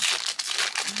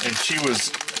 and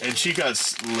she got.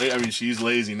 I mean, she's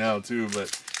lazy now too,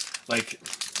 but like,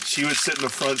 she would sit in the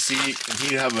front seat and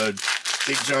he'd have a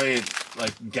big giant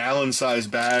like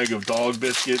gallon-sized bag of dog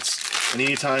biscuits, and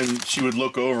anytime she would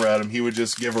look over at him, he would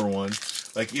just give her one.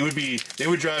 Like, it would be, they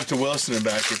would drive to Wilson and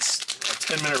back. It's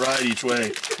a 10-minute ride each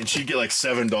way, and she'd get like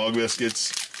 7 dog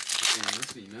biscuits. Yeah,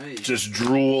 must be nice. Just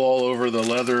drool all over the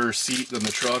leather seat in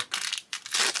the truck.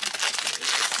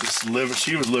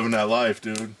 She was living that life,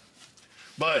 dude.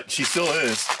 But she still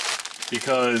is,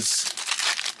 because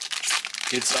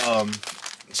it's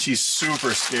she's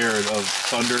super scared of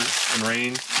thunder and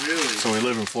rain. Really? So we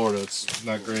live in Florida. It's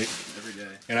not great. Every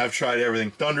day. And I've tried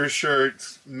everything: thunder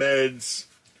shirts, meds,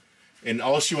 and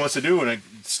all she wants to do when it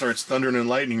starts thundering and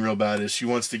lightning real bad is she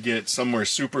wants to get somewhere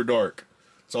super dark.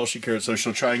 That's all she cares. So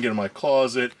she'll try and get in my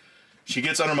closet. She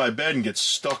gets under my bed and gets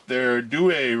stuck there.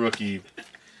 Do-a rookie.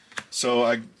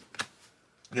 So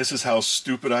this is how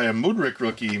stupid I am. Mudrick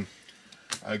rookie.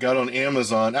 I got on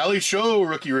Amazon. Ali Show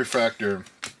rookie refractor.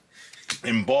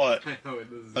 And bought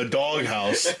a dog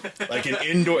house. Like an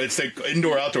indoor, it's like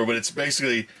indoor outdoor, but it's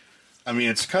basically, I mean,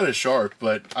 it's kind of sharp,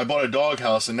 but I bought a dog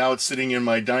house and now it's sitting in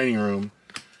my dining room.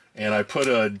 And I put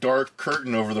a dark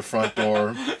curtain over the front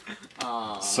door.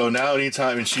 So now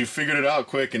anytime, and she figured it out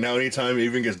quick, and now anytime it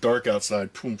even gets dark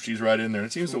outside, boom, she's right in there.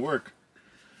 It seems to work.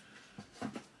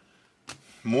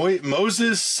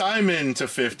 Moses Simon to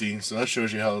 50. So that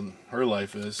shows you how her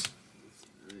life is.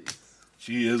 Nice.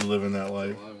 She is living that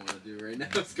life. All I want to do right now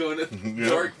is go in a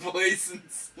dark place and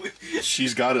sleep.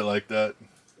 She's got it like that.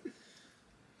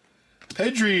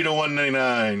 Pedri to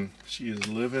 199. She is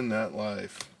living that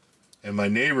life. And my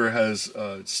neighbor has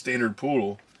a standard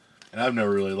poodle. And I've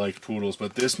never really liked poodles,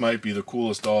 but this might be the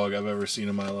coolest dog I've ever seen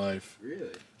in my life. Really?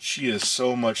 She is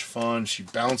so much fun. She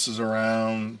bounces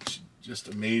around. She's just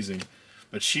amazing.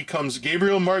 But she comes,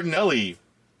 Gabriel Martinelli.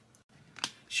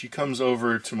 She comes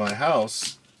over to my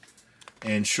house,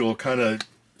 and she'll kind of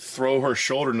throw her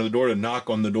shoulder into the door to knock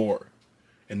on the door.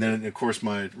 And then, of course,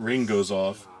 my ring goes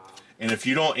off. And if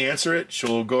you don't answer it,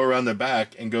 she'll go around the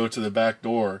back and go to the back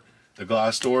door, the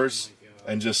glass doors,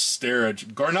 and just stare at you.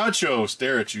 Garnacho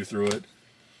stare at you through it.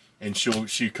 And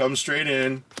she comes straight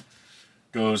in,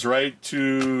 goes right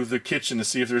to the kitchen to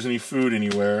see if there's any food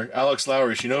anywhere. Alex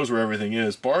Lowry, she knows where everything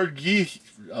is. Bard Gee,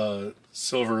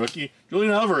 silver rookie.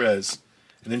 Julian Alvarez.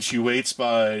 And then she waits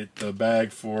by the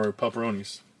bag for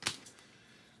pepperonis.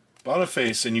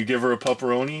 Boniface, and you give her a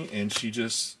pepperoni, and she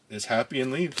just is happy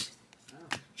and leaves.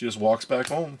 Oh. She just walks back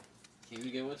home. Came to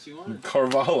get what she wanted.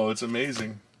 Carvalho, it's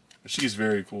amazing. She's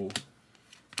very cool.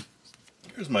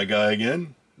 Here's my guy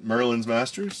again, Merlin's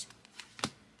Masters.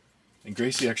 And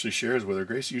Gracie actually shares with her.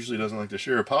 Gracie usually doesn't like to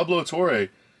share. Pablo Torre.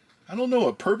 I don't know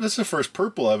what purple. This is the first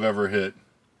purple I've ever hit.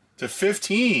 To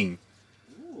 15.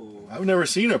 Ooh. I've never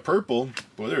seen a purple.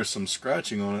 Boy, there's some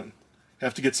scratching on it.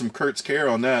 Have to get some Kurt's care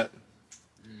on that.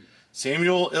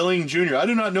 Samuel Illing Jr. I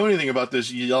do not know anything about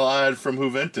this lad from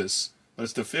Juventus. But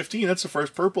it's to 15. That's the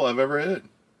first purple I've ever hit.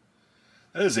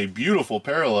 That is a beautiful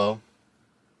parallel.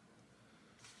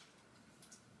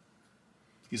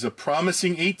 He's a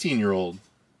promising 18-year-old.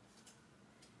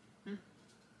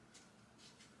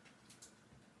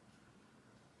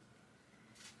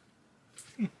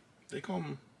 They call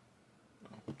him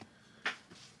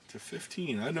to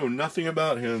 15. I know nothing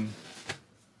about him.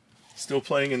 Still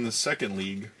playing in the second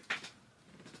league.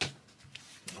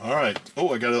 All right. Oh,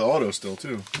 I got an auto still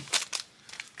too.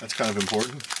 That's kind of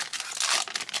important.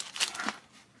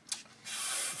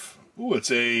 Ooh,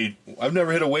 it's a... I've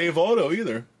never hit a wave auto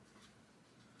either.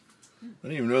 I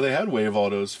didn't even know they had wave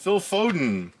autos. Phil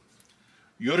Foden.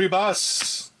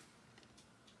 Yoribas.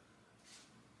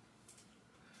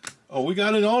 Oh, we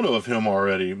got an auto of him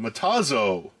already.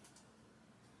 Matazo.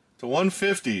 To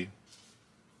 150.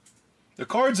 The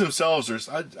cards themselves are...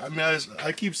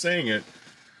 I keep saying it.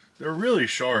 They're really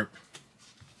sharp.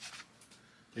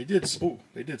 They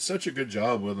did such a good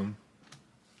job with them.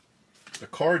 The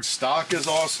card stock is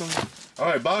awesome. All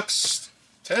right, box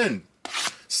 10.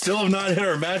 Still have not hit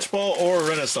our match ball or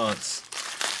Renaissance.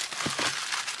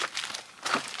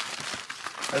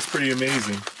 That's pretty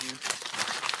amazing.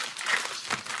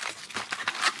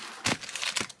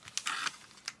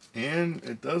 And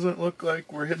it doesn't look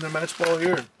like we're hitting a match ball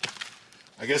here.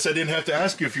 I guess I didn't have to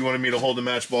ask you if you wanted me to hold the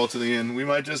match ball to the end. We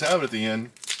might just have it at the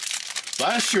end.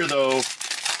 Last year, though,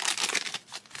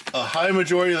 a high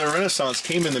majority of the Renaissance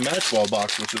came in the match ball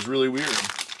box, which was really weird.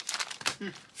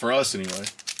 For us, anyway.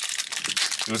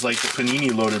 It was like the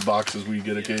Panini loaded boxes we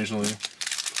get occasionally.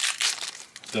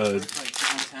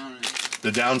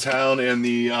 The downtown and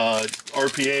the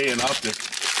RPA and Optic.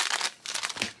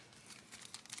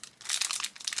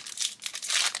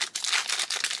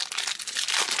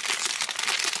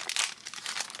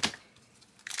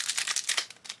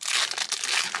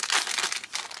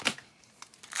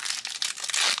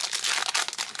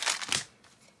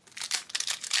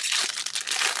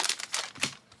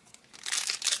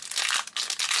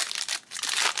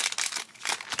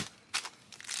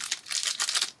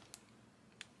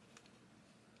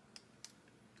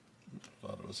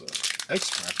 Thought it was a X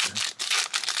Factor.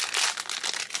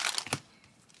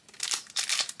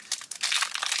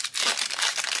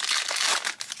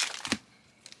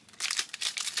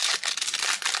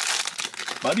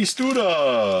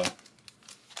 Batistuta.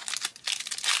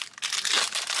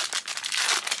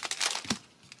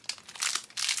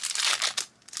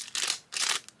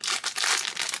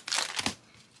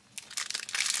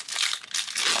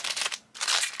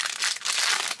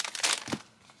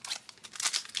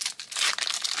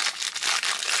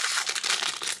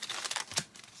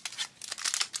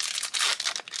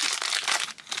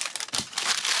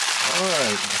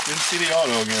 Alright, didn't see the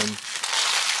auto again.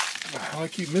 How do I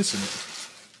keep missing it?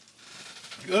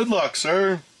 Good luck,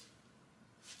 sir.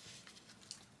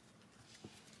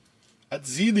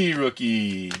 Atzidi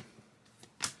rookie.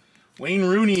 Wayne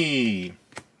Rooney.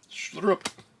 Schlrup.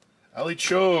 Ali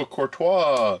Cho.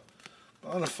 Courtois.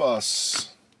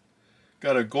 Boniface.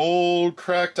 Got a gold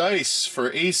cracked ice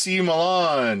for AC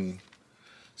Milan.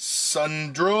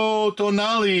 Sandro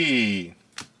Tonali.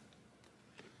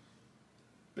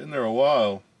 Been there a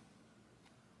while.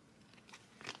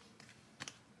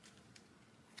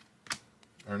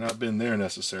 Or not been there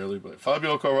necessarily, but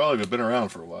Fabio Carvalho have been around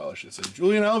for a while, I should say.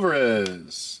 Julian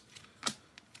Alvarez.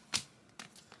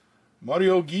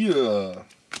 Mario Guida.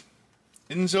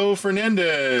 Enzo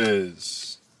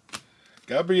Fernandez.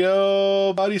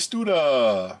 Gabriel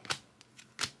Batistuta.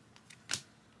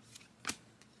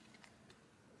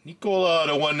 Nicola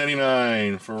to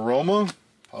 199 for Roma.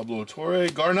 Pablo Torre,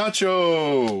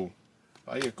 Garnacho,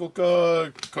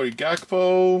 Ayacoca, Cody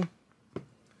Gakpo,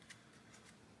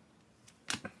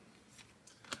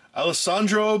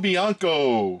 Alessandro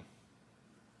Bianco,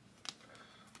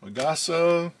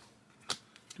 Magasa,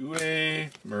 Due,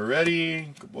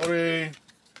 Moretti, Gabore,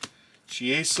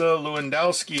 Chiesa,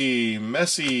 Lewandowski,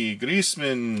 Messi,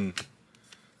 Griezmann,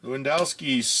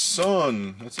 Lewandowski,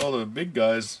 Son, that's all the big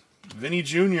guys, Vinny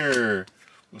Jr.,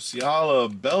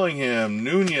 Musiala, Bellingham,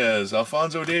 Nunez,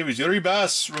 Alphonso Davies, Yuri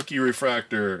Bass, rookie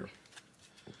refractor.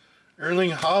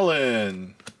 Erling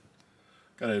Haaland.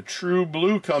 Got a true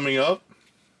blue coming up.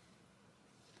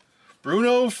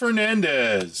 Bruno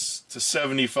Fernandes to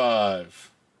 75.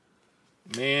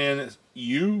 Man,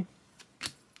 you.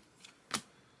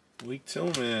 Malik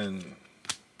Tillman.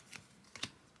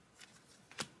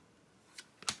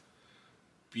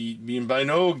 Being by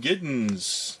no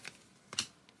Giddens.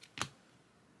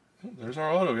 Oh, there's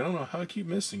our auto. I don't know how I keep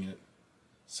missing it.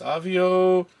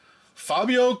 Fabio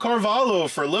Carvalho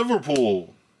for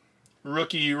Liverpool.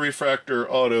 Rookie refractor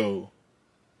auto.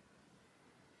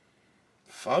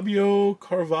 Fabio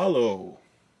Carvalho.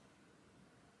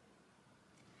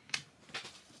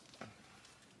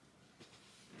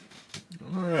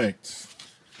 All right.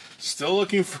 Still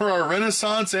looking for our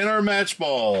Renaissance and our match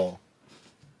ball.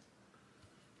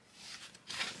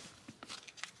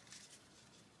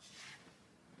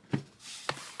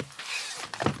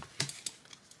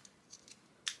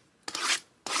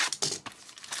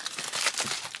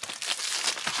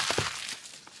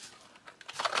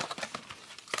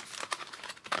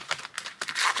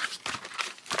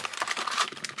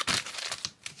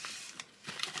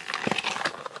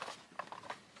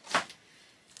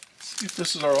 See if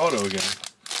this is our auto again.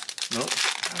 Nope.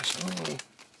 Gosh, oh.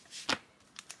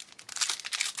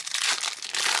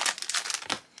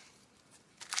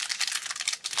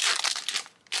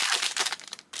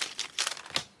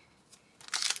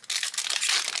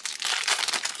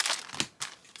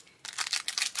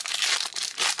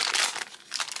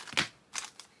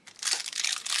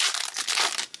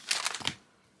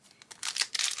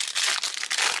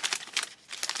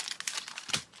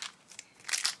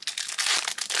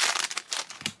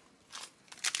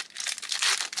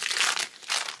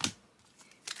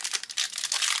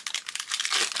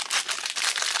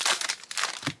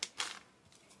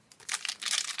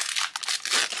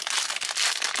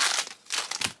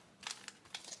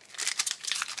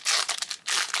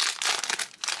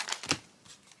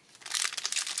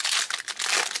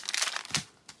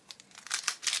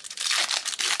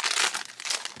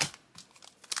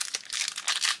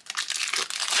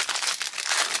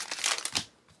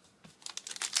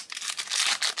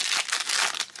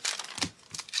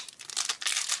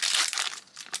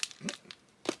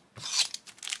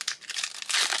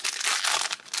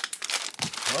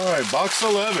 All right, box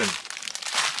 11.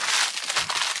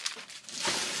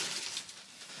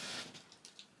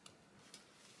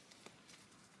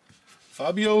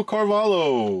 Fabio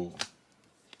Carvalho.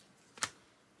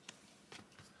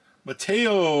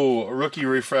 Mateo, rookie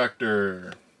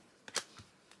refractor.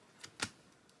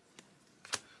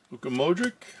 Luka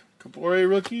Modric, Capore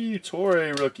rookie,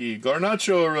 Torre rookie,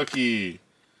 Garnacho rookie,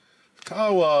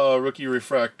 Kawa rookie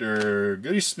refractor,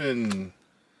 Griezmann,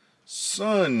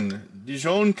 Son,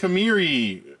 Dijon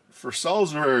Kamiri for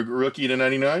Salzburg rookie to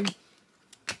 99.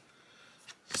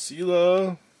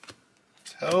 Sila,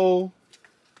 Tell,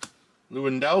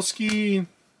 Lewandowski,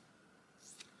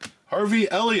 Harvey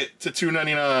Elliott to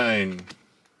 299.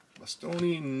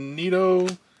 Bastoni, Nito,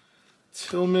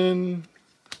 Tillman,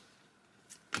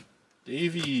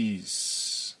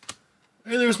 Davies.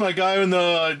 Hey, there's my guy in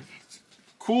the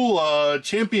cool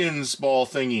Champions Ball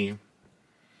thingy.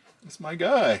 That's my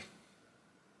guy.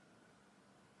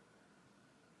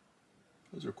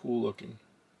 Those are cool looking.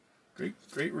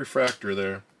 Great refractor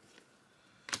there.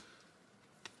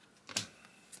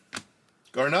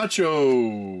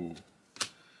 Garnacho.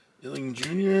 Illing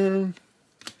Jr.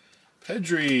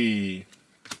 Pedri.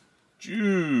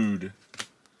 Jude.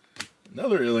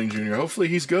 Another Illing Jr. Hopefully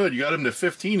he's good. You got him to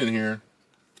 15 in here.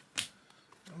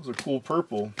 That was a cool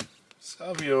purple.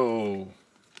 Savio.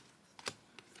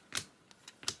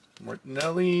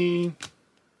 Martinelli.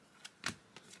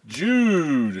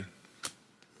 Jude.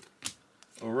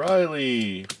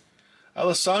 O'Reilly.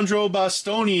 Alessandro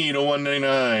Bastoni to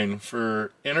 199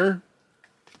 for Inter.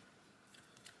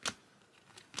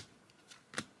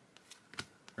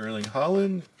 Erling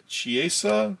Haaland.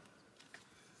 Chiesa.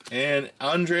 And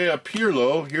Andrea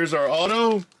Pirlo. Here's our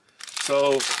auto.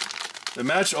 So the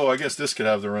match, oh, I guess this could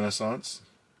have the Renaissance.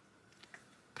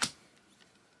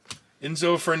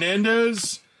 Enzo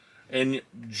Fernandez and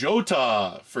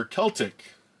Jota for Celtic.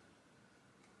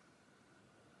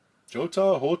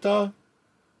 Jota?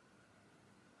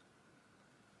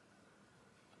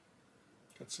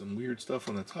 Got some weird stuff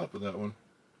on the top of that one.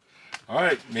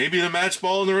 Alright, maybe the match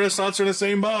ball and the Renaissance are in the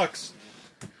same box.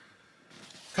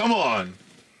 Come on.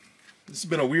 This has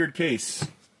been a weird case.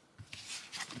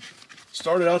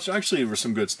 Started out, actually, there was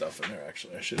some good stuff in there,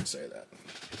 actually. I shouldn't say that.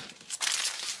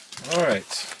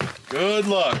 Alright. Good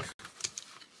luck.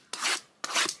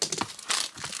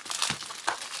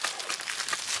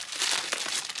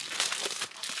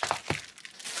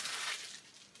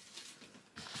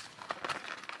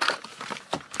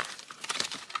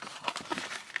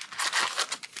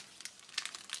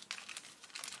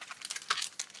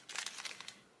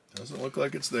 Doesn't look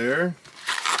like it's there.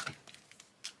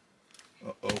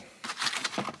 Uh-oh.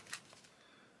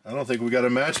 I don't think we got a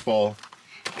match ball.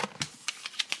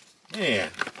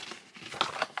 Man.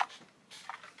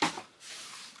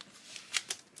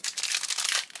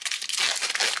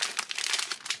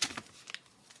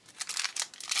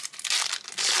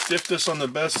 Stiffed us on the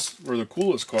best or the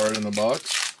coolest card in the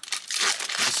box.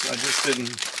 I just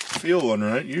didn't feel one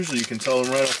right. Usually you can tell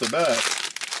them right off the bat.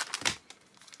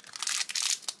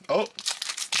 Oh,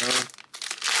 no.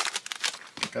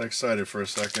 Got excited for a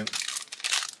second.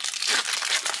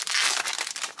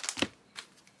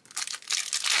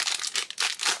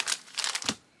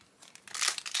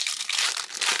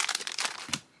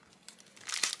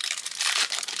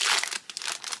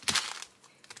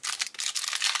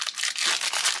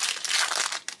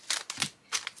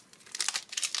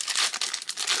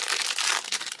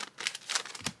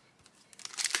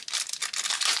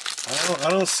 I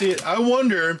don't see it. I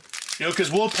wonder, you know,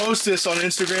 because we'll post this on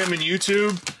Instagram and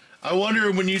YouTube. I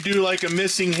wonder when you do like a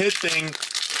missing hit thing,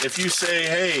 if you say,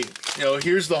 hey, you know,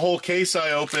 here's the whole case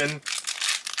I opened.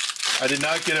 I did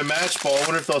not get a match ball. I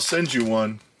wonder if they'll send you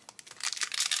one.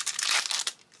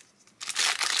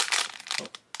 Oh.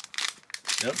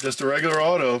 Yep, just a regular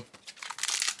auto.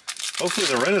 Hopefully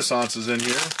the Renaissance is in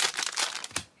here.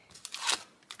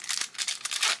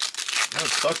 That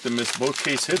would suck to miss both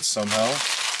case hits somehow.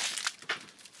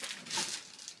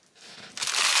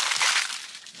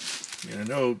 I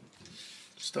know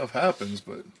stuff happens,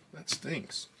 but that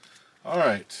stinks. All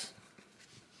right.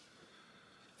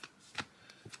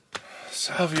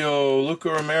 Savio, Luca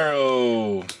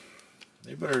Romero.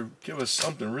 They better give us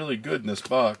something really good in this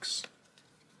box.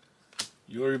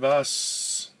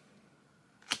 Yoribas.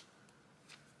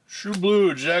 True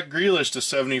Blue, Jack Grealish to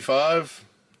 75.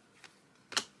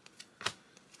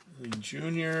 Lee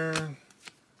Jr.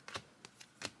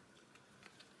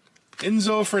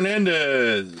 Enzo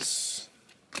Fernandez.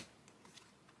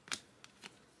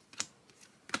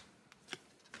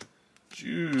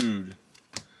 Jude.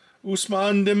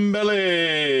 Ousmane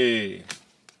Dembele.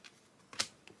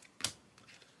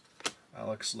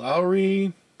 Alex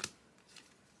Lowry.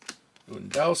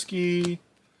 Lewandowski.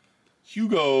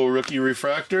 Hugo, rookie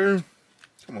refractor.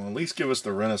 Come on, at least give us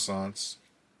the Renaissance.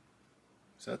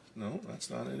 Is that... No, that's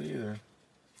not it either.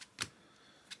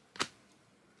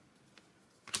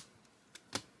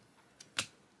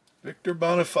 Victor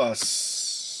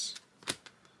Boniface.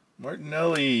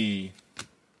 Martinelli.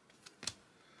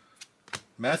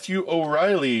 Matthew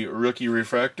O'Reilly, rookie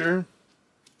refractor.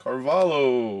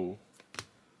 Carvalho.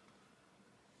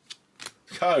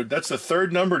 God, that's the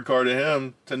third numbered card of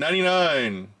him. To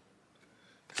 99.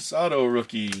 Sato,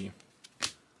 rookie.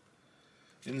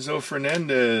 Enzo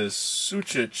Fernandez.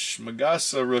 Sucic.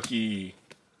 Magasa, rookie.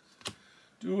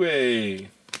 Due.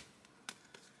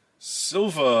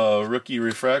 Silva, rookie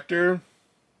refractor.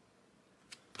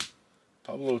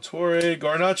 Pablo Torre.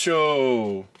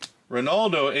 Garnacho.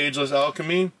 Ronaldo, Ageless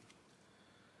Alchemy.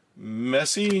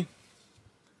 Messi.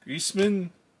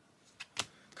 Griezmann.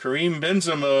 Kareem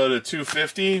Benzema to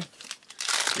 250.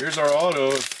 Here's our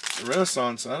auto.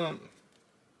 Renaissance. I don't...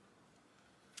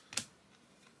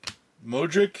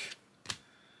 Modric.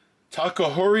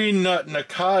 Takahori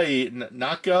Nakai.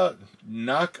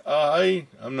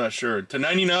 I'm not sure. To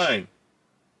 99.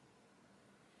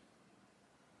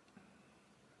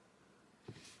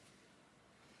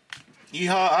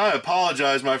 Yeehaw, I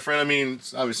apologize, my friend. I mean,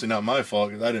 it's obviously not my fault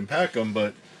because I didn't pack them,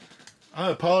 but I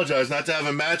apologize not to have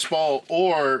a match ball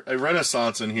or a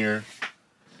Renaissance in here.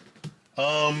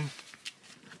 Yeehaw.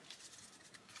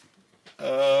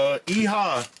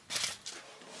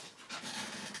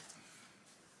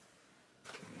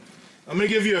 I'm going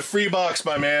to give you a free box,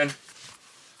 my man.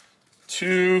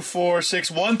 2, 4,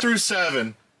 6, 1 through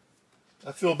 7.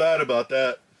 I feel bad about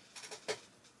that.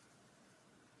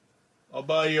 I'll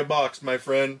buy you a box, my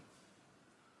friend.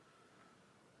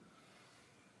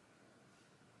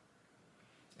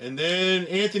 And then,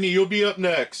 Anthony, you'll be up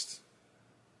next.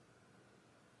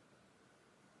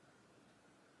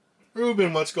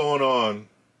 Ruben, what's going on?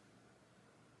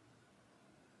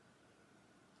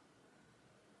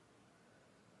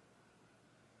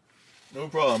 No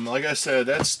problem. Like I said,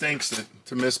 that stinks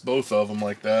to miss both of them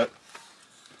like that.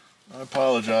 I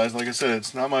apologize. Like I said,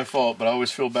 it's not my fault, but I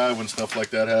always feel bad when stuff like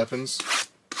that happens.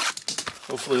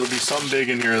 Hopefully there'll be something big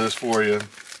in here that's for you.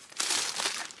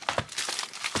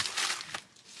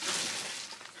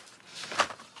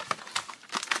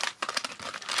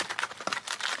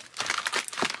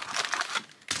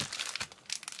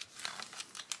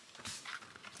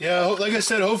 Yeah, like I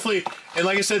said, hopefully, and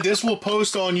like I said, this will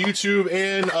post on YouTube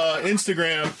and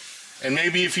Instagram. And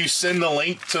maybe if you send the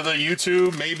link to the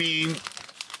YouTube, maybe,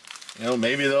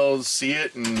 maybe they'll see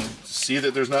it and see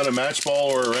that there's not a match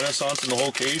ball or a Renaissance in the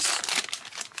whole case.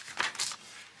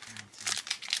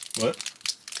 What?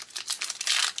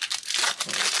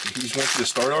 You just want you to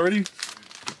start already?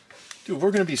 Dude,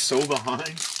 we're going to be so behind.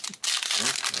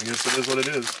 Well, I guess it is what it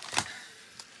is.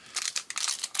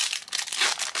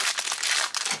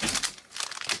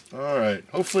 Alright,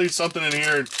 hopefully something in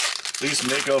here at least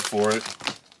make up for it.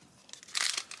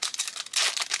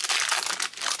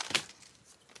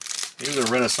 Maybe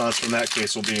the Renaissance from that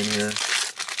case will be in here.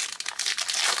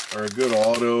 Or a good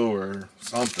auto or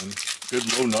something.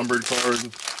 Good low numbered card.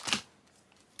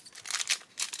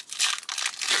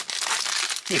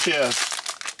 Yeah.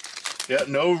 Yeah,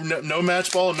 no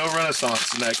match ball, no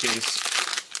Renaissance in that case.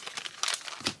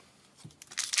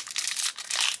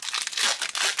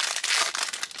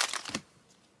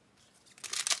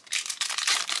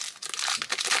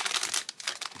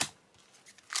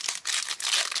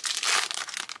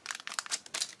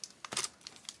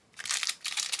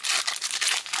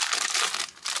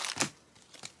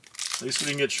 At least we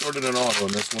didn't get shorted an auto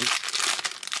in this one.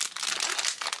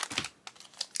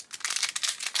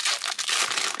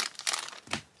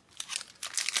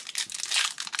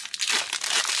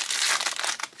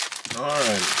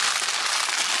 Alright.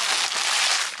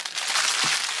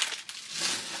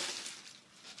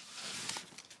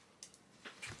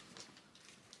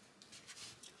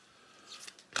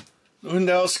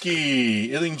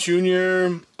 Lewandowski, Illing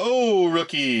Jr. Oh,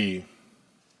 rookie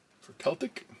for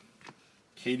Celtic.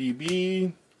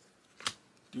 KDB,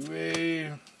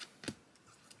 Due.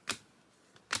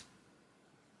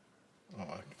 Oh,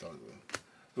 I thought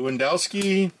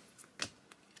Lewandowski.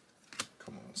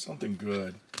 Come on, something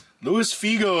good. Luis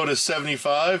Figo to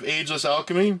 75, Ageless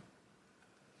Alchemy.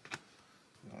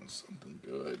 Oh, something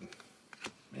good.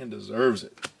 Man deserves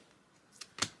it.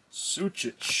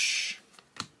 Sucic.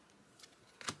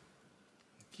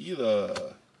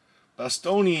 Gila.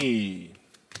 Bastoni.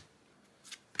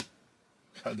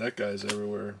 God, that guy's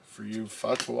everywhere for you.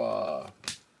 Fatwa.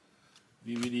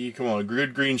 VVD. Come on, a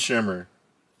good green shimmer.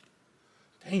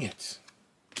 Dang it.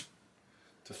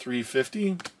 To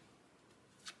 350.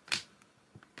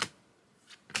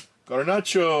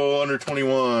 Garnacho under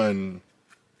 21.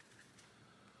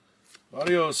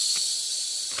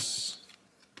 Adios.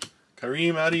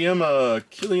 Karim Adiema.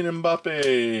 Kylian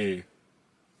Mbappe.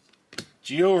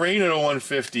 Gio Reyna to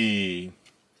 150.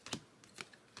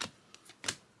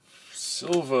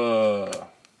 Silva.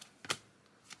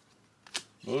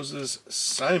 Moses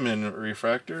Simon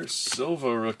refractor.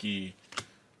 Silva rookie.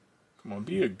 Come on,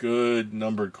 be a good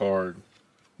numbered card.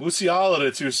 Musiala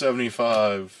to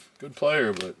 275. Good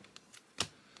player, but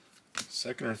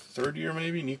second or third year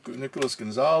maybe. Nicholas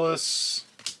Gonzalez.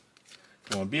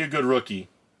 Come on, be a good rookie.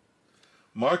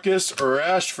 Marcus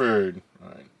Rashford. All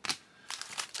right.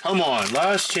 Come on,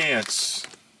 last chance.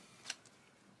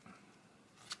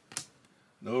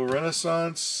 No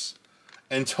Renaissance.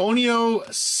 Antonio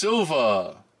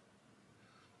Silva.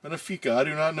 Benfica. I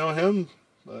do not know him,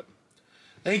 but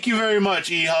thank you very much,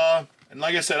 Iha. And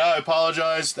like I said, I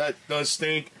apologize. That does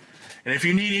stink. And if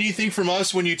you need anything from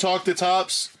us when you talk to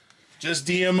Topps, just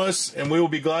DM us, and we will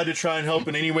be glad to try and help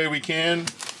in any way we can.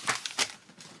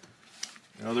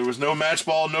 There was no match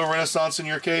ball, no Renaissance in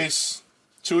your case.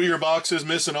 2 of your boxes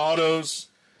missing autos.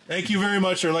 Thank you very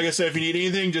much, sir. Like I said, if you need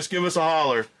anything, just give us a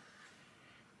holler.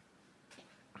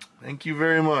 Thank you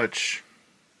very much.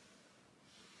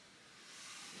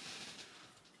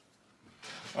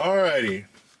 Alrighty.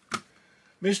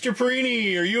 Mr.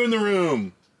 Perini, are you in the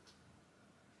room?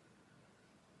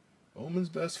 Bowman's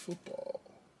Best Football.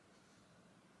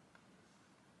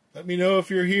 Let me know if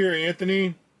you're here,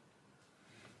 Anthony.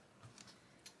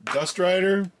 Dust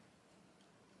Rider.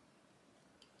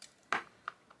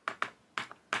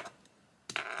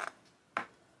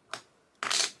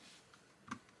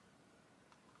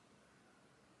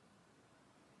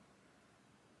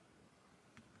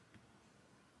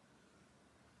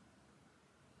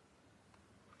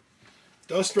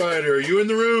 Dust Rider, are you in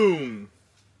the room?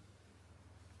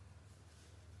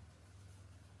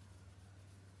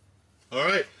 All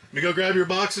right, let me go grab your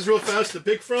boxes real fast to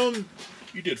pick from.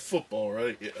 You did football,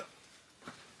 right? Yeah.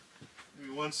 Give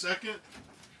me 1 second.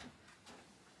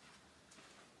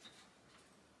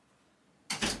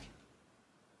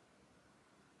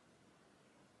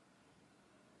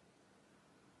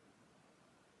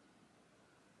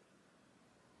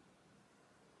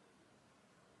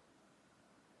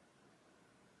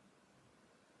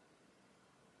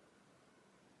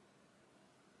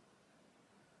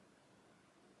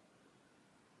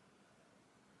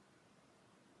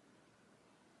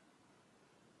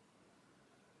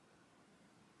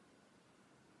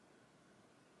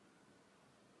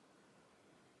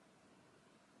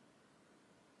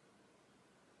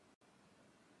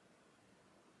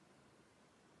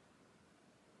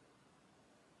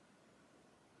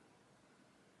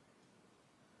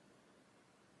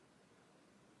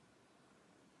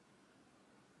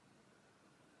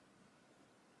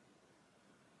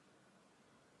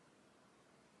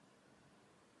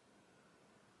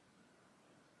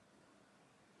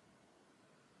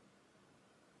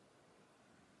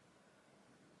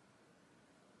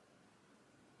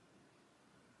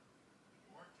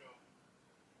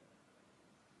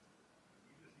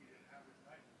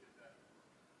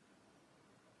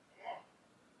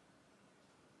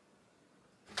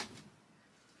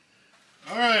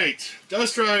 Alright,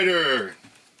 Dust Rider.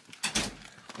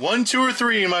 1, 2, or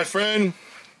 3, my friend.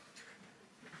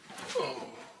 Oh.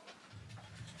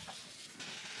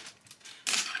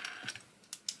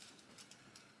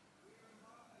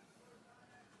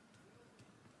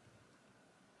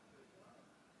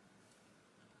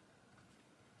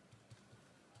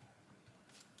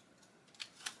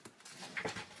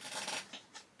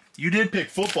 You did pick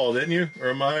football, didn't you? Or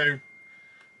am I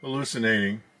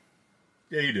hallucinating?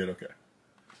 Yeah, you did, okay.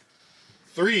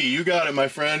 3, you got it, my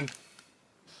friend.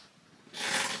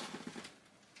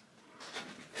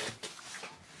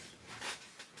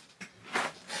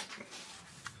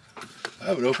 I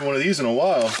haven't opened one of these in a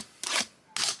while.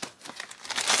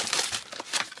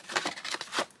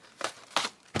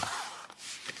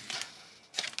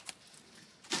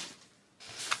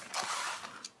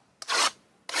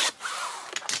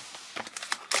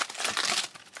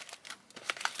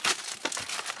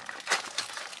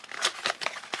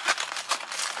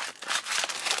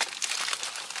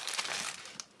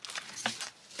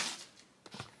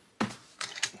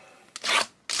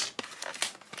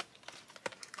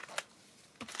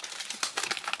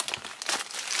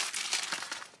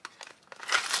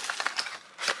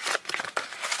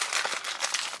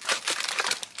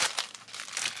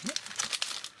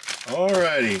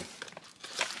 Alrighty.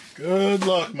 Good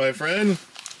luck, my friend.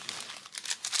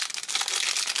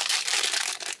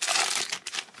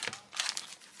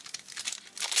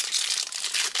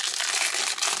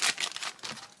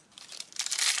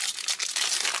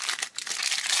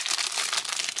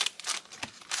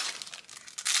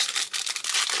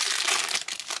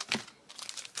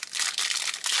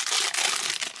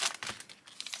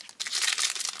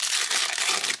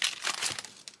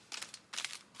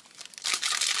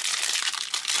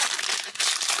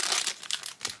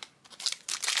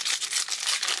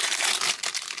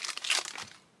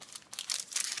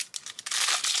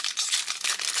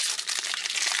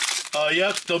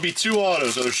 Yep, there'll be 2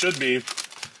 autos, or there should be.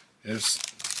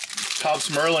 Topps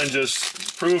Merlin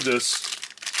just proved us,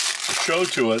 or showed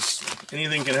to us.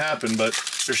 Anything can happen, but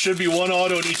there should be 1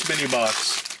 auto in each mini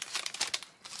box.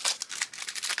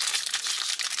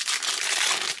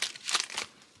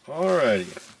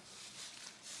 Alrighty.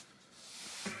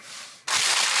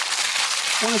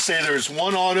 I want to say there's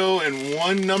 1 auto and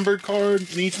 1 numbered card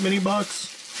in each mini box.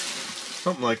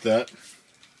 Something like that.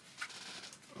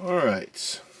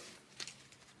 Alright.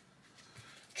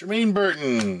 Jermaine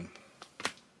Burton.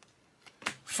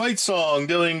 Fight Song,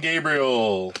 Dylan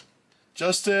Gabriel.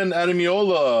 Justin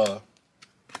Adamiola.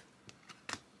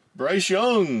 Bryce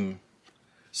Young.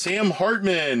 Sam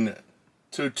Hartman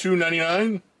to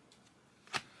 $2.99.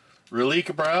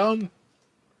 Relique Brown.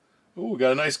 Ooh, we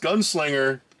got a nice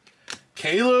gunslinger.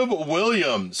 Caleb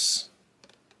Williams.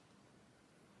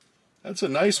 That's a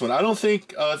nice one. I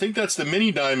think that's the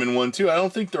mini diamond one too. I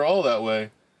don't think they're all that way.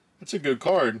 That's a good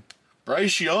card.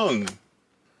 Bryce Young.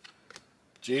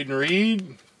 Jaden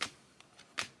Reed.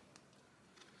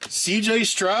 CJ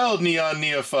Stroud, Neon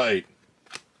Neophyte.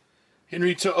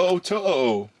 Henry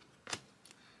To'o.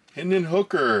 Hendon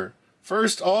Hooker.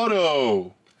 First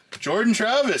auto. Jordan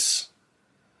Travis.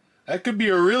 That could be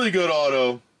a really good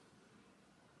auto.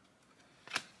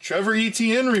 Trevor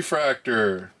Etienne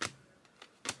Refractor.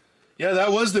 Yeah,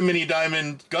 that was the mini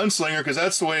diamond gunslinger because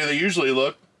that's the way they usually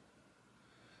look.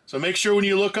 So make sure when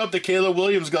you look up the Caleb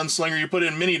Williams gunslinger, you put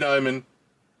in mini diamond.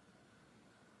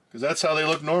 Because that's how they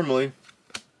look normally.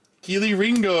 Keely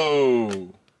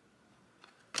Ringo.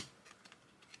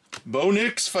 Bo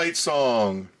Nix Fight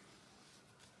Song.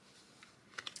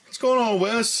 What's going on,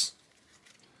 Wes?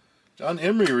 John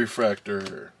Emery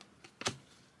Refractor.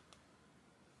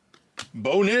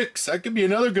 Bo Nix. That could be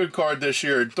another good card this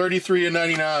year.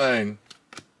 33/99.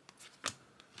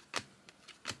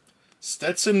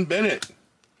 Stetson Bennett.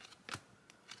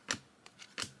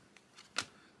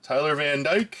 Tyler Van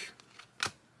Dyke.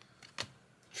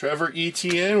 Trevor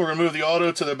Etienne. We're going to move the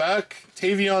auto to the back.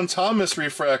 Tavion Thomas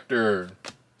Refractor.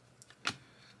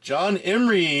 John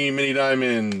Emery Mini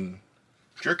Diamond.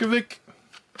 Jerkovic.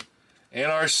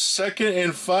 And our second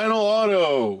and final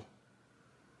auto.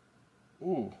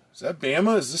 Ooh, is that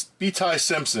Bama? Is this B. Ty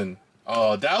Simpson?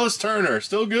 Oh, Dallas Turner.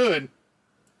 Still good.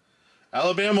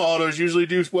 Alabama autos usually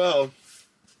do well.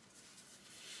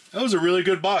 That was a really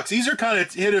good box. These are kind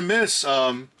of hit and miss.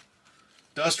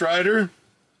 Dust Rider.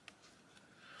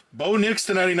 Bo Nix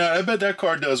to 99. I bet that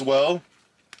card does well.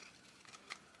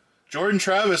 Jordan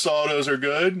Travis autos are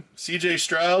good. CJ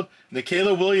Stroud. And the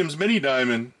Caleb Williams Mini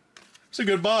Diamond. It's a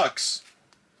good box.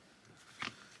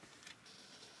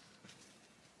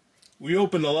 We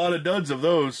opened a lot of duds of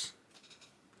those.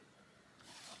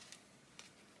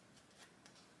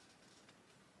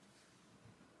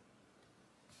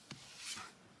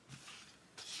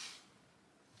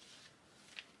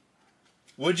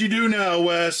 What'd you do now,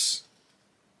 Wes?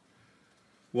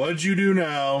 What'd you do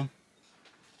now?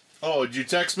 Oh, did you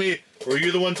text me? Were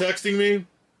you the one texting me?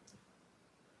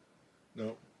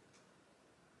 No.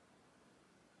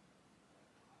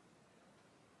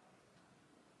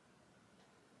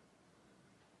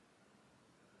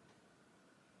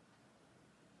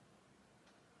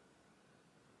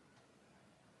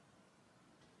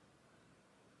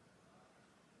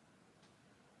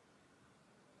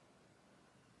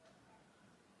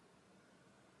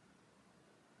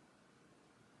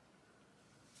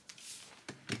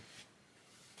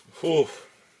 Oof.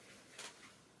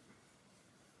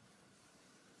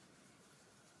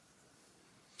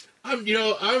 I'm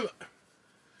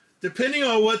depending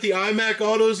on what the iMac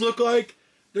autos look like,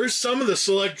 there's some of the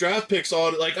select draft picks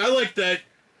auto, like I like that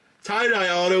tie-dye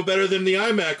auto better than the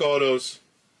iMac autos.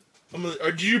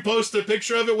 Or did you post a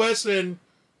picture of it, Wes, in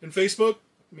Facebook?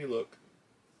 Let me look.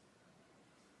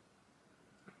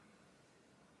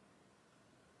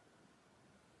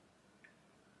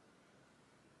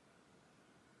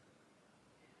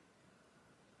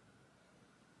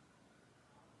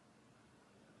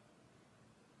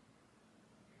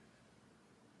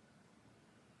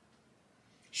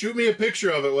 Shoot me a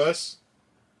picture of it, Wes.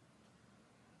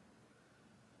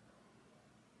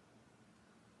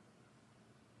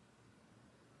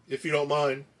 If you don't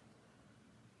mind.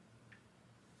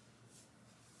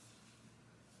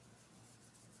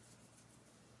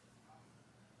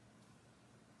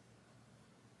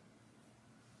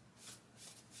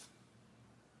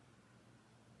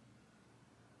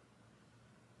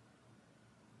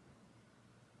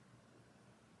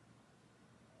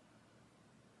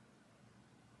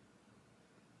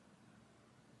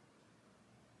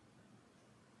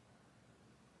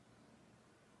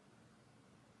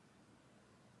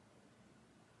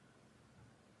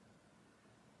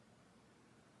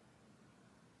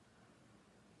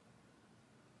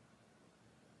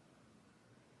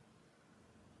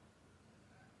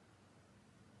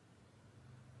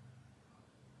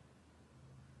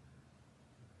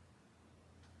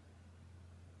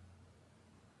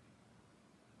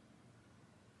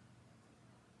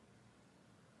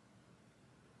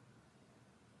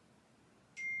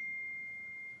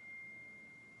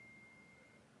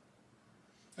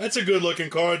 That's a good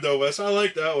looking card though, Wes. I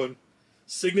like that one.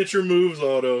 Signature Moves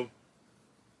auto.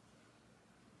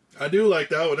 I do like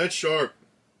that one. That's sharp.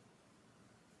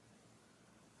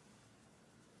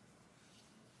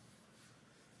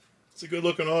 It's a good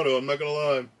looking auto, I'm not gonna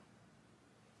lie.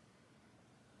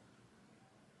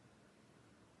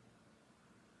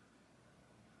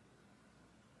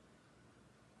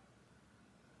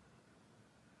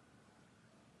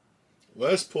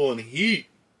 Wes pulling heat.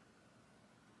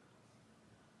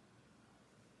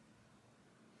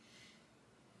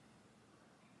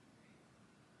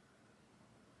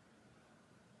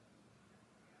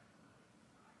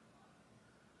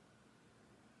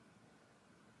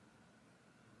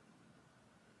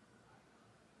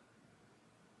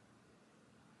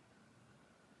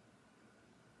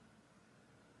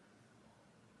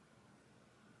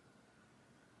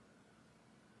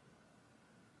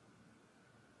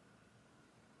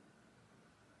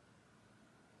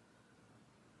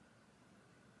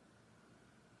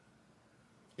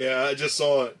 Yeah, I just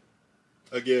saw it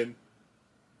again.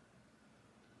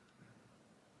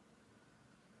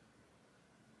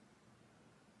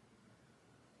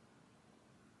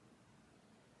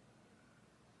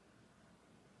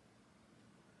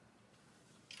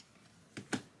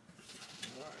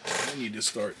 Alright, I need to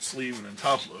start sleeving and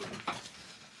top loading.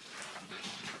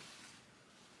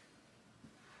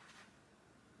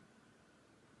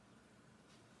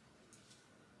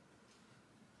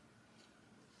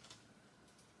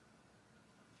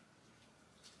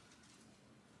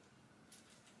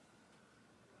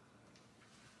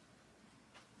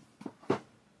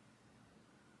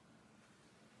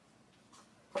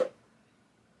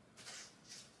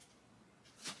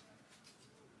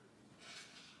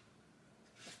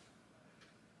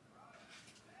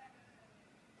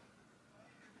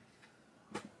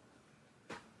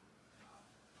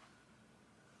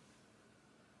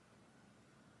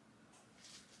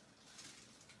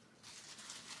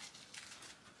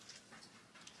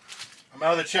 I'm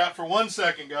out of the chat for 1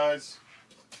 second, guys.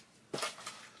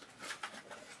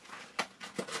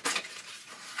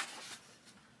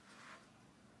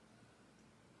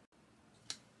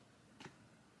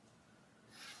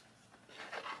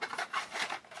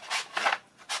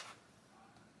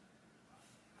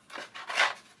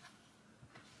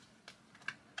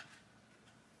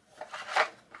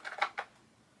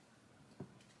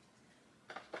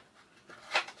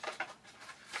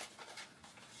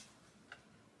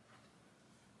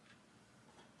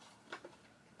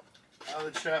 out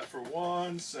of the chat for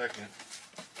 1 second.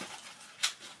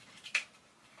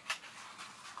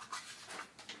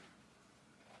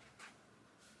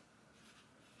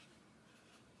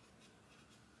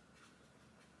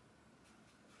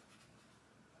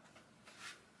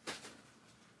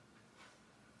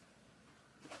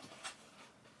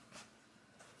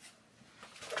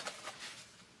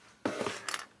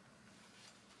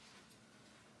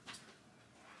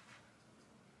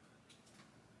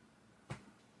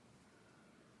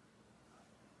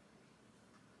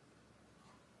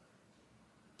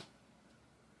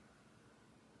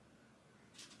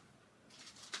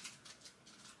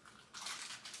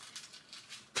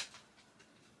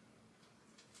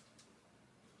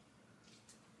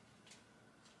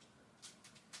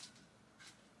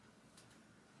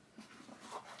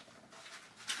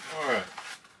 Alright,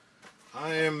 I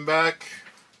am back.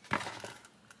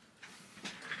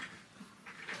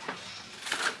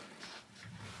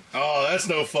 Oh, that's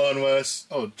no fun, Wes.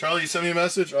 Oh, Charlie, you sent me a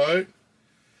message? Alright.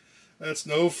 That's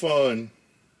no fun.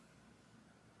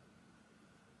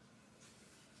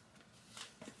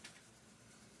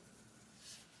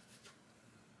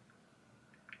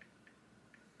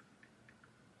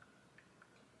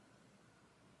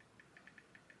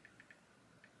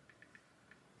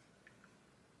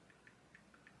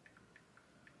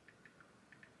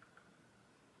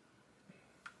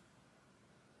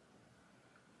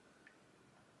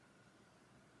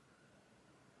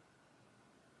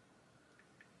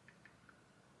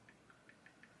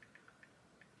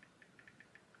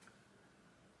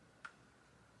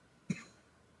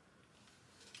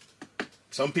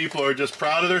 Some people are just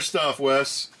proud of their stuff,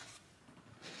 Wes.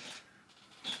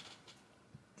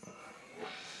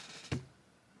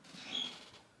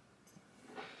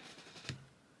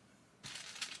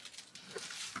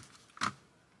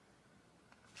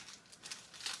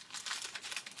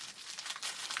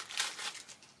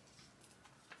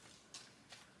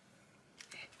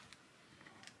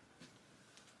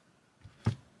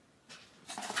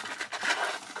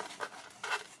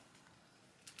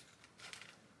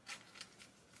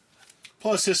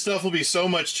 Plus, his stuff will be so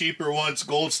much cheaper once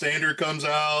Gold Standard comes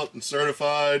out and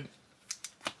certified.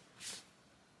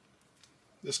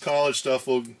 This college stuff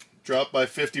will drop by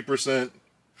 50%.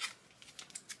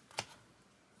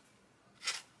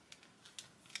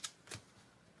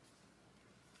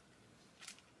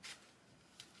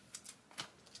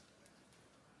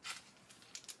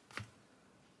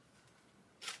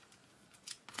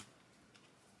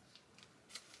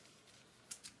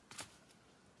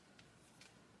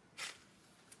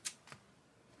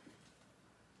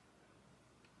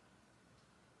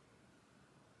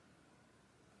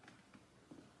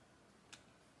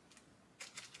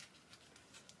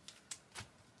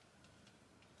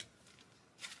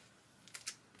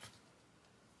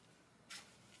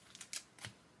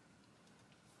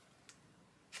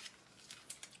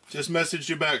 Just messaged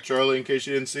you back, Charlie, in case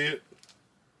you didn't see it.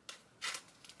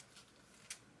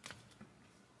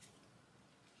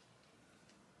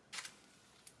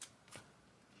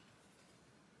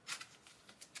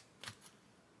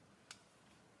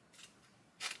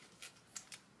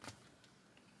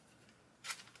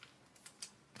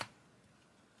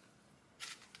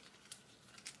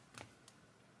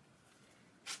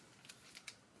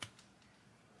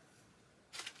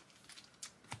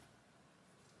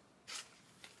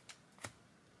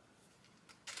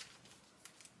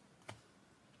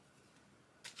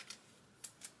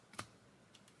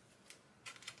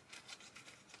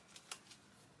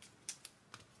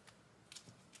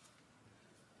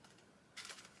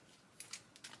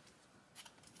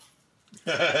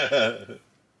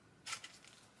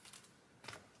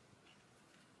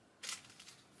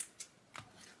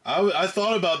 I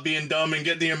thought about being dumb and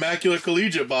getting the Immaculate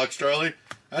Collegiate box, Charlie.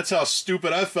 That's how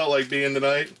stupid I felt like being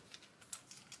tonight.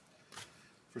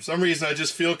 For some reason, I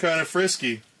just feel kind of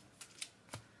frisky.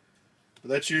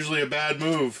 But that's usually a bad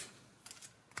move.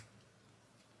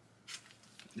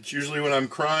 It's usually when I'm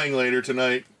crying later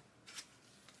tonight.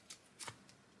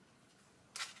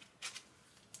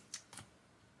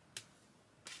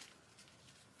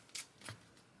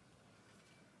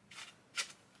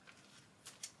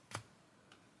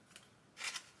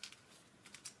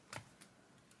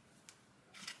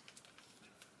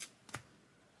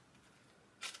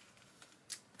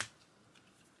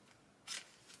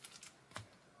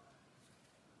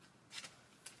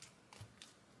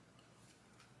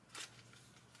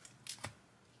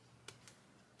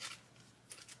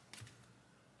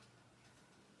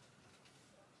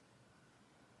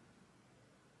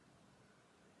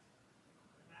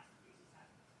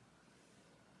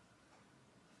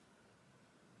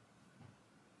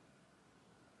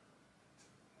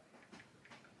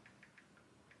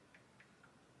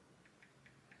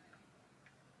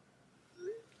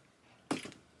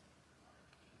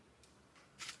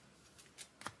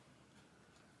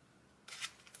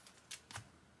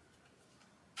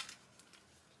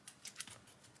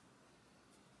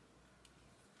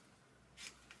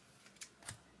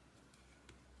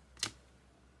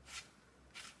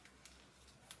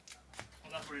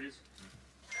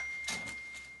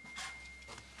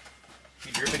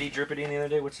 drippity the other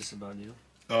day. What's this about, dude?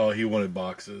 Oh, he wanted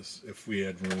boxes if we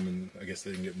had room, and I guess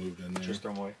they didn't get moved in there. Just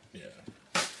throw them away. Yeah.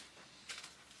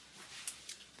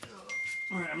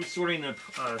 All right, I'm sorting the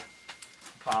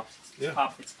pops.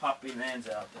 It's pop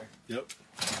bonanza out there. Yep.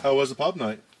 How was the pop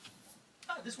night?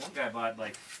 This one guy bought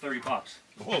like 30 pops.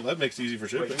 Oh, that makes it easy for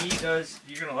shipping. But he does.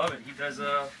 You're gonna love it. He does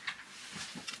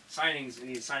signings, and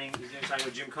he's doing signing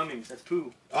with Jim Cummings. That's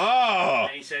Pooh. Oh!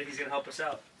 And he said he's gonna help us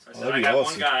out. So I said, that'd I be got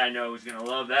awesome. one guy I know who's gonna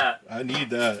love that. I need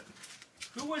that.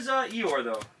 Who was Eeyore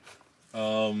though?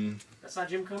 That's not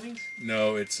Jim Cummings.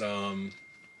 No, it's gotta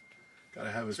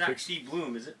have his It's not picture. Steve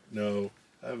Bloom, is it? No,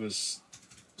 that was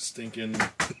stinking.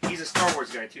 He's a Star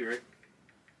Wars guy too, right?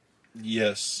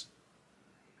 Yes.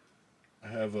 I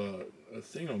have a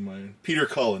thing on mine. Peter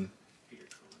Cullen. Peter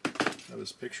Cullen. I have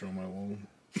his picture on my wall.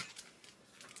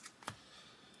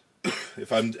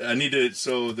 I need to.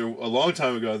 So there a long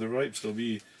time ago, there might still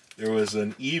be. There was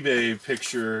an eBay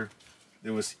picture.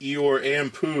 There was Eeyore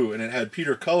and Pooh, and it had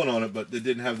Peter Cullen on it, but they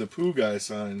didn't have the Pooh guy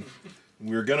sign.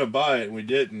 We were gonna buy it, and we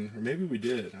didn't, or maybe we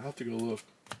did. I'll have to go look.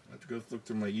 I have to go look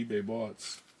through my eBay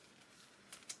bots.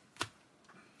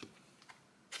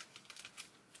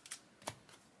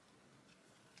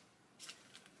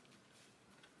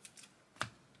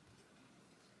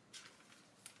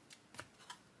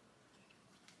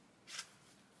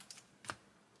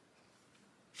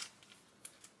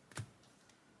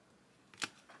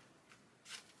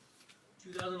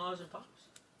 $2,000 in pops.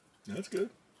 That's good.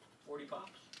 40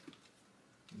 pops.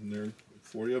 And there are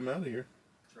 40 of them out of here.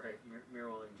 That's right. Mir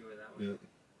will enjoy that one. Yeah.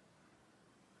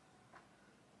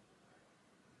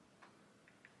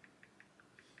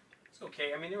 It's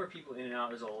okay. I mean, there were people in and out.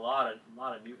 There's a lot of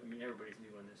new. I mean, everybody's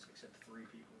new on this except 3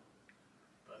 people.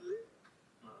 But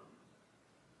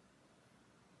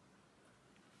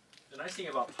the nice thing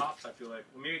about pops, I feel like,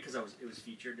 well, maybe because it was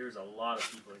featured, there was a lot of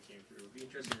people that came through. It'd be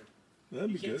interesting. That'd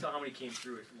be you can't good. tell how many came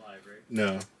through it live, right?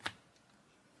 No.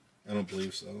 I don't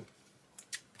believe so. And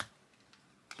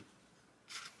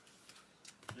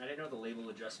I didn't know the label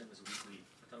adjustment was weekly.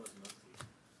 I thought it was monthly.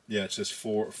 Yeah, it's just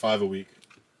 4 or 5 a week.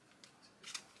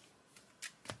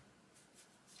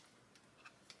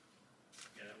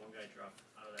 Yeah, that one guy dropped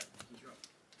out of that. He dropped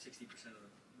 60% of the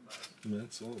buys.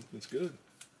 That's all. That's good.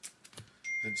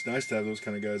 It's nice to have those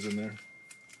kind of guys in there.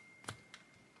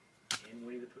 And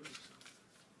Winnie the Pooh. So.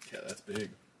 Yeah, that's big.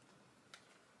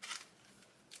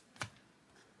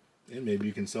 And maybe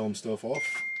you can sell them stuff off,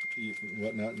 eat and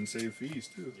whatnot, and save fees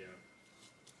too. Yeah.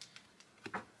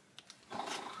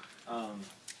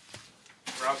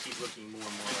 Rousey's looking more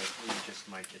and more like we just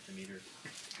might get the meter.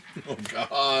 Oh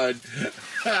God!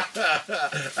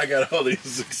 I got all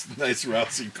these nice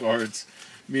Rousey cards.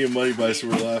 Me and Moneybice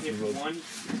were laughing if about. One,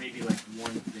 maybe like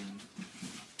one thing,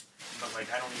 but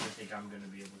like I don't even think I'm gonna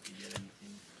be able to get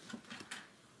anything.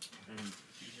 And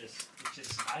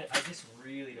I just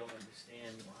really don't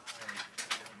understand why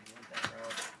you went that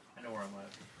route. I know where I'm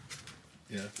at.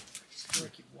 Yeah. I just feel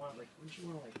like you want, like, wouldn't you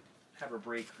want to, like, have a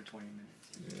break for 20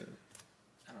 minutes? Yeah.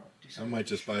 I don't know. Do I something might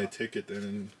just buy a ticket then,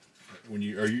 and when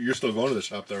you're still going to the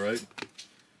shop though, right?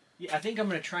 Yeah, I think I'm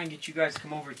gonna try and get you guys to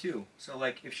come over too. So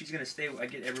like, if she's gonna stay, I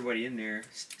get everybody in there.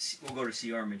 We'll go to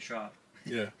CR mid shop.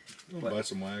 Yeah. We'll buy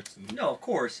some wax. And, No, of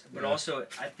course, but Yeah. also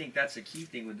I think that's a key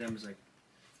thing with them is like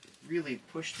really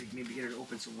push to maybe get her to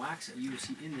open some wax at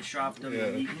UFC in the shop,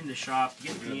 WWE in the shop,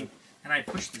 get me. And I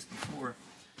pushed this before.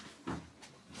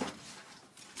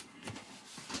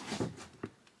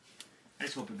 I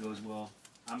just hope it goes well.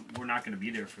 We're not going to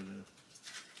be there for the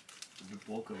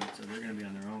bulk of it, so they're going to be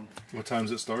on their own. what time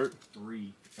does it start?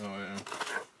 3. Oh yeah.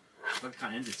 But it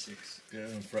kind of ends at 6. Yeah,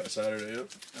 on Saturday. Yep.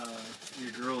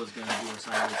 Your girl is going to do a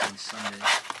silence on Sunday.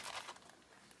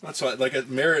 That's why, like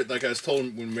I was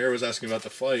told when Mare was asking about the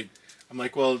fight, I'm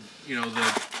like, well, you know,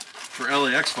 for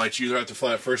LAX fights, you either have to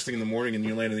fly out first thing in the morning and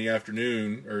you land in the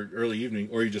afternoon or early evening,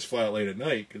 or you just fly out late at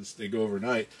night because they go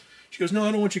overnight. She goes, no,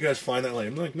 I don't want you guys flying that late.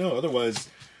 I'm like, no, otherwise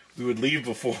we would leave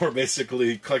before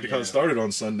basically CollectorCon started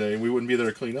on Sunday, and we wouldn't be there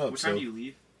to clean up. What time do you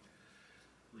leave?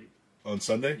 Late. On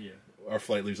Sunday? Yeah. Our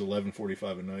flight leaves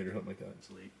 11:45 at night or something like that.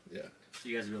 It's late. Yeah. So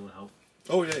you guys will be able to help?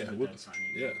 Oh yeah, yeah. With We'll, that signing.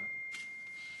 yeah.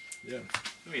 Yeah.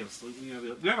 We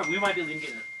might be able to get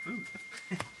food.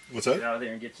 What's Get that? out of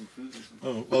there and get some food or something.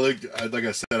 Oh well, like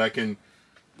I said, I can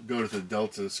go to the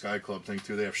Delta Sky Club thing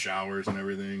too. They have showers and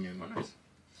everything, and Nice.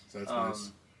 so that's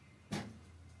nice.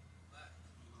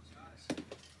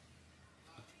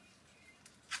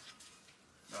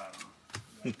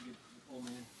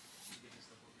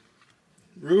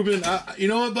 Ruben, you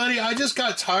know what, buddy? I just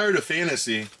got tired of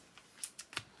fantasy.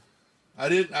 I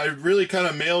really kind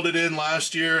of mailed it in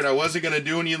last year, and I wasn't going to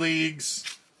do any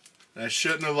leagues. And I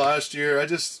shouldn't have last year. I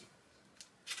just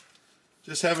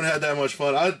haven't had that much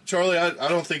fun. Charlie, I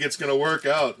don't think it's going to work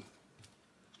out.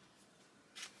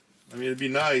 I mean, it'd be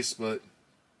nice, but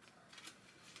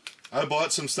I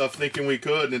bought some stuff thinking we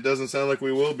could, and it doesn't sound like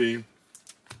we will be.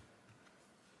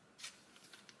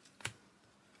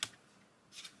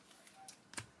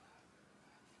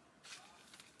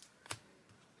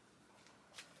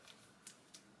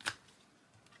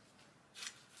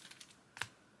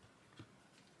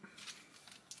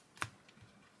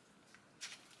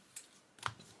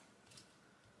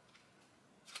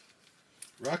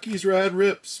 Rocky's Rad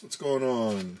Rips, what's going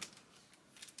on?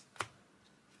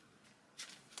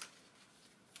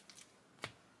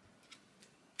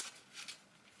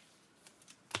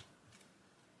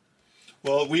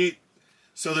 Well,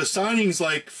 so the signing's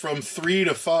like from 3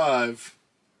 to 5,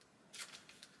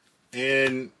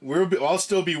 and I'll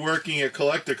still be working at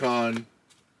Collecticon,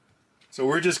 so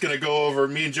we're just gonna go over.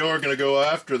 Me and Joe are gonna go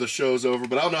after the show's over,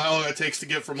 but I don't know how long it takes to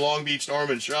get from Long Beach to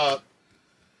Armand Shop.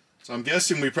 So I'm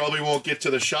guessing we probably won't get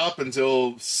to the shop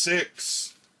until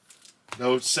 6.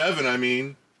 No, 7, I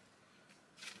mean.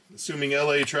 Assuming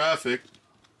LA traffic.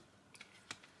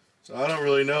 So I don't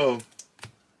really know.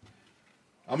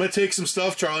 I'm going to take some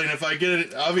stuff, Charlie, and if I get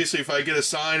it, obviously if I get a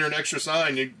sign or an extra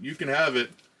sign, you can have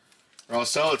it. Or I'll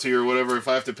sell it to you or whatever if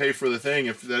I have to pay for the thing,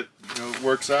 if that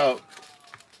works out.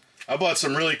 I bought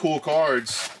some really cool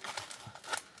cards.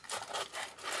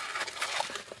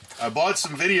 I bought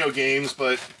some video games,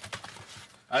 but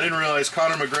I didn't realize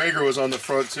Conor McGregor was on the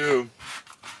front, too.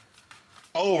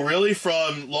 Oh, really?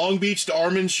 From Long Beach to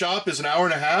Armand's shop is an hour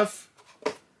and a half?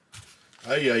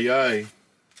 Ay, ay, ay.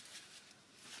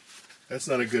 That's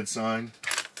not a good sign.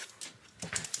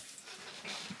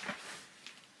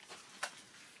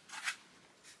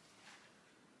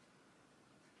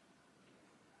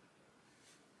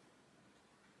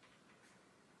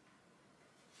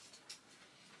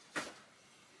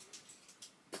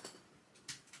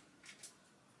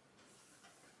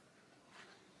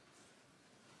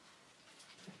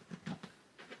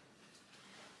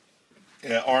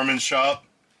 Yeah, Armand's shop.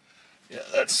 Yeah,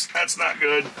 that's not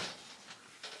good.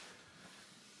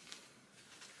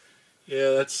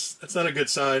 Yeah, that's not a good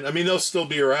sign. I mean, they'll still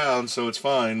be around, so it's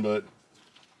fine, but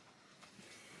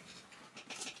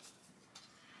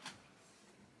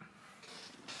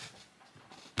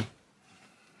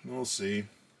we'll see.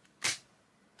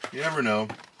 You never know.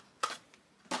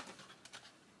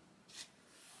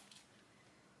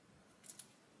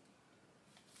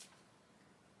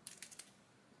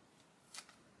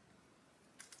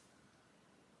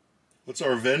 What's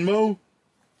our Venmo?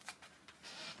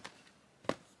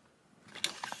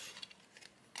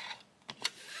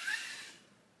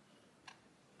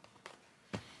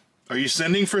 Are you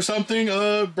sending for something,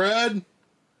 Brad?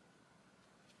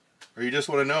 Or you just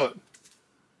want to know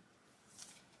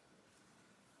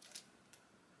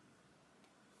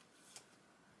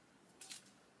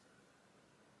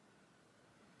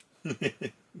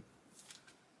it?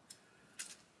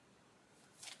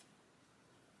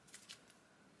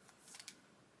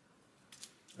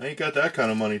 I ain't got that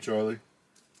kind of money, Charlie.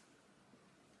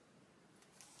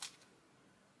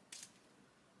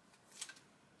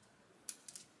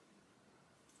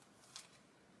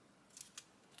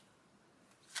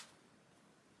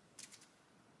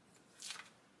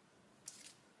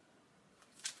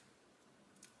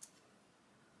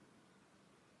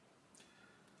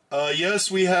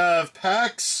 Yes, we have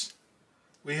packs.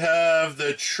 We have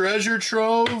the treasure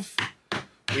trove.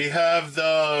 We have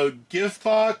the gift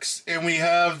box, and we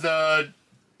have the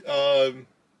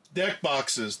deck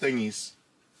boxes thingies.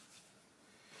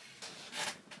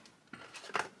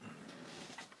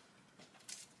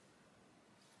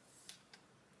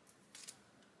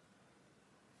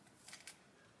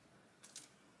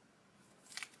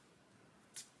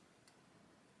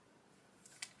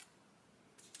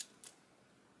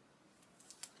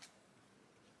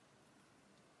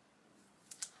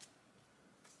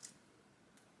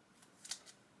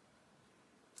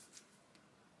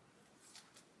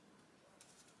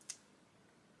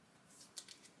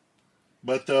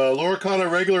 But the Loricana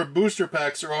regular booster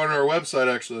packs are on our website,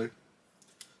 actually.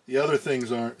 The other things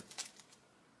aren't.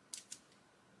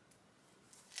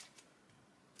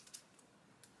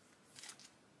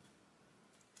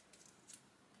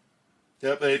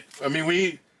 Yep, I mean,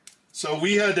 we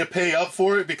had to pay up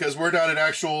for it because we're not an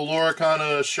actual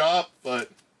Loricana shop, but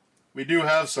we do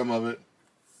have some of it.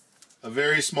 A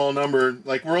very small number.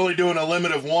 Like, we're only doing a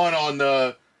limit of 1 on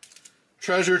the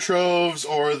treasure troves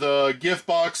or the gift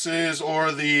boxes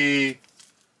or the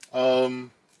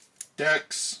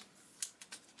decks.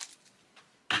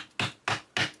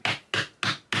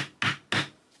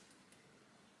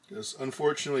 Because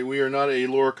unfortunately we are not a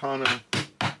Lorcana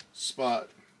spot.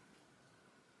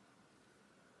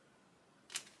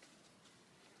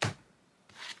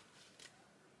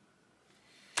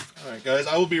 Alright guys,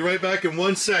 I will be right back in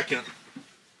 1 second.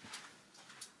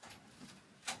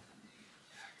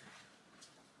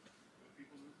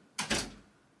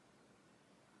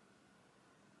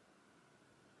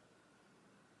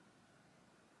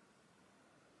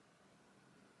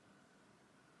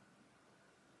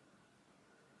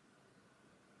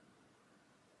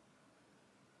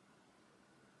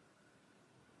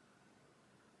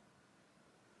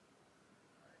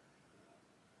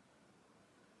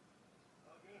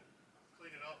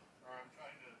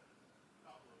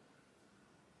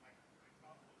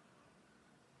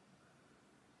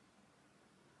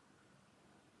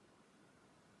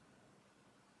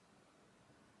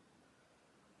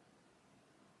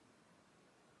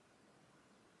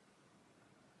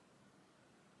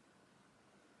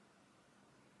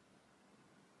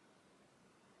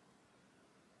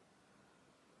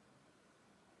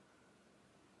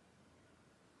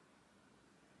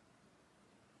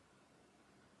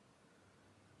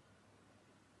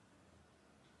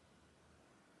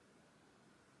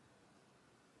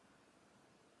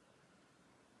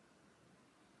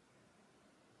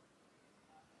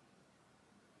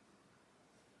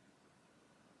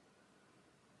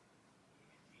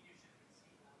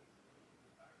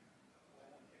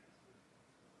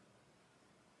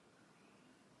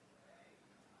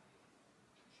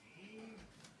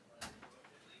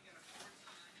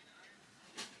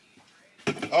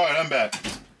 Alright, I'm back.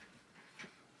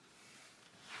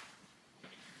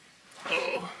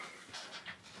 Oh.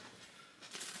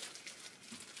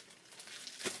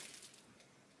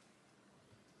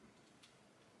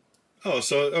 Oh,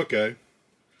 so, okay.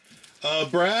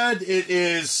 Brad, it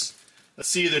is, let's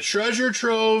see, the treasure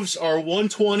troves are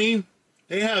 $120.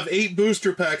 They have 8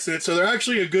 booster packs in it, so they're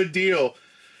actually a good deal.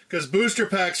 Because booster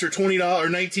packs are $20 or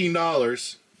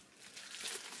 $19.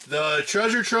 The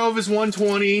treasure trove is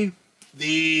 $120.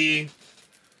 The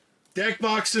deck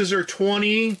boxes are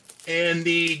 $20, and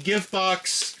the gift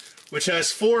box, which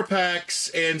has 4 packs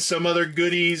and some other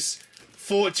goodies,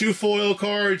 2 foil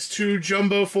cards, 2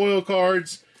 jumbo foil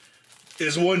cards,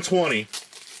 is $120.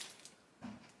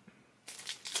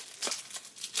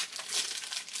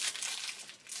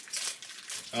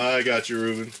 I got you,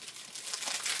 Ruben.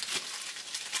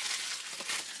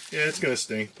 Yeah, it's gonna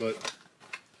stink, but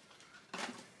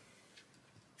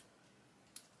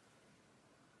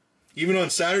even on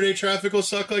Saturday, traffic will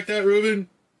suck like that, Ruben?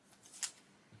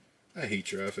 I hate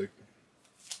traffic.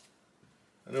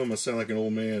 I know I must sound like an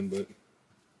old man, but...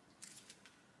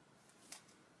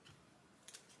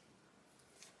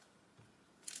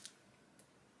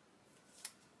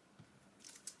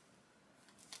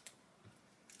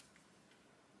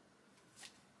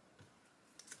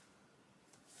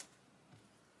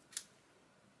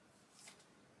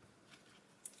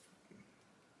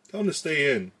 Tell them to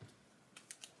stay in.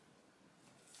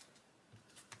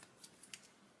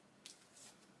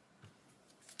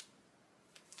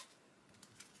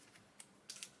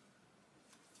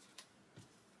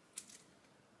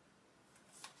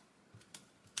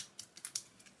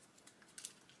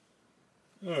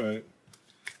 Alright.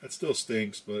 That still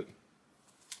stinks, but...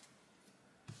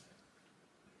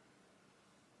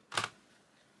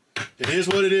 it is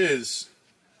what it is.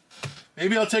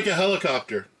 Maybe I'll take a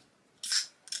helicopter.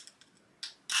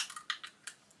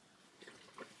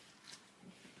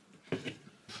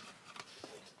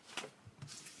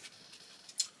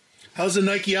 How's the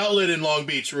Nike outlet in Long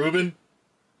Beach, Ruben?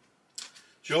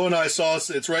 Joe and I saw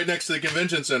it's right next to the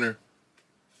convention center.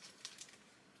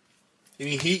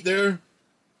 Any heat there?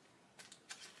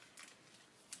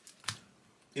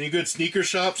 Any good sneaker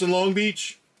shops in Long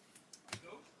Beach?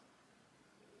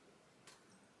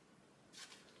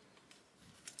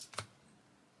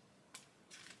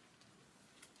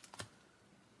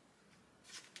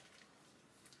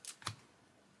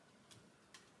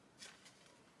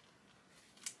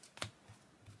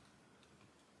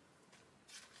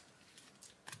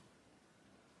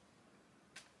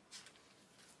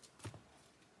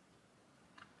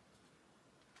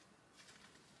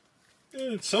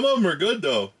 Yeah, some of them are good,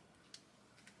 though.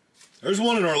 There's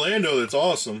one in Orlando that's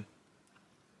awesome.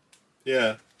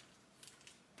 Yeah.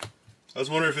 I was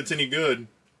wondering if it's any good.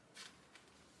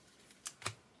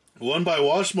 The one by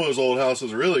Washmo's old house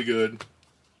is really good.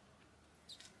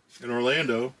 In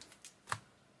Orlando.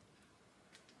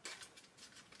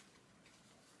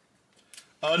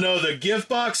 Oh, no, the gift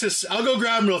box is... I'll go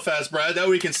grab them real fast, Brad. That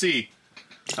way we can see.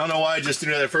 I don't know why I just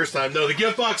didn't do that first time. No, the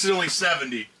gift box is only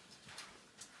 $70.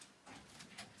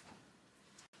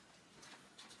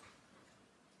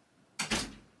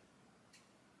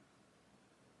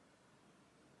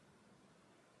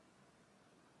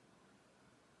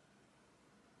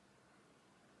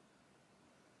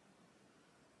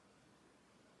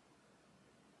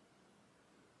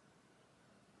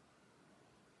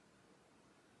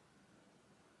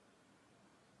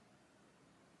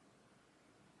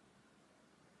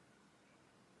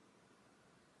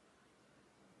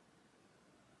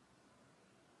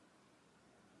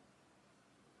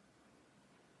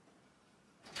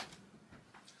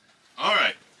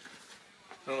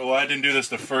 don't know why I didn't do this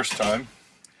the first time.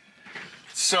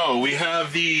 So we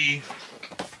have the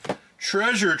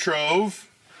treasure trove.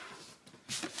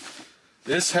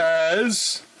 This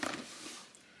has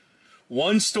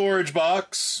one storage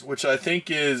box, which I think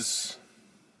is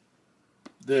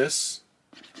this,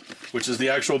 which is the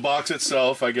actual box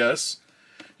itself, I guess.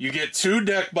 You get 2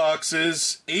 deck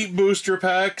boxes, 8 booster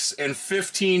packs, and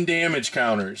 15 damage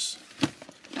counters.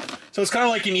 So it's kind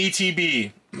of like an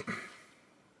ETB.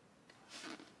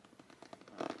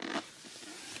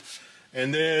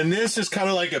 And then this is kind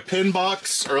of like a pin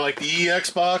box, or like the EX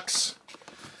box.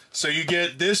 So you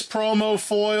get this promo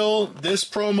foil,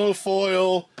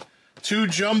 2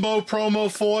 jumbo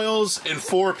promo foils, and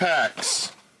 4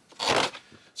 packs.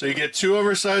 So you get 2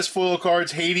 oversized foil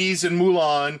cards, Hades and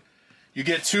Mulan. You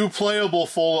get 2 playable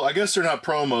foil, I guess they're not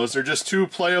promos, they're just 2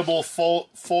 playable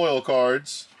foil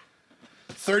cards.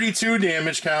 32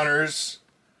 damage counters,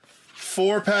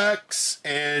 4 packs,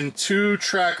 and 2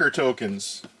 tracker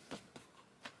tokens.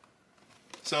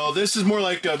 So this is more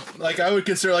like I would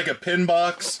consider like a pin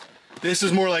box. This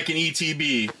is more like an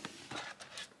ETB.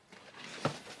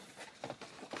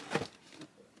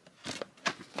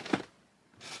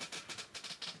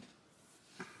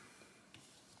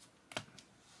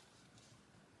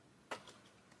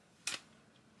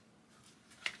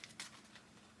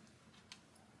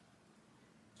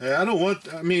 I don't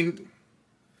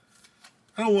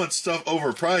want stuff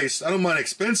overpriced. I don't mind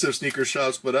expensive sneaker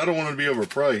shops, but I don't want to be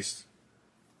overpriced.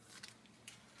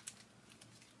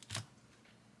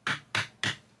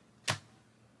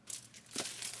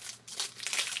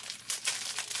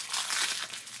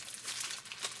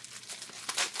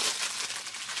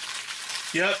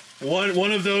 Yep,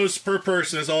 one of those per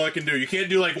person is all I can do. You can't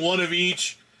do like one of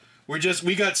each.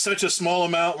 We got such a small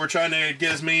amount. We're trying to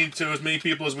get as many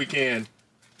people as we can.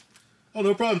 Oh,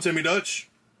 no problem, Timmy Dutch.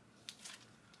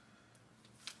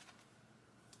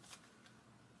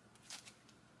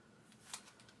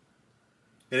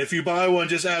 And if you buy one,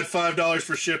 just add $5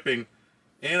 for shipping.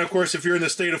 And of course, if you're in the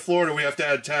state of Florida, we have to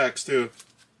add tax too.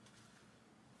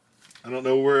 I don't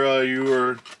know where you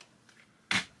are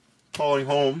calling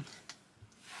home.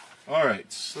 All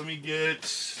right, so let me get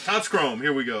Topps Chrome.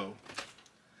 Here we go.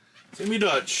 Timmy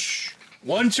Dutch.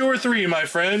 1, 2, or 3, my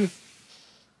friend.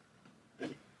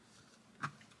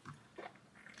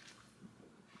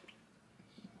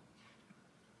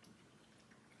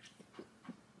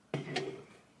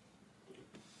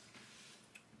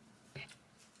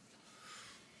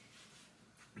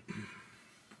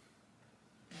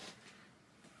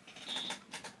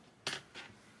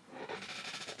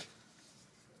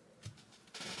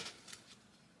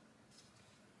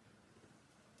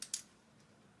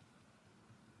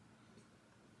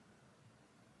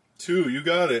 Two, you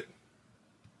got it.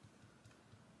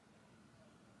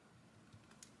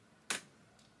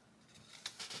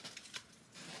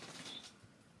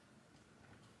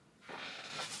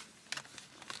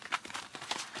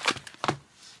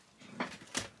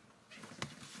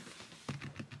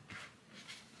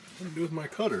 What do I do with my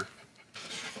cutter?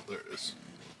 Oh, there it is.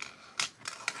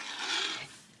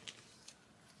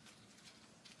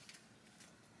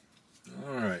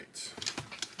 All right.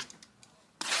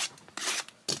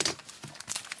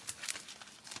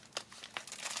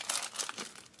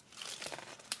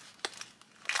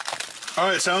 All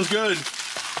right, sounds good.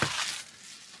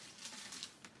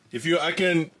 If you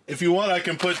want, I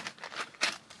can put.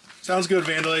 Sounds good,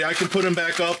 Vandalay. I can put them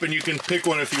back up, and you can pick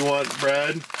one if you want,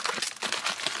 Brad.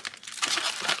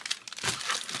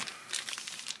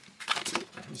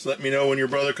 Just let me know when your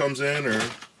brother comes in, or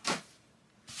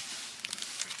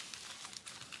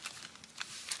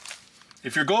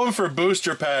if you're going for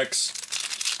booster packs,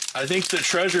 I think the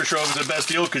Treasure Trove is the best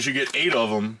deal because you get 8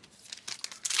 of them.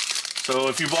 So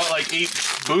if you bought like 8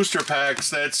 booster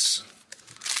packs, that's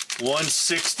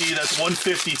 160, that's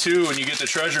 152, and you get the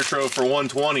Treasure Trove for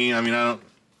 120. I mean, I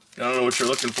don't know what you're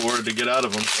looking for to get out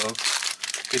of them, so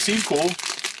they seem cool.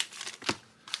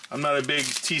 I'm not a big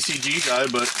TCG guy,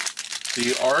 but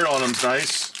the art on them's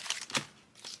nice.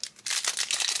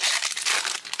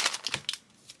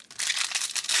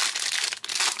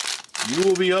 You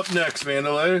will be up next,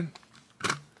 Vandalay.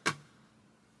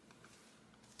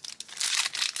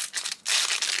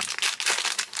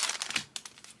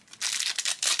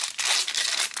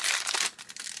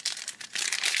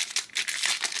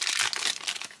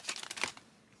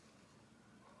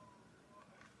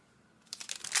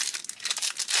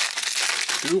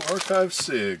 Two archive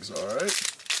SIGs, alright.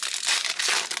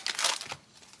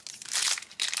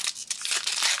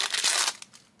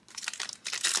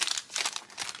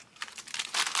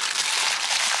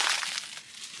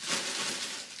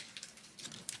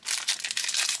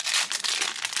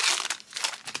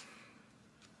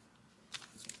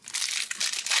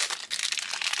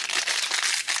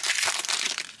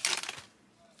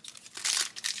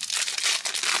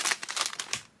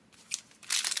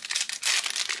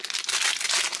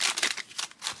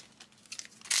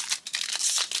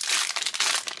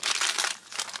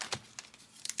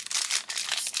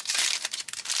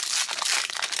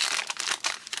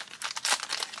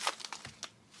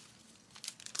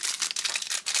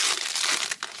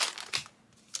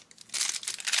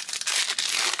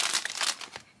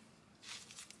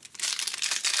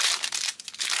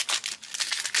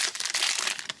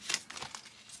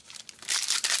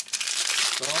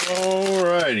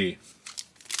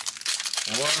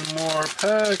 more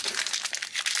pack.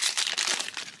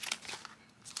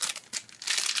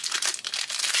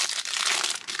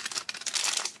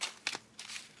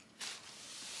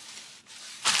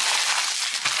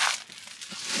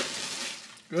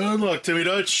 Good luck, Timmy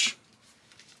Dutch.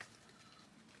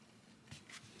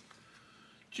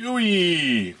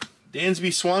 Joey.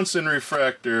 Dansby Swanson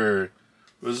refractor.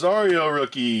 Rosario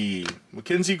rookie.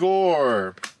 Mackenzie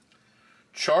Gore.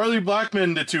 Charlie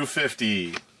Blackmon to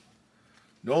 250.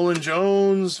 Nolan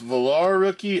Jones. Villar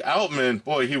rookie. Outman.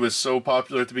 Boy, he was so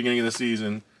popular at the beginning of the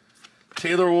season.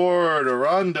 Taylor Ward.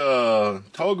 Aranda.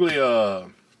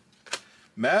 Toglia.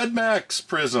 Mad Max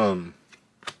Prism.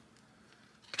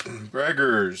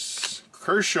 Braggers.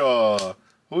 Kershaw.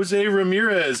 Jose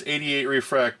Ramirez 88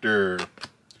 refractor.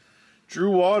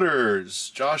 Drew Waters.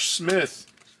 Josh Smith.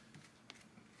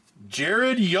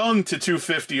 Jared Young to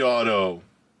 250 auto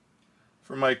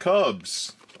for my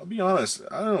Cubs. I'll be honest,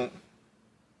 I don't.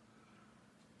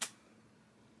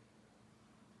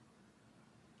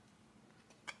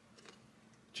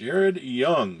 Jared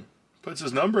Young puts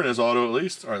his number in his auto at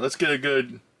least. All right, let's get a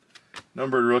good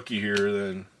numbered rookie here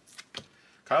then.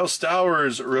 Kyle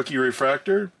Stowers, rookie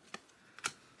refractor.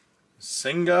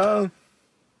 Senga.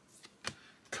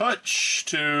 Kutch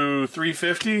to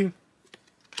 350.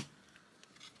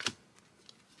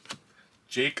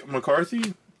 Jake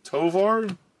McCarthy.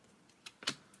 Tovar.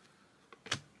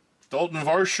 Dalton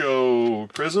Varsho,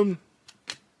 Prism.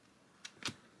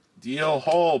 DL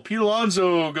Hall. Pete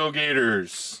Alonso, go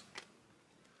Gators.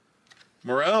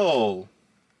 Morel.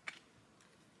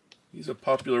 He's a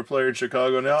popular player in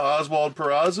Chicago now. Oswald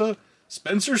Peraza.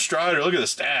 Spencer Strider. Look at the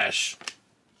stash.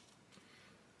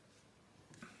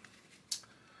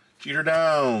 Jeter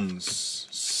Downs.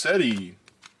 Seti.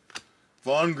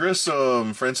 Vaughn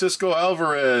Grissom. Francisco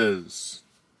Alvarez.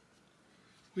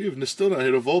 We have still not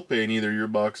hit a Volpe in either of your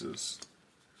boxes.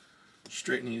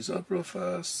 Straighten these up real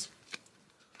fast.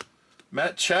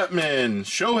 Matt Chapman.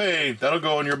 Shohei. That'll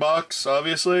go in your box,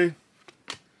 obviously.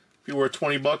 If you were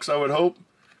 20 bucks, I would hope.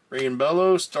 Rayan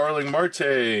Bello, Starling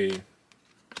Marte.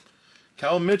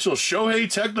 Cal Mitchell, Shohei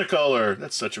Technicolor.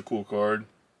 That's such a cool card.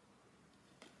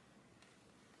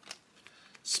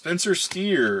 Spencer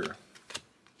Steer.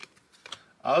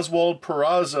 Oswald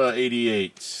Peraza,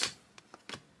 88.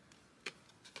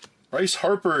 Bryce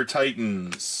Harper,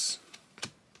 Titans.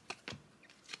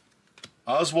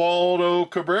 Oswaldo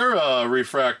Cabrera,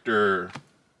 refractor.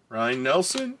 Ryan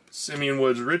Nelson, Simeon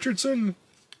Woods Richardson.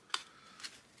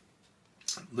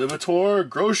 Livator,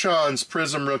 Groshans,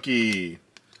 Prism rookie.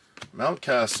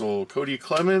 Mountcastle, Cody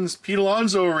Clemens, Pete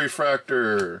Alonso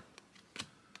refractor.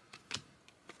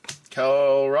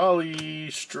 Cal Raleigh,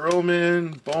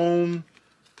 Stroman, Bohm.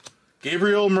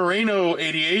 Gabriel Moreno,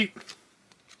 88.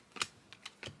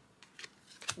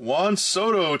 Juan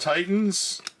Soto,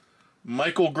 Titans.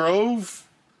 Michael Grove.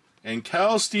 And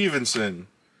Cal Stevenson.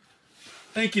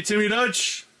 Thank you, Timmy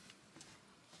Dutch.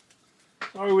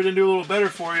 Sorry we didn't do a little better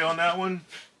for you on that one.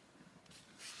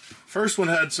 First one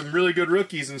had some really good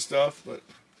rookies and stuff, but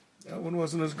that one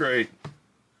wasn't as great.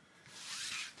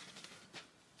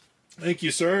 Thank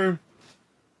you, sir.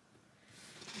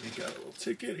 We got a little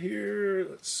ticket here.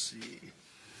 Let's see.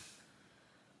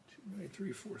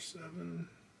 29347.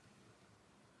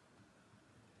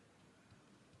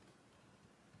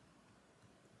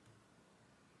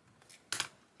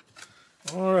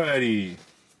 Alrighty.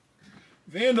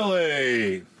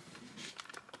 Vandalay.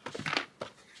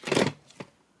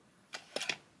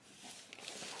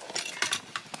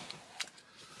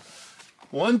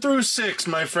 1 through 6,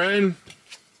 my friend.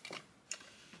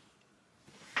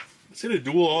 Let's hit a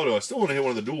dual auto. I still want to hit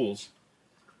one of the duals.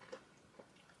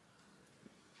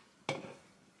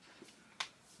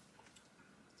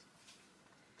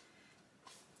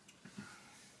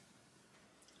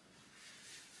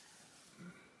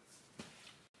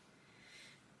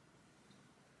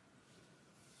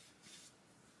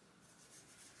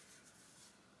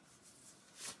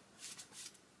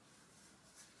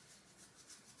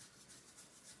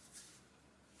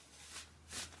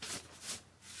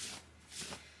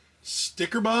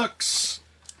 Sticker box,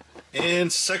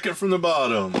 and second from the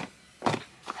bottom.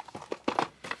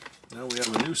 Now we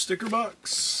have a new sticker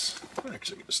box. I'm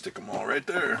actually going to stick them all right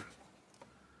there.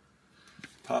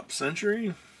 Pop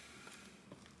Century.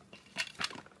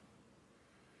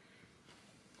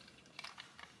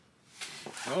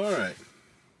 All right.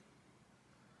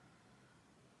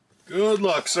 Good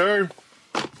luck, sir.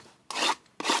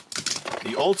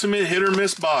 The ultimate hit or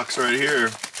miss box right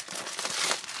here.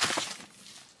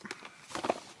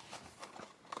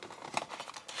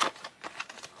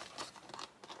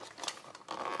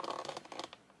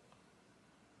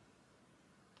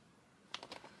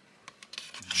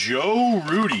 Joe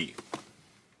Rudy.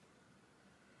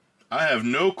 I have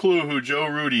no clue who Joe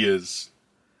Rudy is.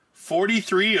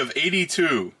 43 of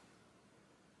 82.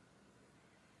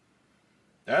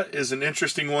 That is an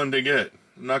interesting one to get.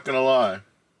 I'm not going to lie.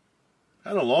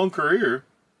 Had a long career.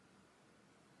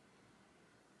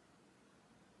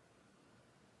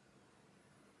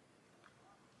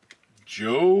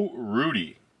 Joe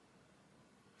Rudy.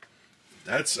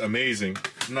 That's amazing.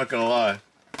 I'm not going to lie.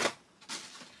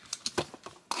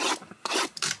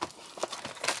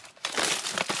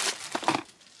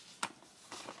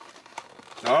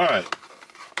 All right.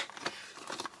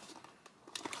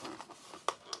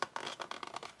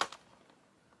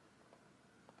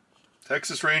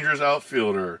 Texas Rangers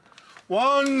outfielder.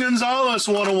 Juan Gonzalez,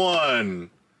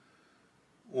 101.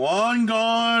 Juan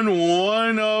gone,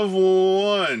 1 of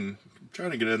 1. I'm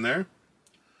trying to get in there.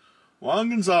 Juan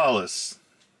Gonzalez.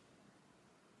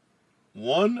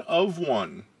 1 of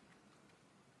 1.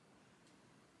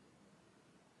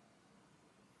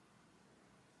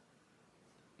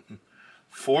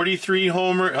 '43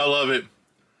 homer. I love it.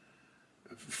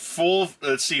 Full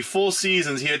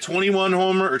seasons. He had 27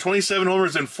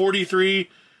 homers and 43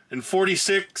 and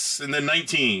 46 and then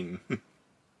 19.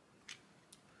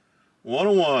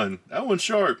 101. That one's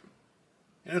sharp.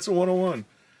 And it's a 101.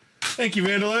 Thank you,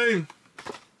 Vandalay.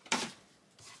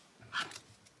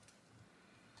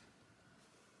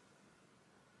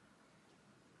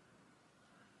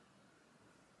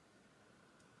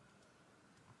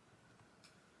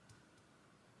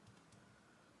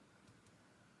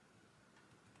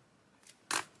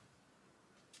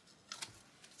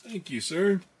 Thank you,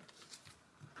 sir.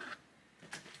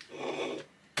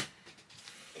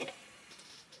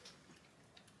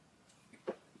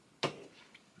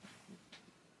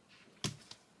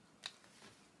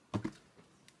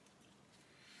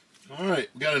 All right,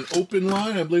 we got an open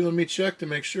line. I believe. Let me check to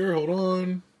make sure. Hold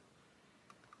on.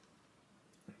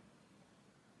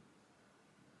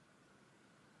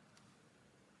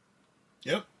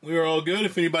 Yep, we are all good.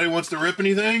 If anybody wants to rip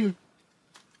anything.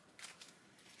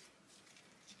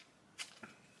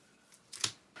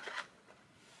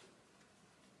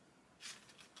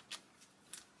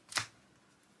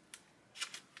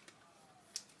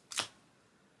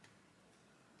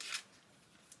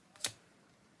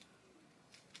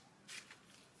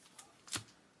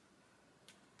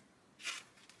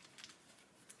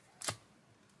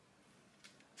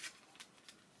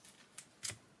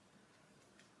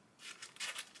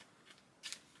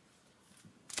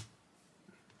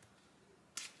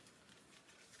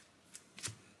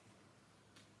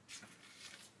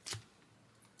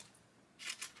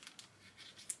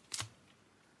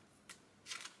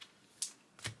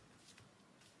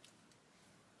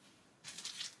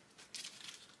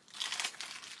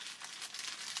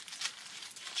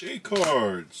 J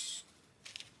cards.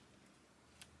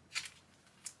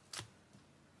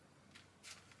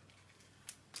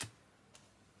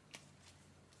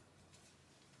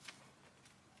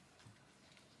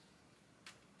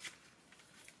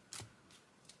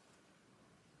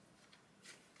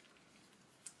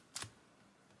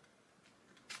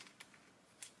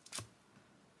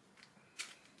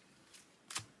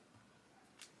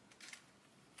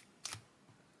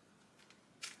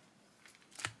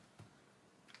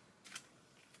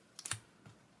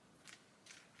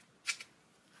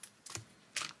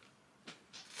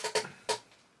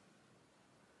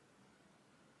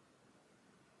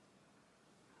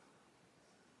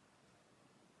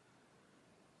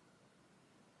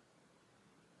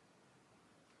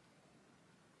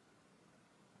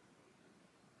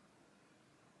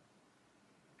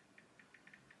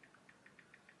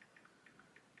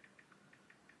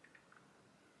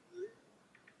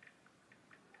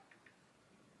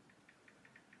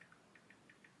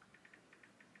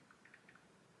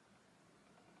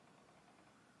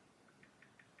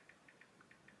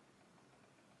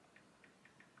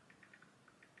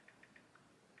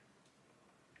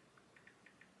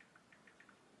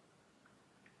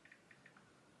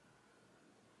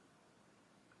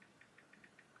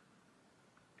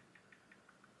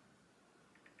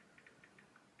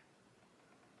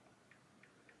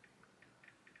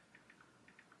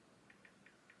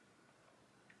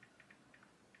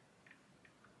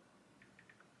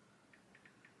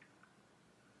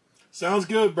 Sounds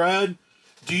good, Brad.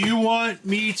 Do you want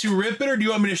me to rip it or do you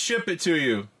want me to ship it to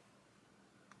you?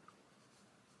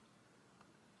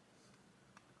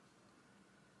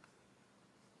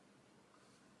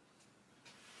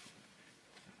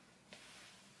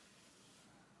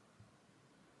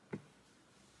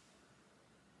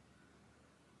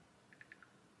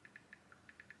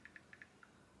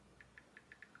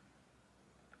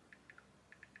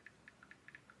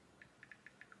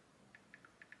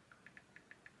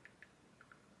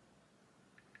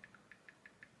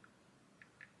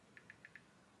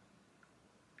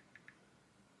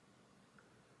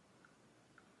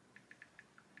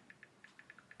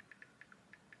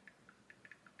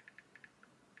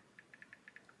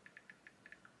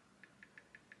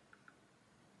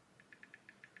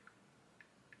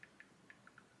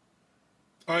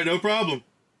 All right, no problem.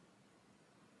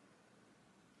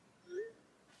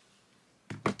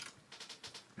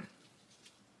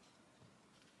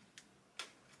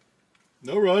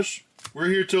 No rush. We're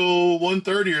here till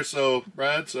 1:30 or so,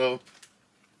 Brad, so.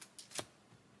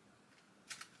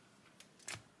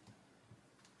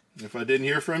 If I didn't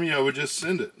hear from you, I would just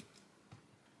send it.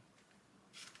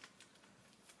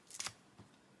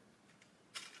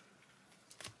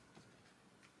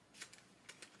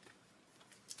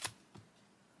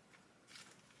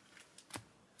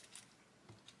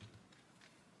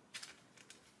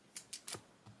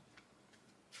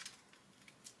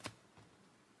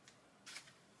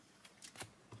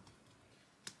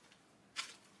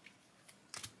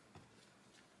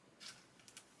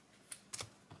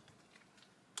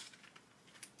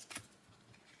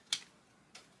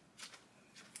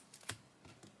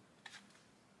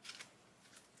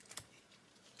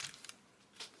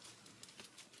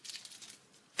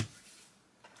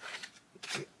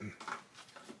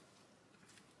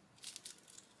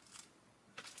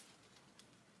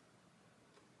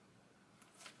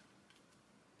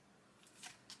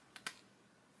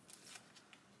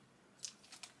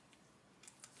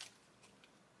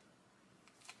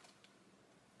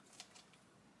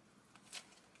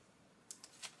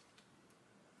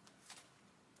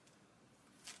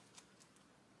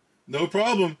 No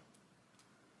problem.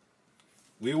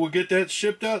 We will get that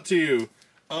shipped out to you.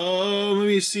 Let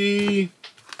me see.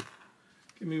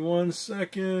 Give me 1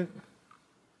 second.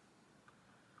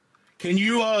 Can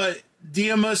you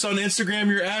DM us on Instagram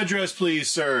your address,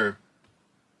 please, sir?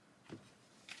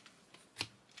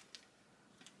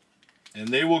 And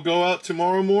they will go out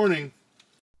tomorrow morning.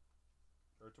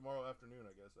 Or tomorrow afternoon,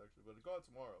 I guess, actually. But it'll go out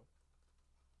tomorrow.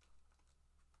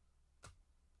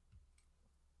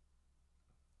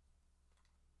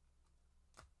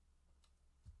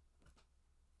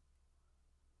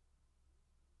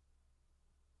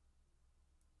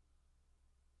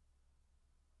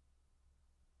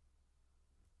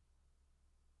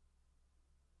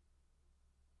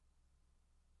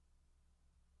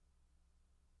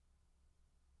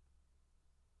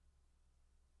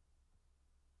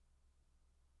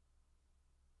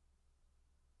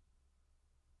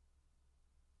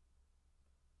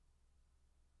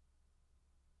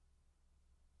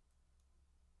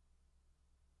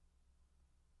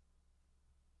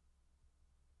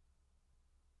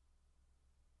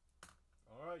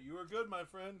 All right, you are good, my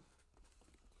friend.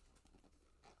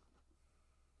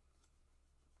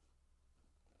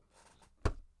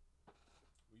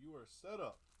 You are set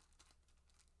up.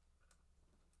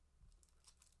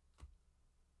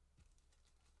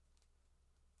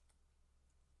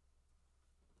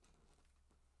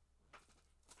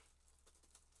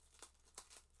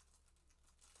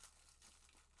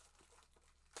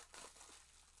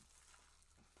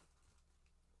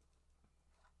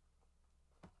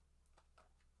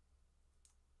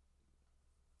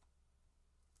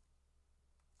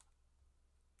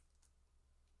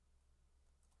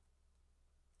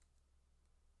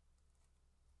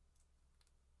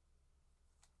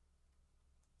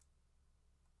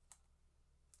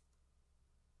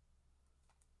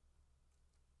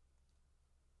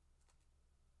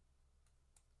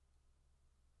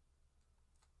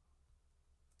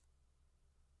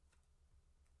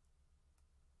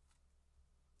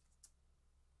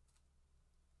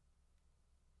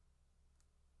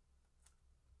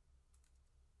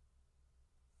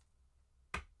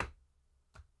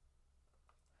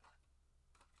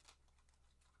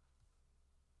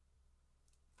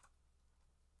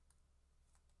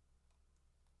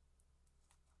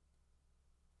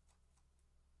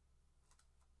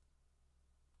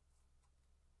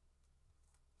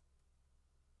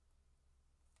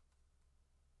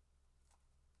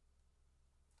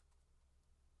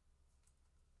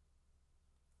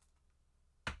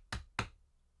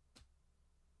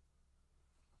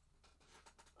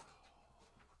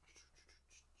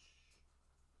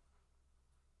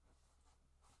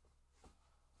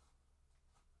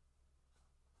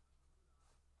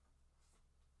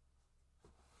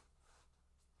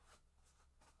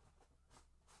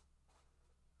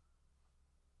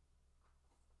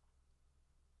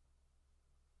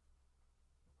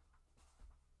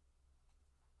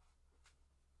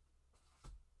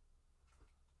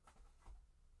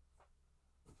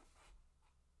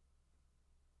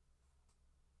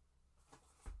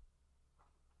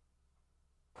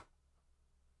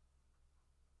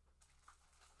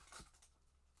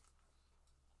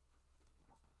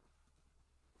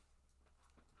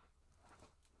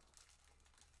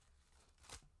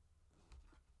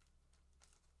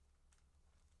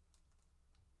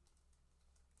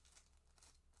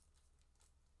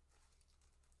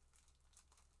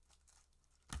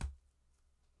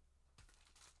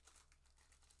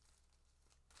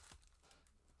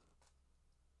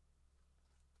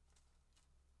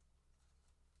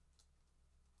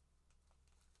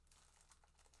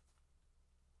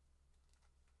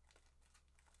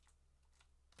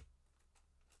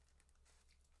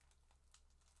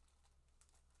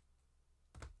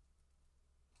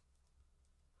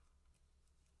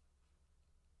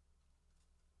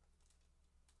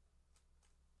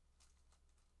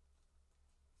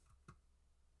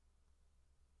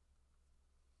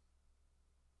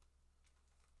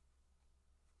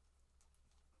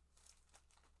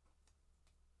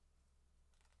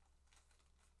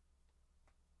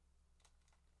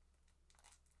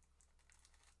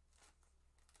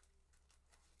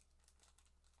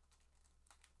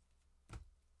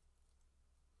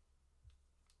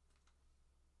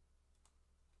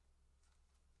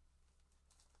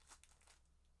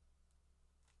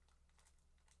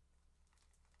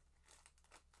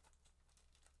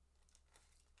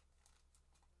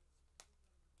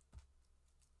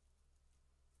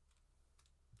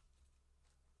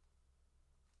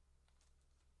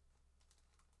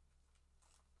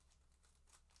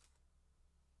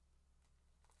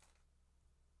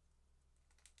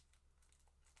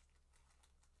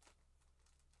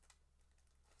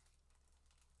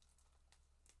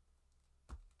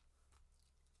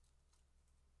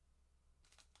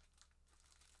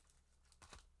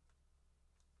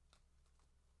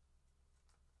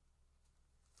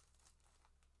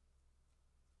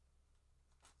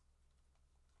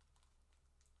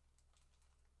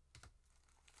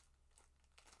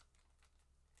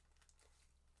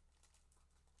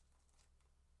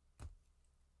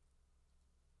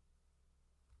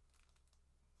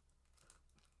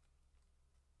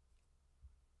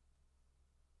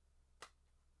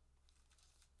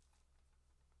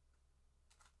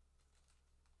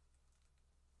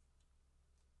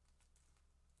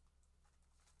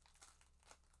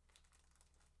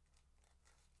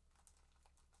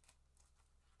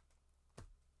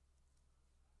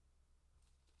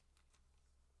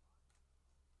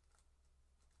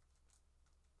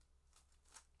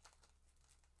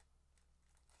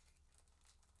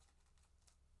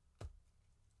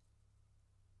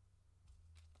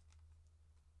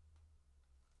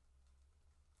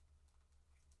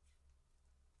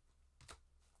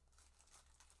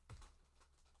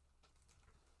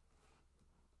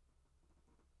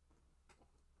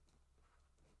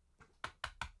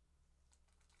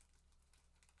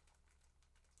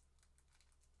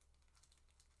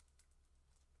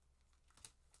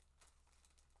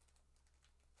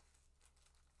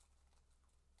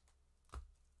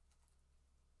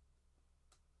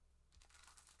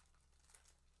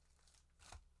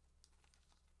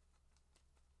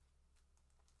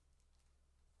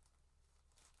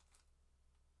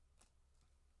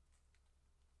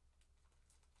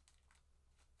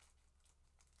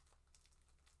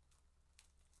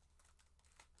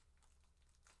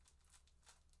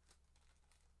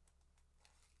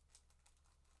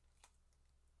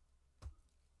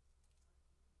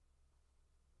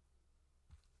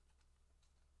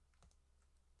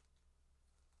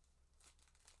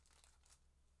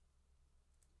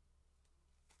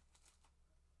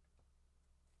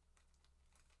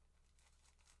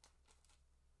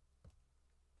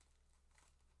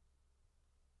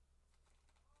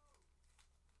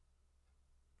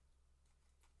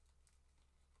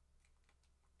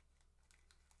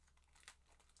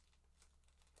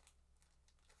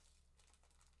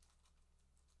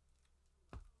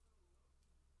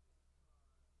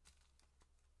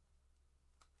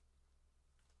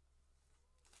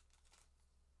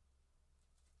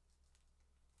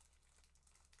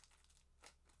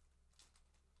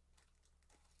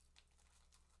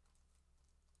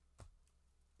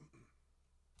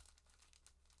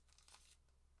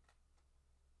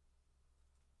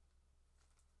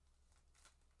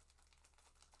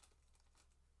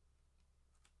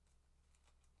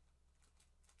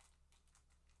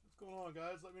 going on,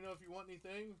 guys? Let me know if you want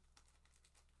anything.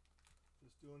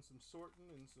 Just doing some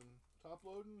sorting and some top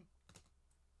loading.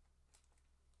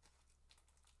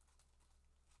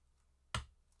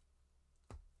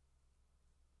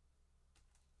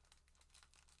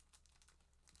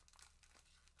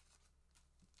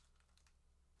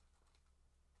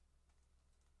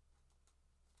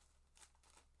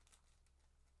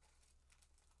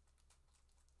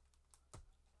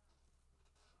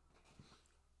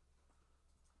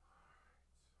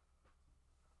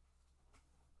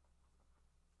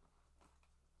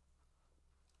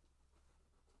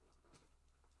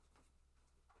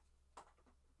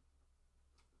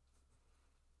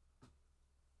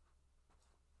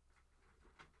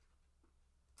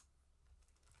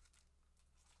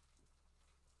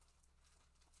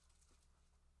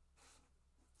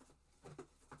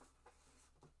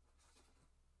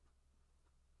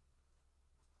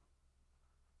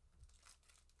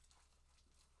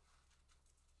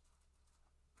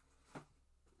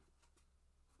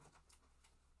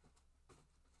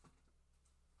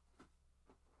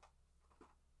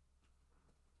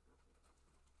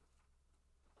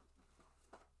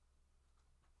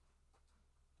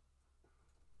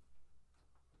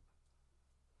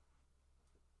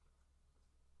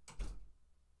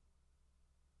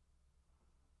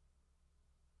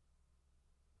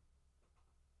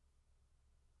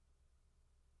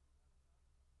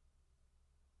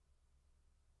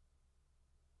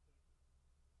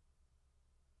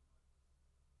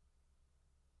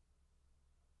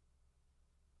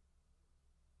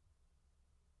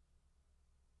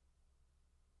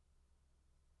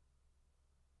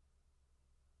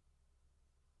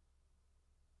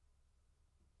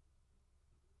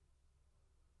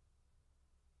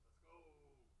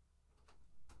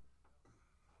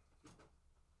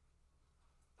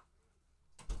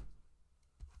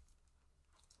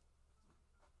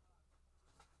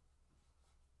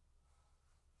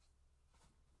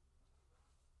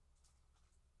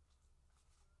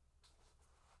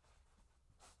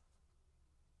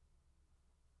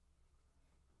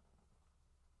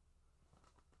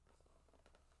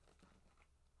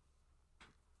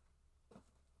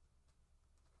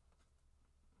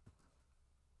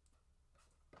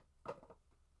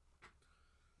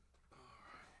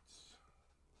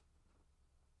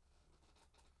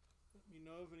 Let me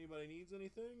know if anybody needs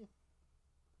anything.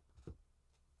 I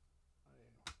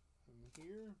am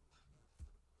here.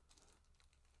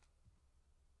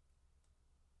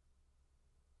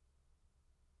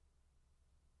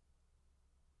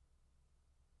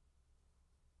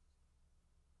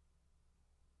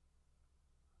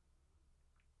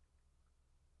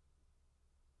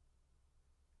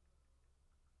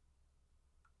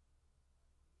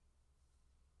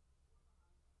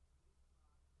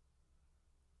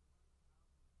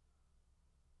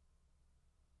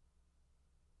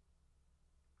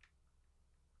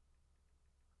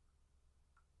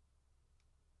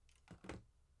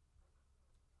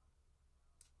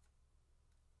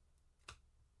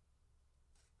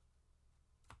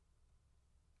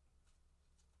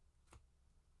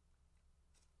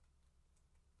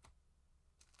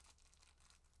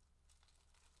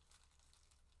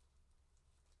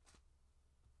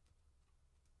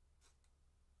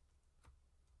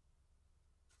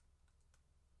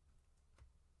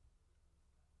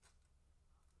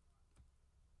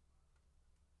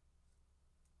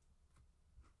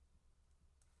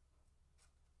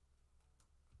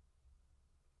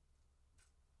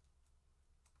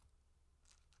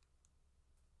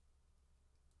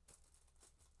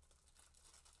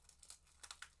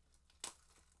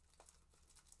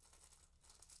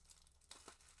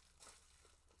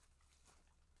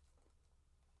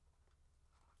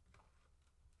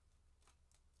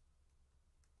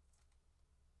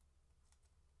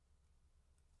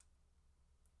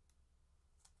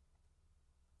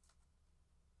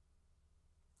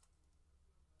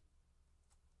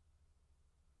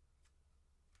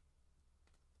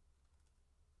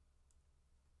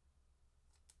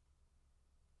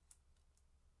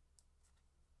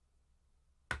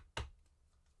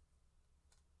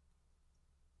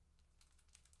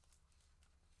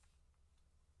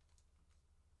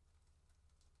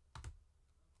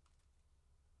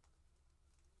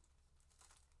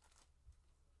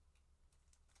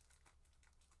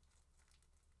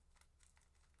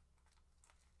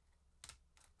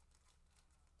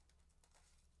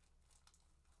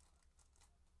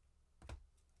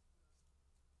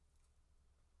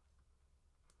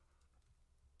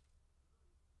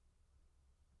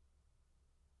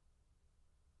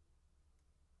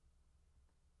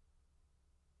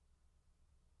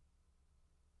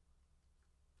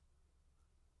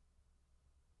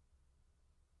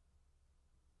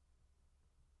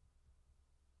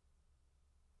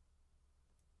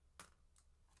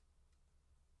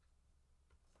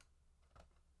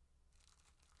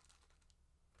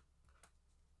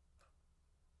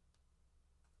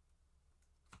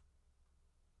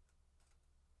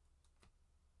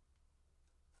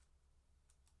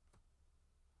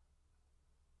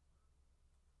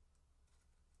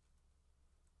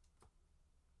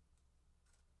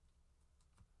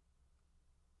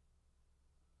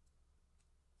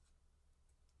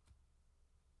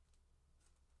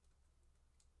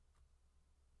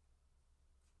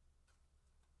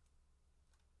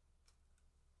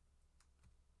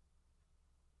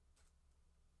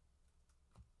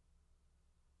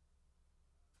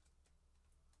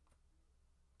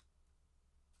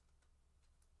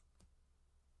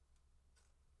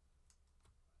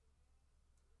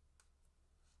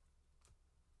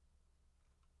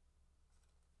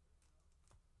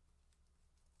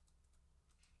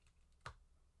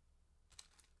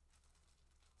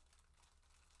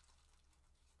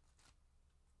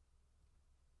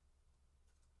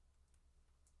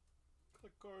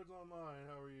 Cards Online,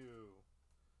 how are you?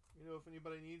 You know if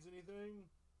anybody needs anything?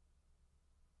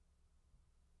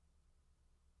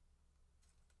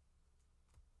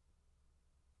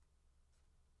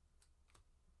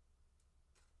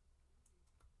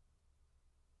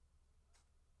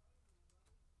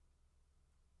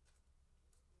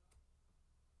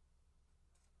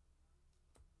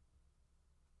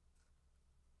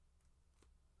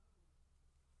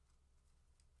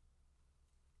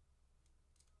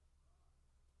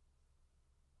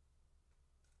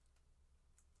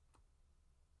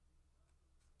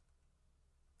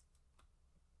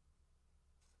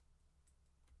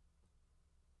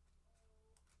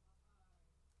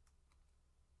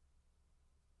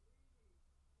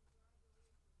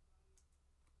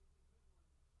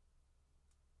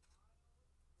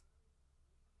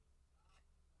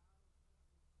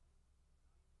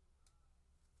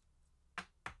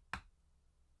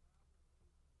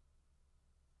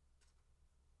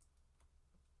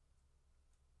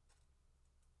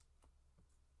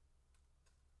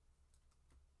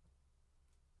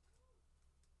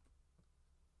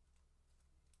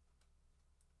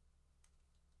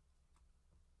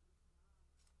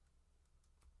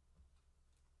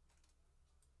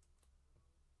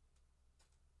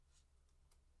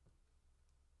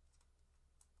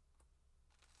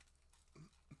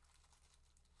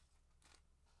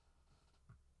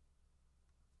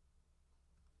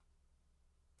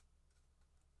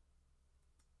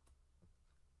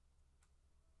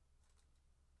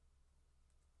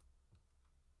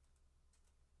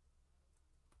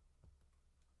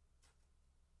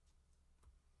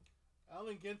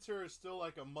 Alan Ginter is still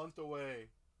like a month away.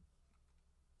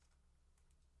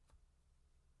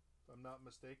 If I'm not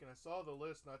mistaken. I saw the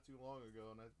list not too long ago,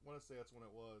 and I want to say that's when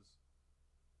it was.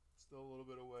 Still a little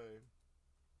bit away.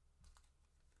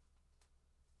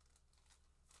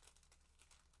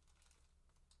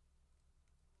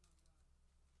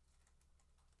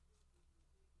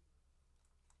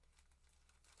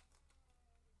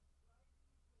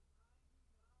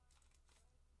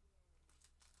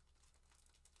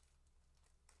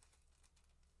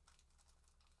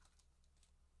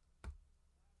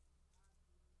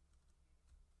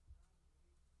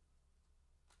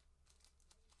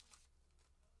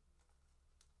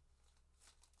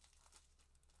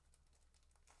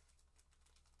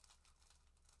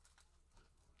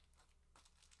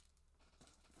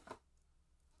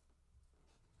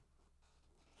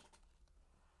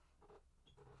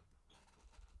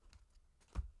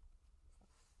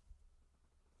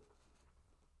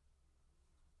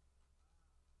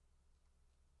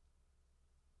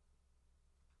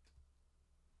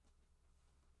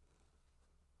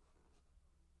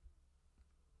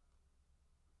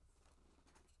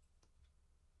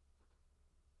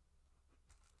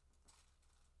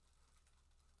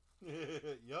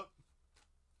 Yep.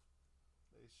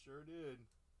 They sure did.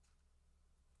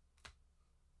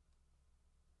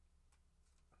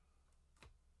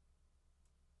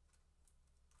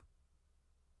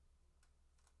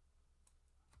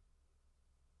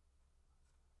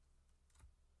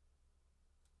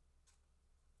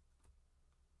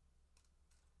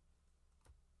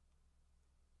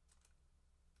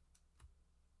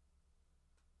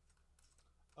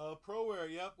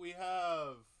 ProWare, yep, we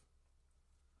have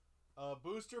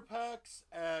booster packs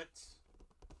at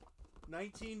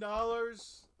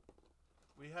 $19.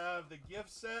 We have the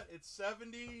gift set, it's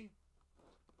 $70.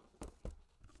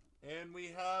 And we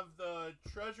have the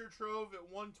treasure trove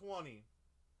at $120.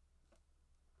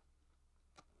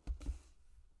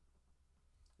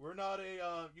 We're not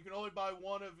a you can only buy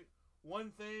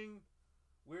one thing.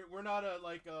 We're not a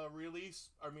like a release.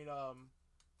 I mean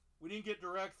we didn't get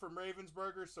direct from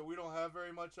Ravensburger, so we don't have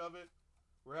very much of it.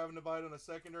 We're having to buy it on a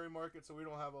secondary market, so we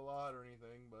don't have a lot or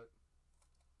anything, but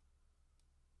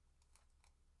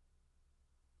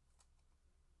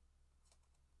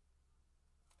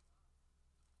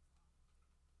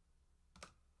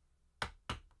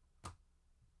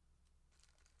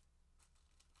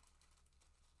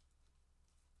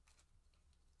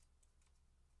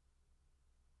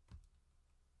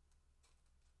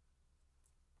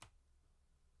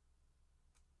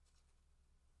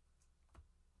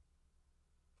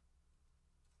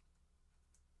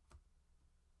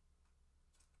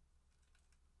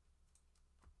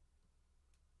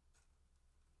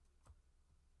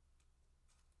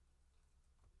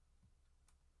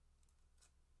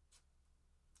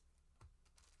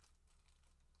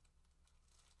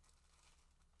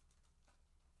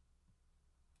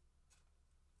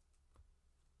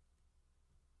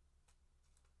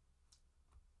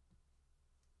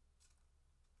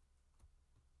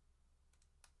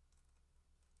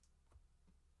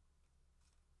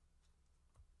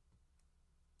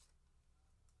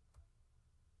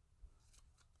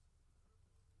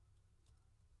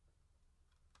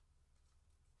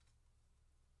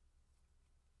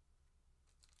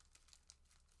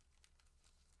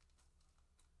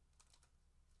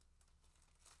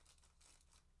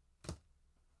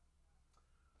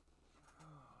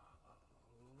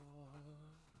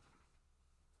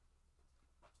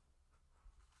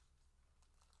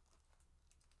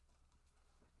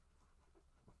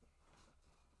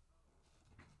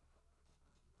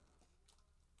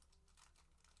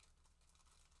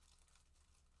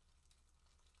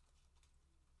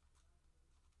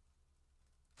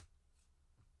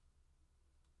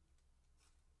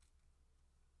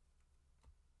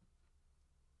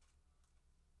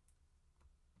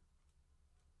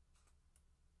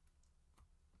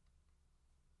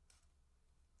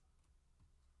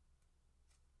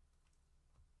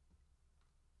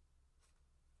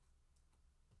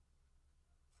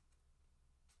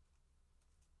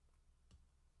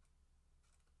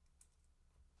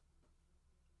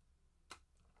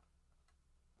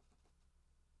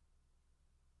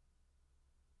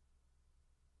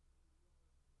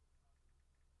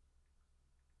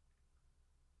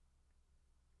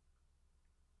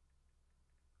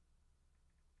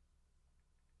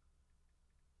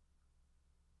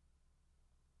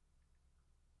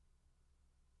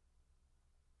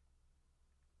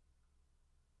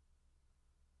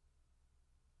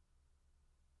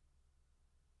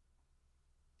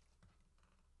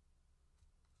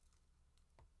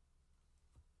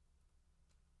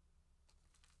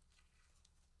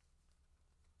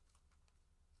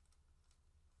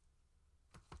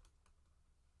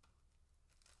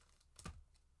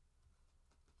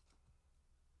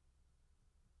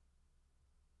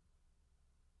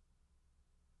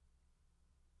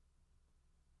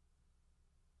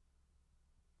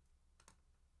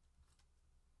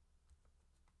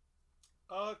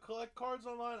Collect cards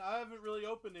online. I haven't really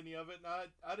opened any of it, and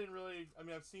I didn't really. I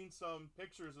mean, I've seen some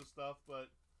pictures of stuff, but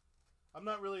I'm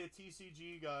not really a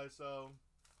TCG guy, so.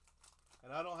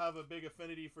 And I don't have a big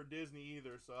affinity for Disney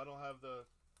either, so I don't have the.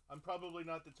 I'm probably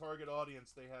not the target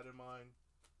audience they had in mind.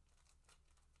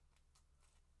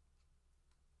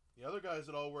 The other guys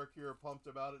that all work here are pumped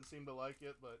about it and seem to like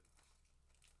it, but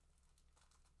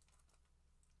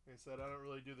like I said, I don't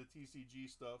really do the TCG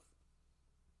stuff.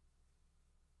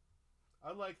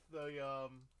 I like the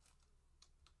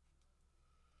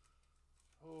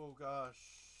oh gosh,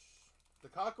 the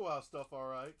Kakao stuff. All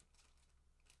right,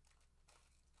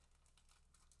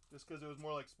 just because it was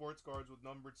more like sports cards with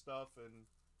numbered stuff, and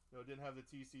didn't have the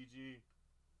TCG.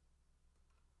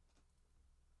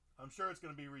 I'm sure it's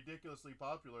going to be ridiculously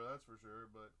popular, that's for sure,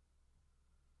 but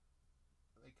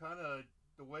they kind of,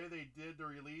 the way they did the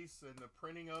release and the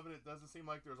printing of it, it doesn't seem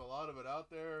like there's a lot of it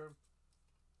out there.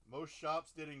 Most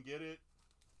shops didn't get it.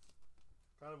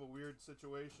 Kind of a weird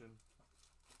situation.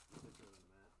 Okay.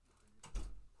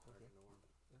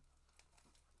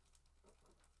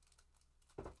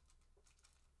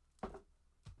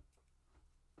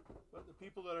 But the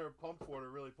people that are pumped for it are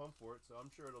really pumped for it, so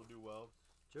I'm sure it'll do well.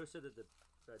 Joe said that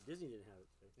Disney didn't have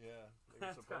it. Yeah, they were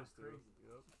That's supposed to. crazy.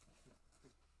 Yep.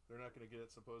 They're not going to get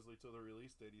it supposedly till the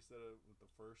release date. He said it with the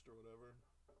 1st or whatever.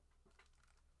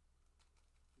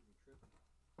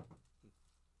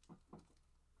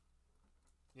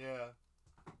 Yeah.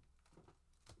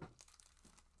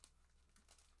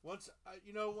 Once,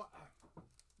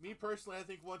 me personally, I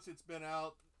think once it's been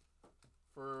out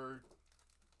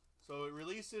so it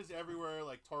releases everywhere,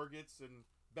 like Targets and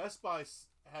Best Buy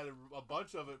had a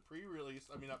bunch of it pre-release.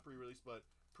 I mean, not pre-release, but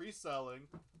pre-selling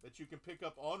that you can pick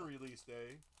up on release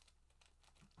day.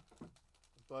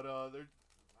 But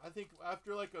I think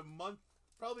after like a month,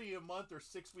 probably a month or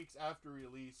 6 weeks after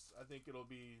release, I think it'll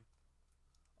be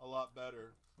a lot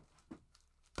better.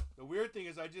 The weird thing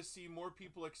is I just see more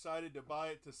people excited to buy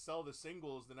it to sell the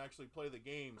singles than actually play the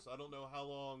game. So I don't know how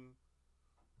long,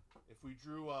 if we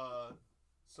drew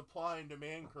supply and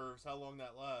demand curves, how long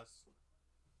that lasts.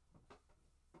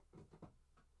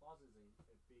 Plaza is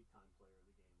a big time player of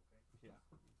the game, okay? Yeah.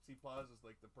 See, Plaza's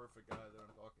like the perfect guy that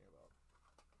I'm talking about.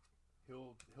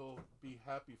 He'll be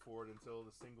happy for it until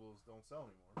the singles don't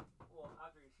sell anymore. Well,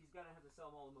 after he's got to have to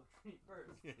sell them all to Motrini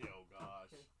first. Oh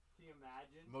gosh. Can you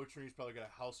imagine? Motrini's probably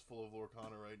got a house full of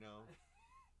Lorcana right now.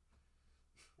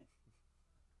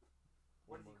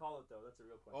 What does he call it though? That's a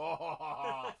real question.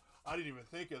 Oh, I didn't even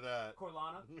think of that.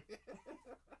 Corlana?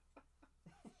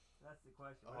 That's the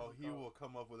question. Oh, he will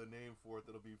come up with a name for it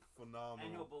that'll be phenomenal.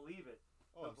 And he'll believe it.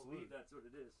 Oh, he'll absolutely. believe that's what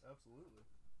it is. Absolutely.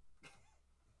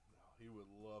 No, he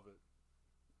would love it.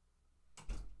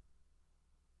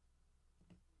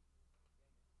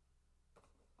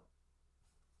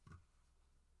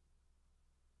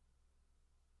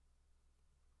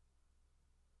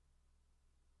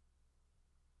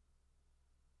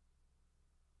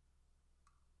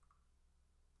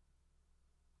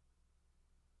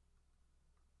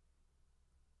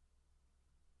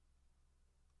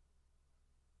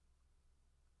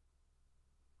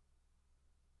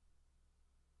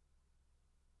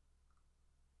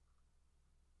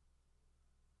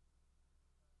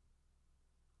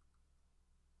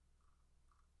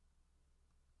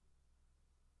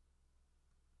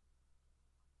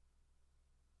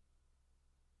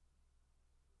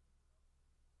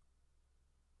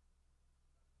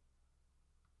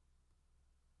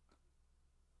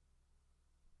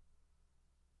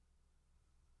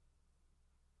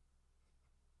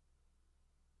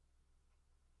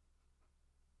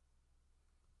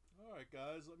 Alright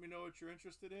guys, let me know what you're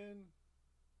interested in.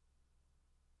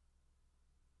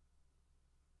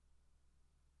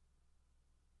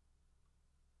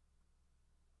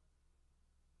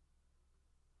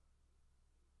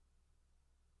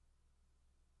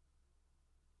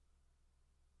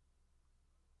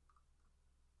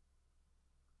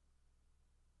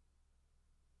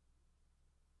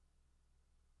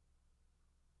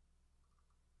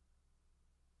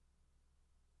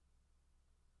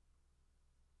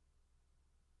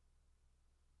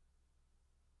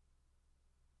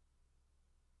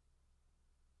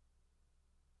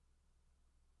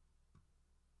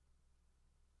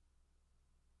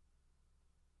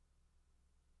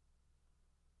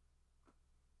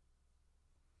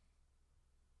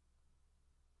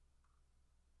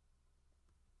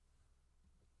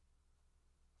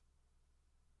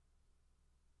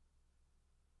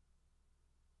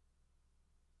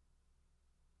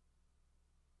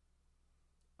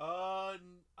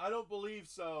 I don't believe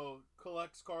so.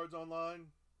 Collects cards online.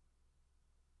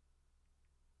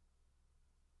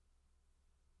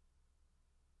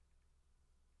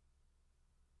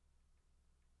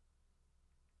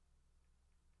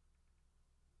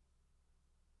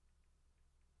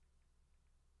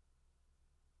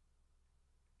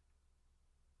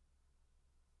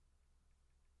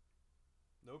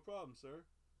 No problem, sir.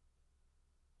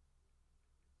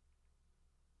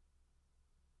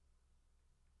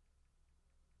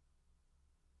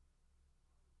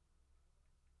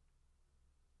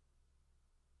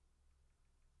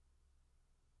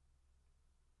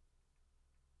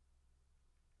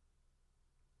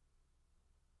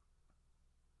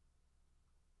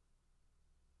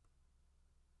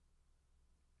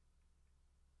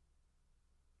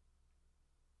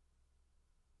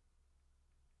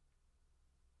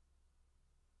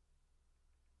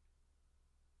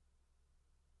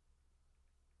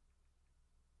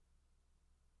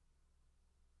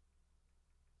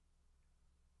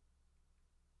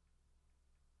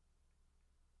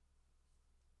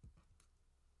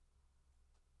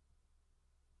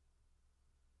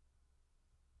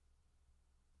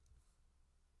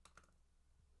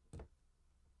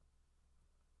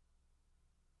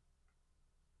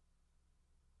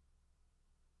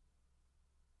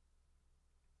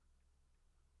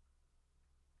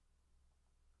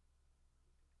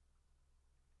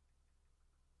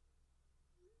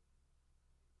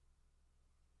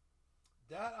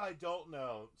 That I don't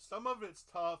know. Some of it's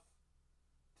tough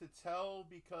to tell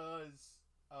because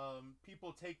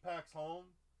people take packs home.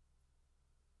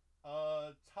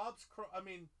 I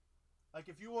mean, like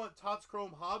if you want Topps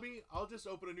Chrome Hobby, I'll just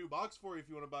open a new box for you if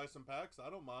you want to buy some packs. I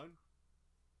don't mind.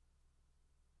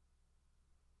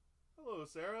 Hello,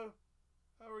 Sarah.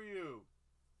 How are you?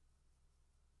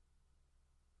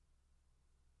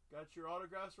 Got your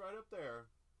autographs right up there.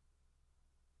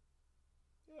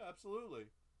 Yeah, absolutely.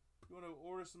 You want to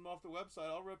order some off the website,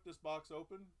 I'll rip this box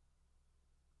open.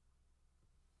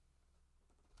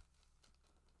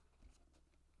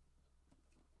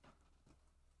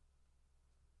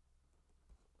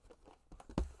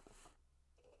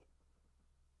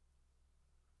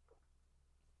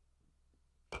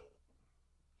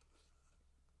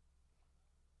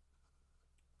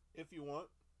 If you want.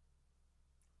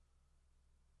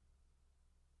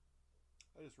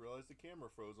 I just realized the camera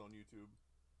froze on YouTube.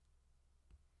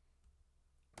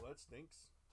 Well, that stinks.